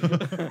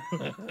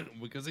 Yeah.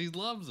 Because he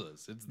loves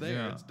us. It's there.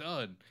 Yeah. It's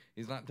done.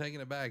 He's not taking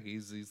it back.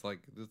 He's like,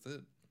 that's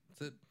it.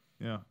 That's it.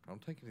 Yeah. I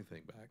don't take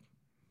anything back.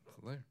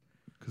 It's there.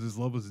 Because his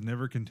love was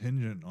never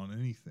contingent on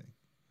anything.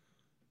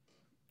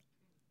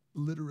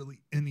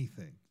 Literally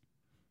anything.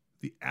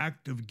 The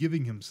act of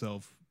giving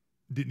himself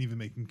didn't even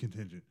make him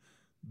contingent.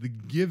 The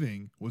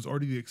giving was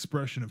already the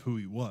expression of who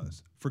he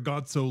was. For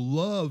God so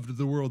loved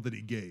the world that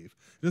he gave.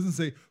 It doesn't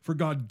say, for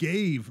God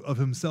gave of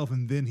himself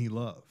and then he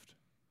loved.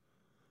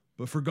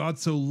 But for God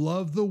so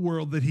loved the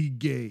world that he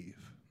gave.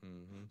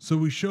 Mm-hmm. So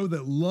we show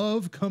that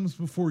love comes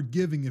before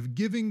giving. If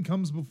giving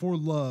comes before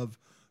love,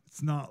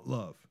 it's not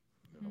love.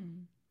 Yep.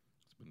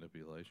 It's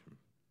manipulation.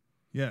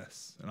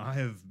 Yes, and I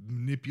have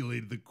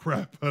manipulated the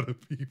crap out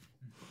of people.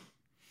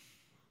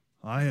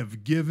 I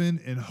have given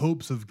in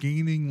hopes of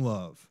gaining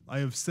love. I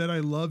have said I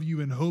love you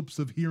in hopes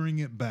of hearing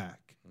it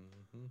back.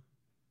 Mm-hmm.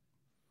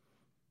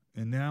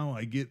 And now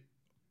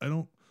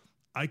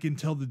I can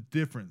tell the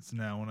difference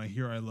now when I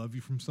hear I love you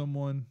from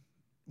someone,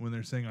 when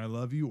they're saying I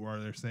love you or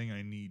they're saying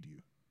I need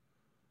you.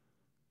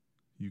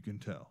 You can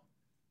tell.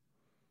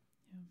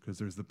 Because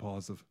there's the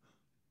pause of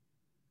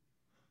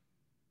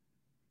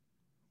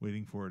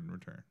waiting for it in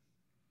return.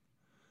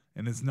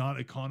 And it's not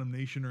a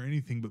condemnation or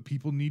anything, but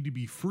people need to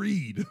be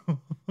freed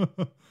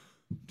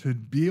to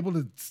be able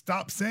to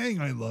stop saying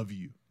I love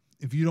you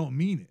if you don't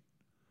mean it.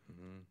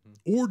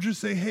 Mm-hmm. Or just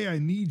say, hey, I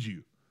need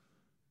you.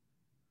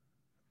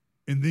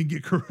 And then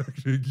get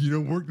corrected. You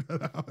know, work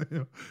that out.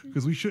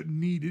 Because we shouldn't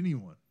need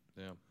anyone.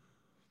 Yeah.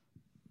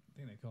 I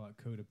think they call it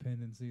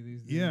codependency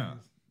these days. Yeah.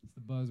 It's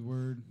the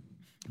buzzword.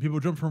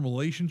 People jump from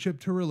relationship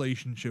to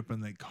relationship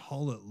and they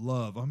call it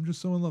love. I'm just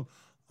so in love.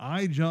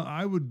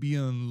 I would be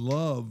in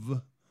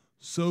love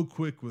so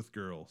quick with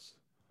girls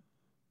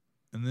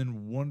and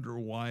then wonder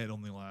why it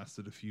only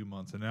lasted a few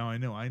months. And now I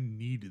know I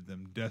needed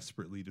them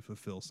desperately to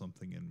fulfill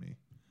something in me.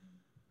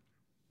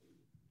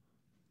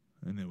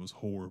 And it was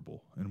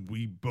horrible. And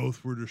we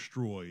both were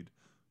destroyed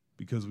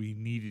because we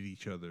needed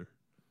each other.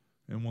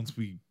 And once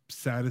we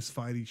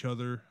satisfied each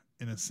other,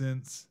 in a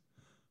sense,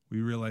 we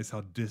realized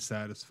how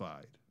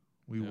dissatisfied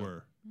we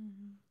were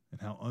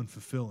and how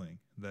unfulfilling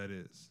that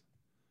is.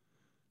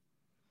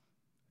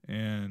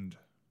 And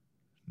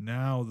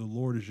now the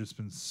Lord has just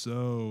been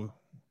so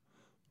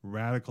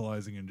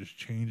radicalizing and just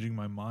changing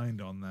my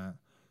mind on that.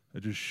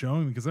 Just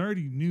showing me, because I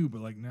already knew,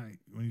 but like now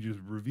when he just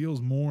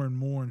reveals more and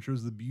more and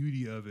shows the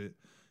beauty of it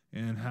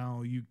and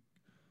how you,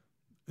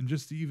 and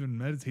just to even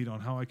meditate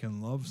on how I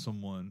can love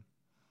someone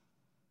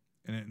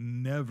and it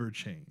never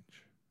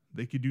change.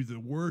 They could do the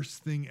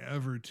worst thing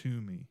ever to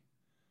me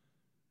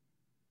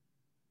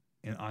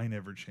and I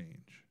never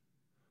change.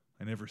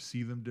 I never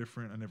see them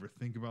different. I never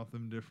think about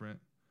them different.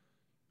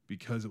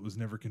 Because it was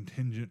never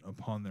contingent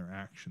upon their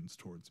actions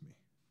towards me.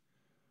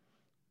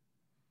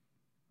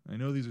 I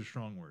know these are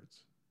strong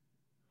words,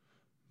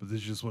 but this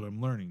is just what I'm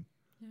learning.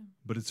 Yeah.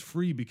 But it's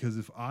free because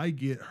if I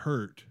get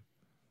hurt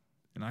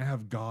and I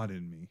have God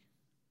in me,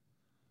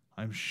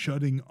 I'm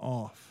shutting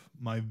off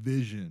my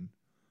vision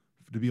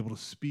to be able to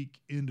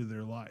speak into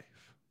their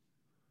life.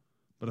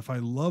 But if I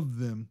love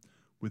them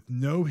with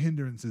no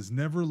hindrances,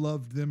 never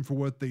loved them for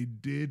what they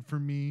did for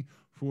me,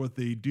 for what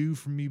they do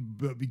for me,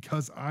 but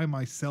because I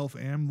myself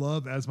am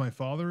love as my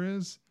Father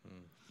is,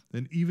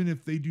 then even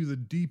if they do the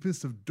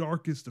deepest of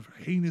darkest of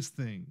heinous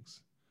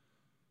things,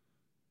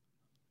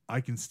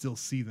 I can still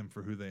see them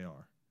for who they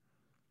are.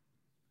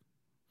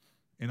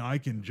 And I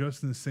can,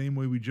 just in the same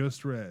way we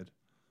just read,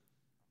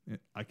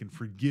 I can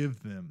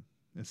forgive them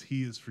as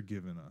he has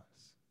forgiven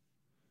us.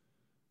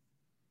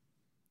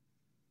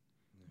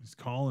 He's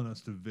calling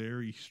us to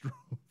very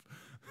strong,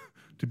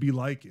 to be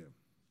like him,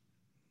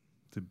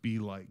 to be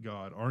like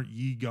God. Aren't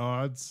ye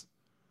gods?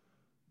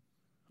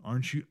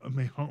 Aren't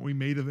we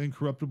made of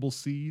incorruptible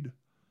seed?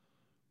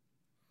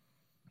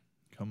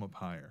 Come up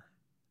higher.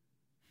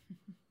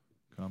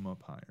 Come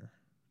up higher.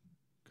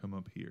 Come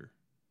up here.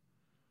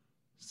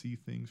 See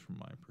things from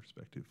my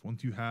perspective.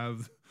 Once you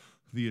have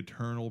the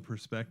eternal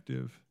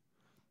perspective,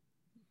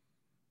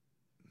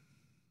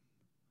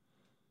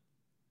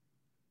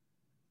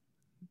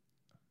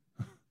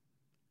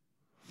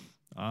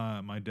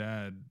 my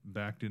dad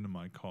backed into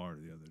my car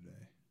the other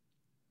day,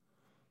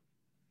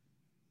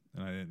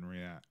 and I didn't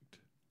react.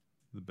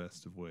 the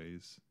best of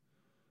ways.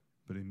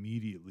 But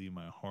immediately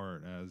my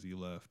heart, as he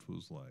left,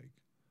 was like,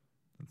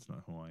 that's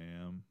not who I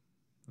am.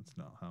 That's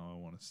not how I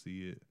want to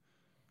see it.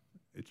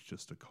 It's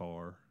just a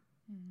car.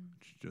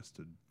 It's just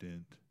a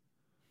dent.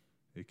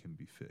 It can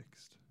be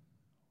fixed.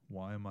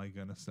 Why am I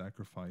going to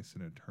sacrifice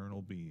an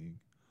eternal being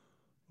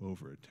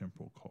over a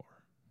temporal car?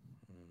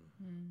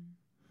 And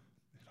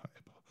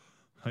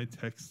I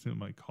texted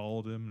him, I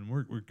called him, and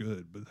we're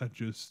good. But that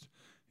just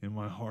in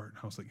my heart,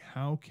 I was like,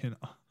 how can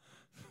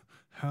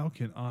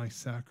I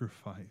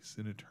sacrifice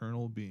an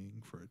eternal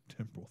being for a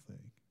temporal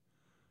thing?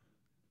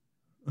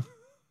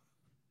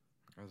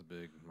 That's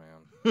big,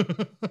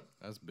 man.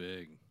 That's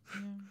big.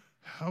 Yeah.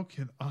 How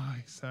can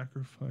I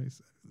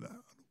sacrifice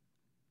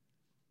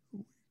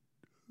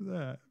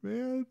that,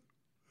 man?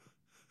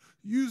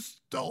 You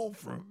stole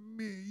from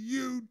me.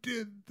 You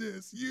did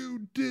this.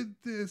 You did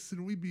this.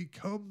 And we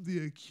become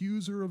the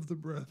accuser of the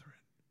brethren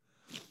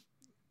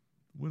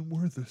when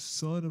we're the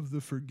son of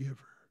the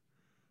forgiver.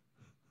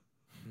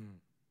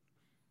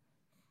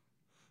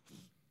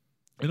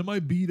 And am I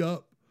beat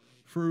up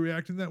for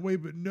reacting that way?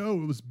 But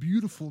no, it was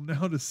beautiful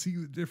now to see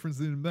the difference.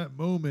 In that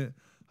moment,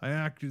 I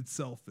acted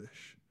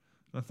selfish.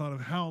 And I thought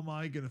of, how am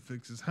I going to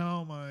fix this?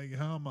 How am I?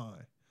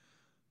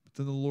 But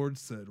then the Lord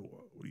said,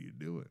 what are you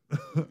doing?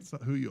 That's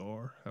not who you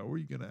are. How are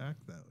you going to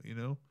act that?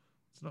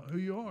 It's not who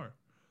you are.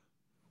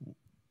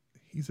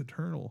 He's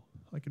eternal.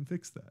 I can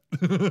fix that.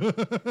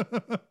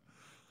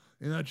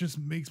 And that just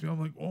makes me,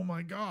 I'm like, oh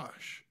my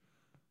gosh.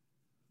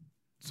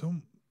 So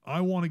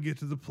I want to get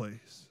to the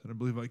place, and I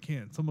believe I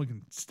can. Someone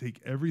can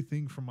take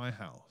everything from my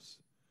house,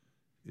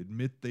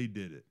 admit they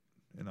did it,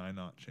 and I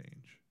not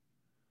change.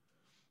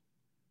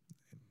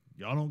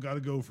 Y'all don't got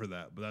to go for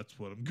that, but that's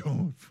what I'm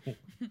going for.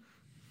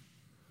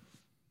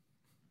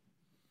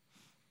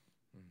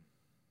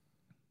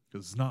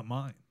 Because it's not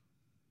mine.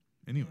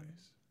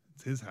 Anyways,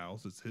 it's his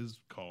house, it's his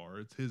car,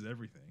 it's his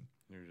everything.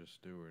 You're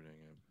just stewarding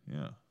it.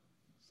 Yeah.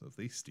 So if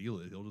they steal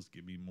it, he'll just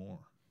give me more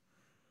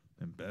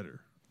and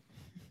better.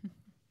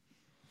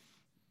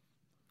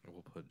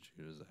 We'll put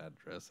Judah's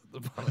address at the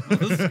bottom of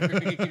the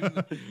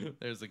screen.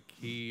 There's a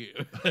key.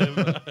 I'm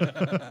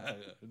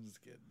just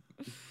kidding.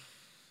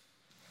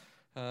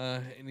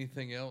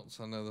 Anything else?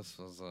 I know this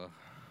was a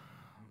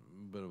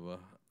bit of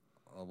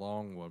a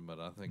long one, but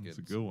I think it's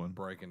a good one.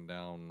 Breaking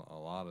down a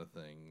lot of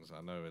things.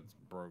 I know it's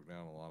broke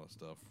down a lot of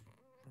stuff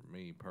for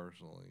me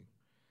personally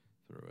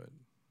through it.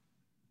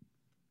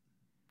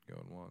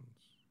 Going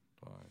once,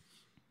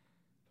 twice,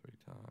 3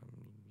 times.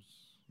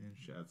 And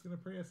Shad's going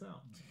to pray us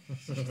out.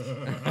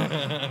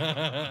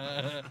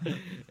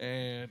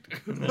 And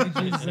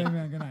Jesus,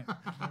 amen. Good night.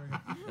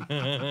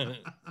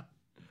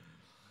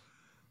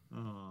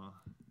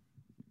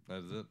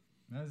 That's it.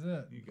 That's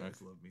it. You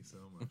guys love me so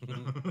much.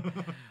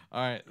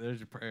 All right, there's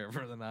your prayer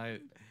for the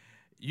night.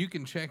 You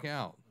can check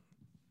out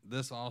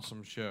this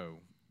awesome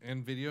show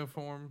in video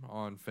form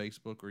on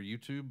Facebook or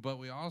YouTube, but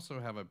we also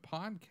have a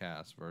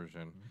podcast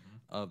version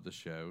of the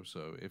show.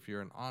 So if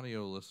you're an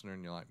audio listener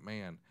and you're like,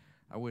 man,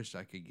 I wish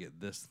I could get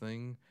this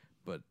thing,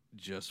 but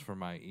just for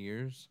my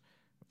ears,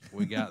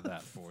 we got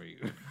that for you.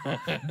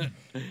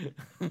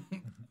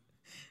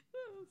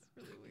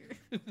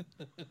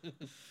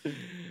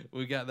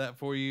 We got that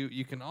for you.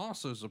 You can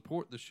also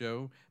support the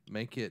show,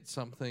 make it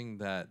something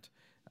that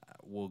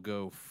will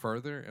go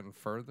further and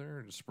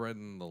further,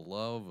 spreading the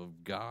love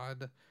of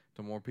God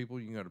to more people.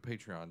 You can go to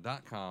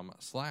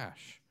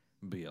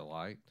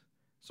patreon.com/bealight.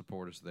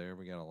 Support us there.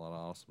 We got a lot of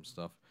awesome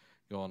stuff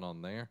going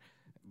on there.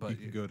 But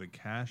you can go to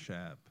Cash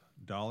App,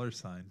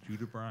 $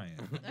 Judah Bryant.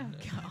 Oh,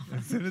 God.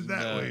 And send it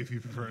that way if you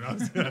prefer.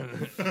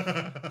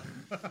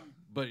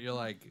 But you're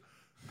like,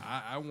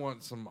 I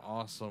want some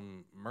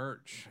awesome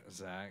merch,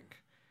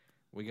 Zach.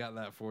 We got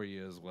that for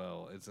you as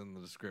well. It's in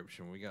the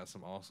description. We got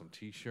some awesome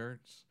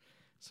T-shirts,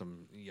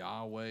 some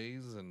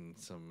Yahwehs, and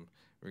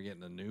we're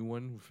getting a new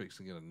one. We're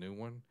fixing to get a new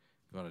one.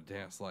 Going to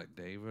Dance Like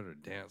David or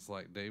Dance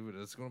Like David.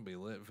 It's going to be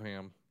lit,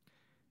 fam.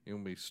 You're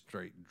going to be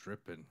straight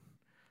dripping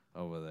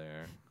over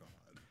there. God.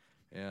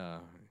 Yeah.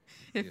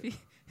 If you,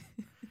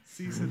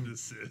 Cease and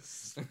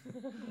desist.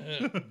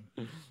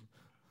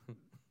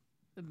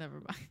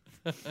 never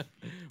mind.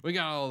 We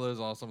got all those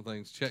awesome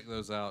things. Check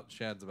those out.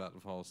 Chad's about to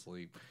fall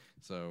asleep,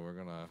 so we're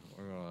gonna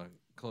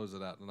close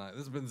it out tonight.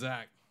 This has been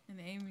Zach And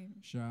Amy.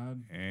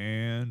 Shad.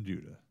 And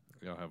Judah.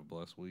 Y'all have a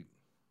blessed week.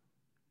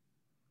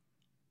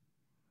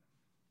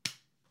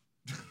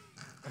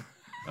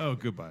 Oh,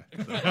 goodbye. I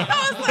was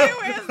like,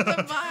 where's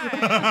the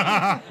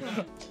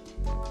vibe?